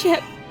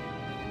friendship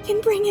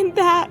can bring him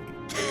back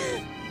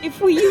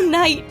if we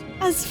unite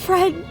as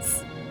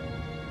friends.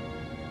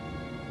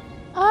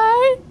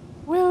 I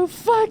will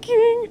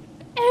fucking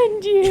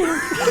end you.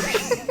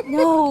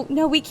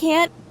 No, we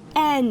can't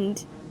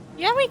end.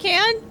 Yeah, we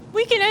can.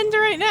 We can end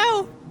right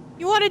now.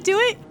 You want to do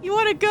it? You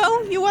want to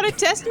go? You want to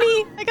test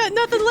me? I got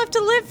nothing left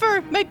to live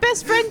for. My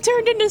best friend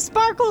turned into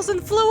sparkles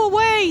and flew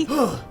away.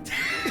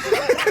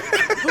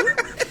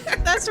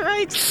 That's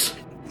right.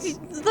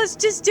 Let's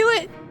just do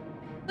it.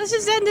 Let's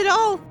just end it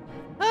all.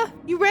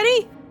 You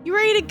ready? You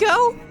ready to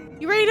go?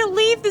 You ready to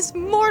leave this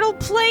mortal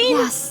plane?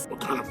 Yes.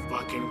 What kind of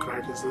fucking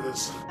crack is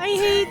this?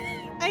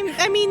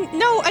 I mean,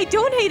 no, I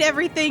don't hate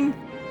everything.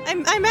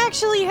 I'm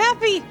actually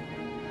happy.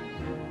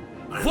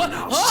 What?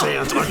 Now,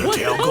 Sans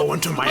Undertale, go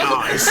into my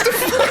eyes.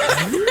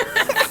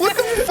 What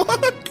the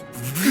fuck?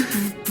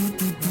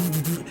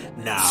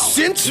 Now,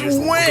 Since here's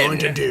what we're when? going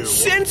to do.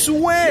 Since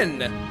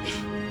when?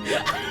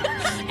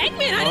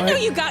 Eggman, I didn't know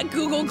you got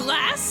Google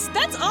Glass.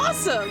 That's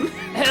awesome.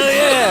 Hell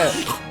yeah.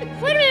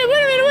 Wait a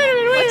minute.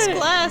 What's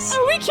glass?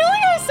 Are we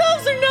killing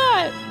ourselves or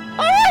not?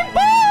 Alright,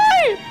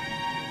 bye!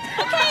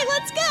 Okay,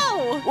 let's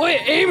go.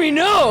 Wait, Amy,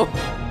 no!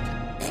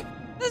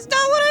 That's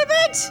not what I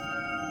meant!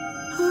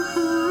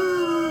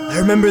 I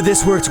remember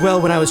this worked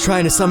well when I was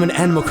trying to summon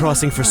Animal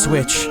Crossing for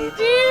Switch.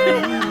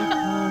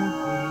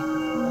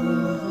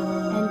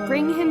 And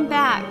bring him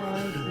back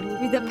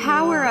through the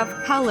power of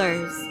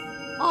colors.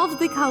 All of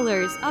the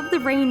colors of the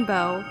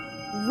rainbow.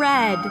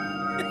 Red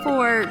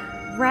for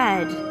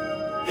red.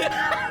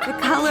 The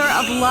color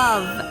of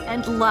love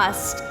and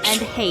lust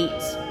and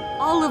hate.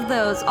 All of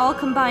those all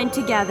combined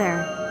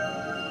together.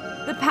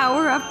 The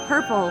power of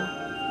purple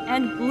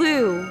and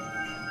blue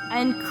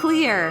and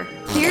clear.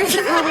 Clear's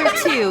a color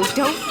too.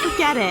 Don't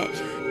forget it.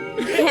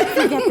 You can't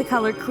forget the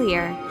color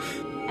clear.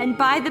 And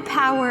by the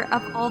power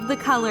of all the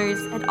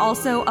colors and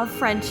also of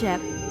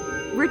friendship,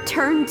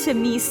 return to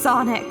me,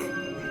 Sonic.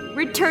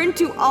 Return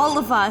to all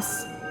of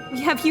us.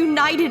 We have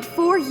united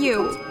for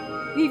you.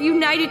 We've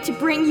united to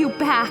bring you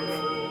back.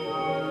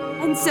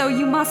 And so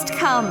you must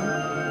come.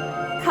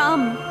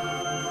 Come.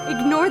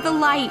 Ignore the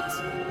light.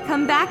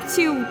 Come back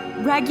to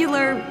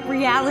regular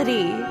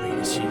reality.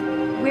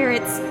 Where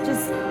it's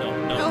just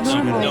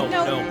normal.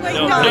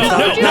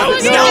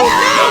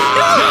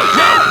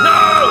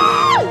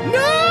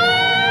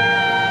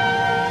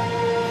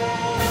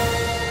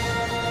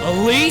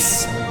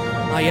 Elise,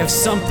 I have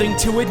something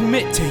to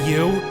admit to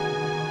you.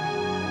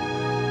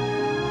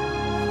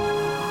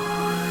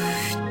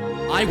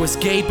 I was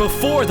gay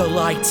before the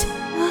light.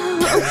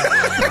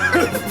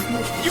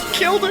 You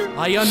killed her?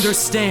 I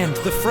understand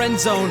the friend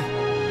zone.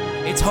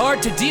 It's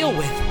hard to deal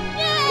with.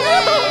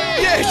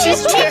 Yeah,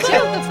 she's dead.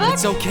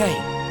 It's okay.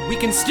 We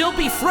can still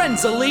be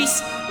friends,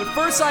 Elise. But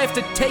first I have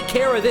to take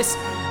care of this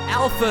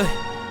alpha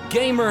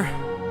gamer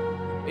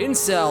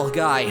incel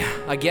guy,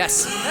 I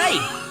guess. Hey!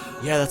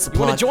 Yeah, that's the You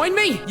wanna plot. join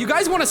me? You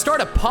guys wanna start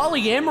a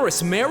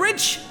polyamorous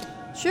marriage?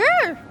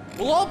 Sure.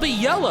 We'll all be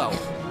yellow.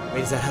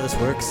 Wait, is that how this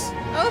works?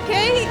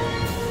 Okay.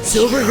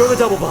 Silver, you're the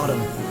double bottom.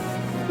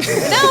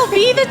 No,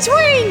 be the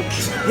twink.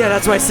 Yeah,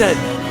 that's what I said.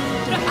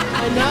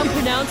 I now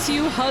pronounce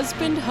you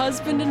husband,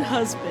 husband, and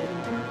husband.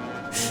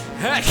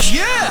 Heck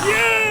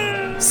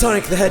yeah!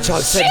 Sonic the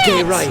Hedgehog said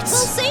gay We'll rights.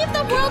 save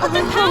the world with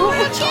the power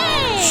of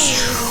gay!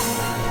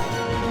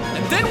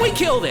 And then we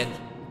killed it.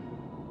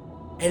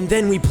 And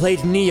then we played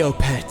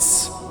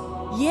Neopets.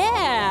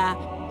 Yeah.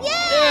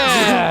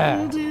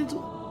 Yeah.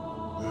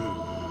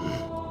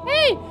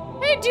 Hey,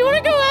 do you want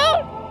to go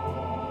out?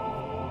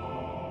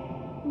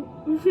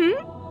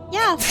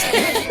 Yeah.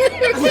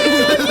 Sonic,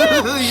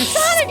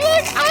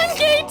 look, I'm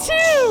gay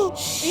too.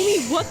 Amy,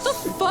 what the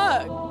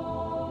fuck?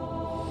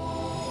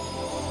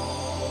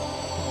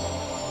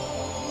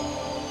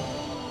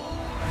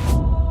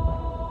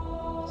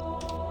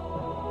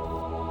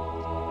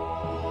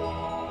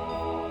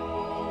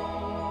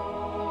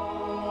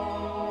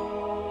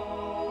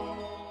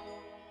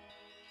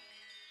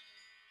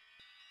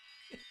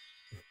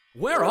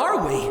 Where are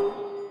we?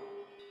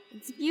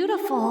 It's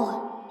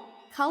beautiful.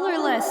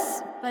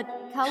 Colorless, but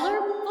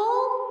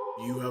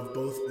colorful? You have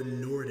both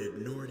been Norded.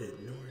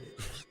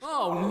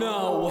 Oh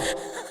no!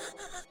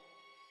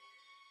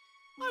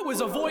 I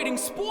was avoiding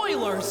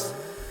spoilers!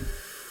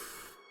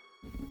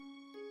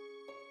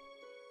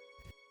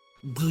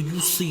 Do you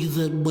see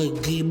that, my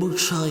gamer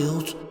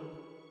child?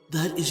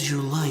 That is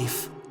your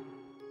life.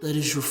 That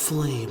is your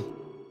flame.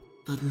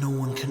 that no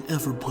one can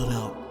ever put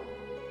out.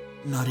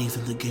 Not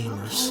even the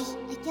gamers.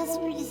 I guess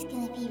we're just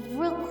gonna be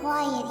real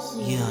quiet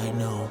here. Yeah, I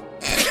know.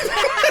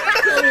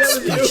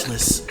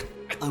 Speechless.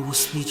 I was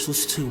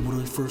speechless too when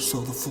I first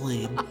saw the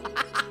flame.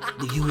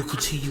 But you will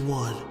continue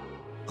on.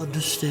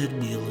 Understand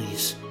me,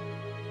 Elise.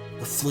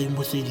 The flame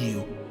within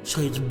you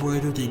shines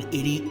brighter than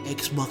any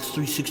Xbox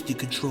 360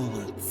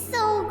 controller.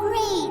 So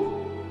great.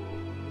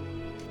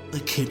 I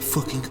can't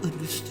fucking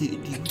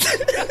understand you.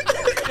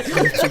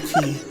 But it's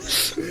okay.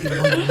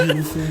 You're my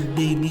beautiful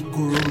baby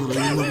girl and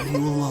I love you a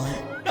lot.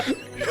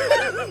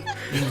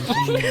 You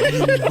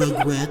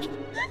Rugrat.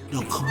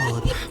 Now come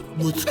on,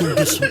 let's go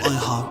get some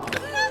IHOP.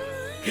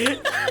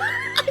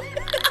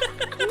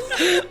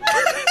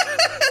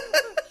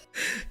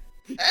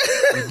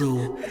 I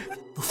know,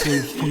 the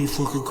flame's pretty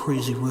fucking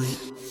crazy, right?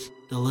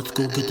 Now let's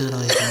go get that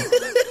IHOP.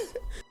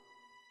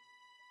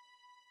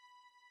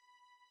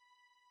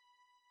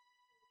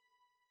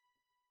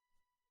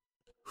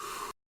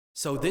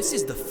 So this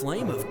is the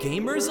flame of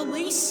gamers,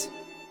 Elise?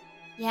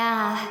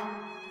 Yeah,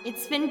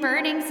 it's been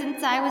burning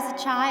since I was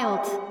a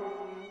child.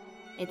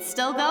 It's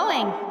still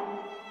going.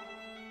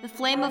 The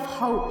flame of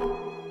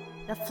hope.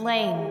 The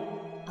flame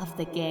of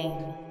the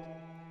game.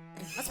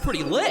 That's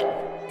pretty lit.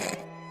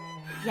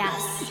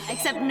 Yes,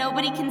 except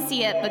nobody can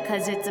see it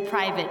because it's a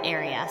private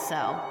area,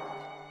 so...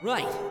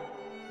 Right.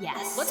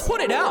 Yes. Let's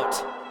put it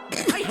out.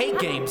 I hate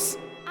games.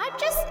 I'm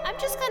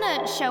just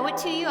gonna show it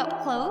to you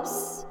up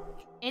close.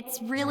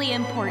 It's really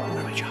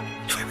important.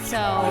 So,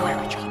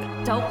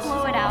 don't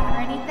blow it out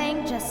or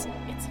anything, just,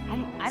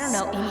 I don't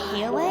know,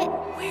 inhale it?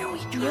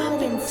 Feel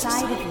it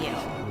inside of you.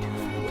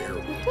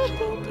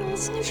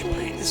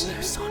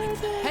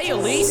 Hey,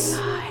 Elise!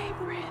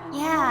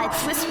 Yeah,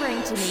 it's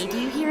whispering to me. Do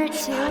you hear it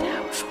too?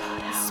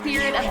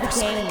 Spirit of the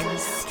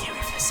games.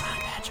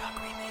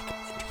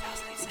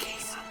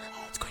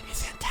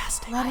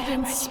 Let it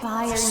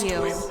inspire you.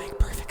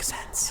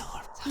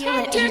 Feel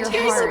it in your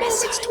heart.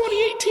 It's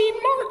 2018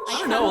 March. I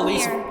don't know,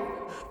 Elise.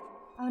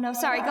 Oh no,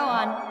 sorry, go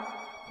on.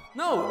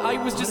 No,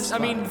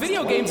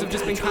 video games have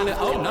just been kind of.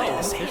 Oh no.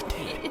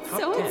 It's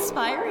so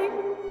inspiring.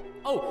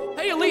 Oh,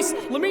 hey Elise,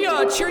 let me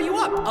cheer you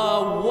up.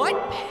 What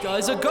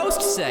does a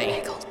ghost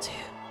say?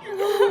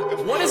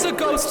 What does a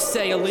ghost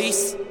say,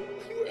 Elise?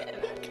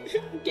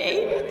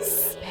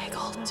 Games.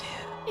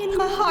 In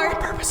my heart.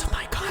 The purpose of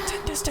my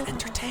content is to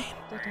entertain.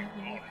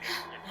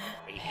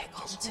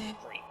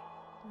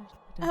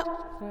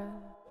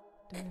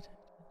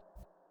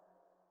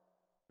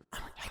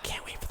 I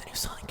can't wait for the new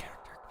Sonic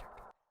character.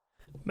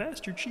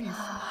 Master Chief.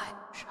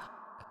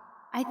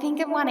 I think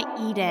I want to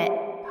eat it.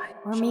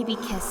 Or maybe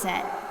kiss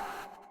it.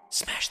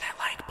 Smash that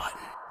like button.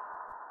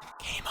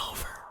 Game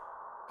over.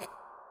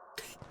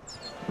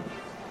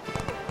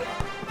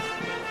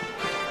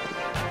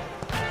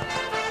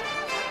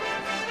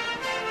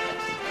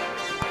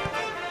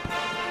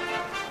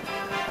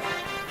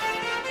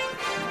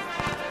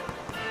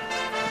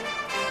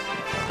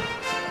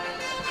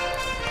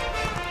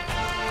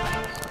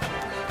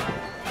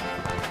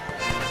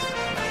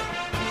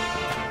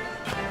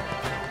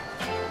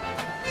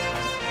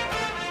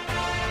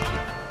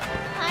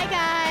 Hi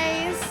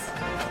guys.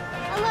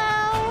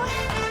 Hello.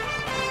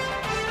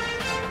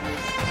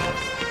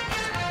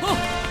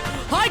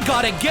 I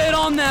gotta get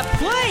on that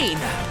plane!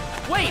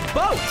 Wait,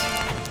 boat!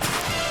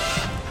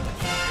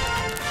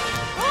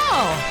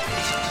 Oh!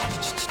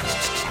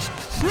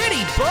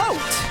 Pretty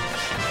boat!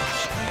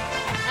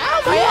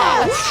 Oh my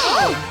gosh!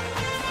 Oh.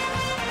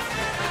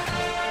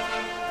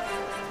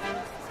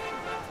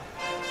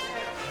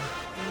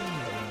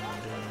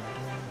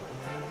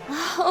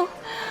 Oh.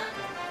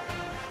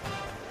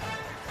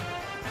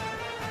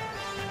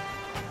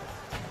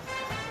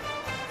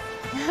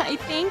 I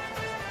think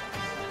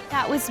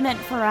that was meant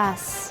for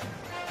us.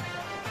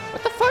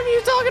 What the fuck are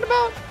you talking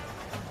about?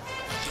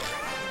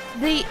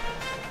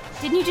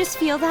 Didn't you just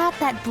feel that?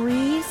 That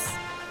breeze?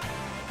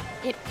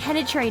 It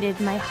penetrated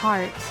my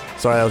heart.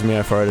 Sorry, that was me.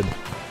 I farted.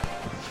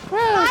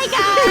 Hi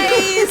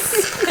guys!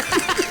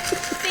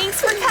 Thanks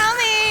for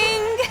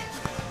coming!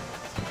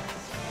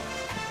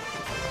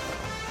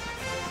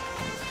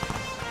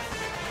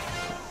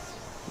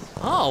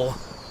 Oh.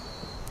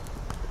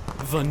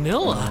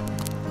 Vanilla.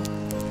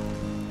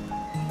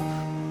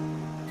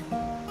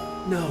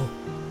 No.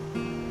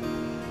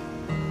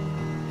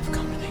 I've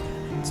come to make an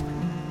announcement.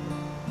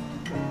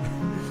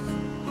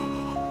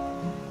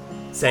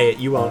 Say it,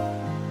 you won't.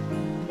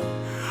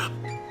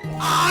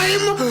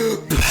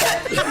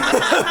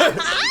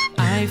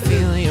 I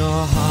feel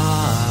your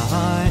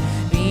heart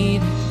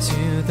beat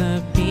to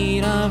the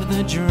beat of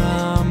the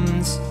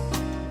drums.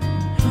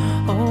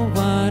 Oh,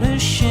 what a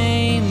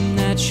shame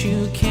that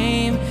you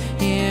came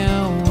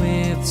here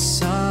with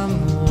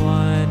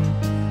someone.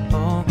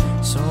 Oh,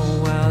 so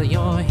well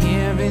you're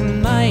here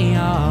in my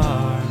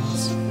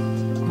arms.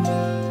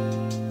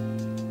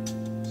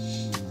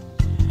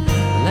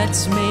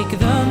 Let's make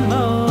the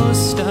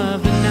most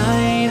of the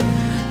night,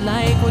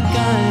 like we're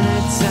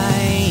gonna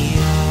die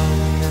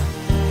young.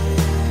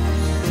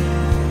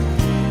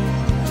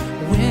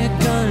 We're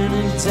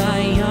gonna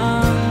die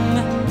young.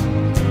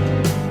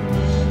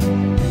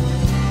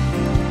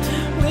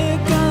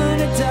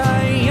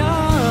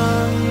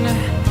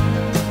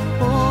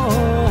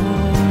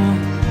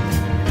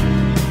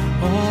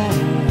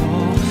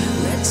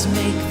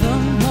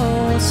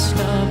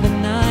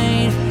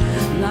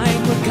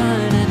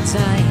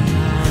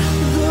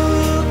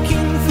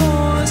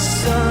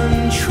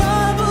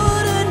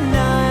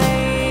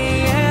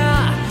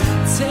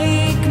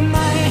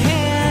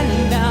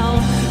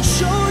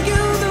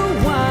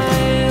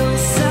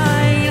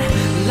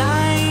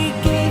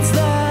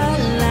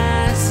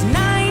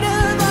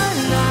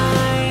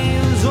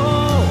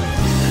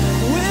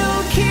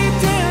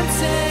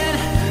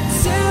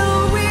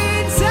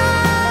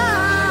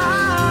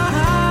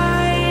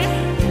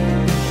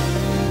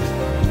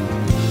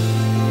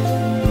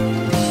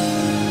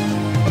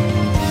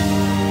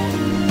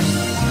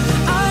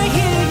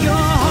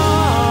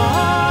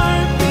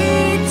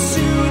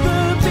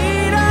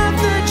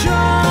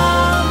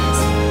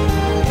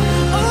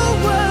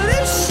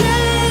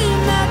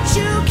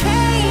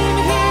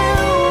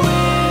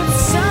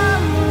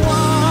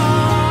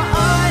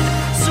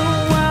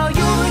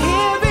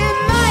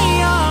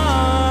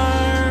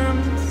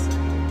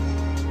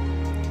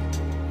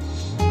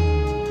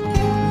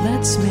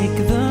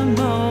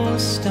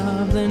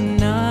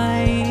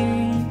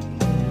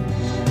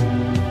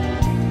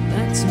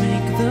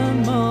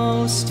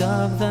 most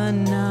of the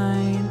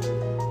night.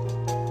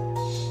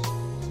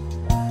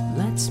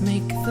 Let's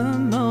make the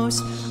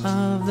most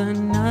of the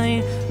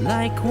night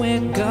like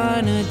we're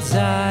gonna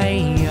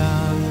die young.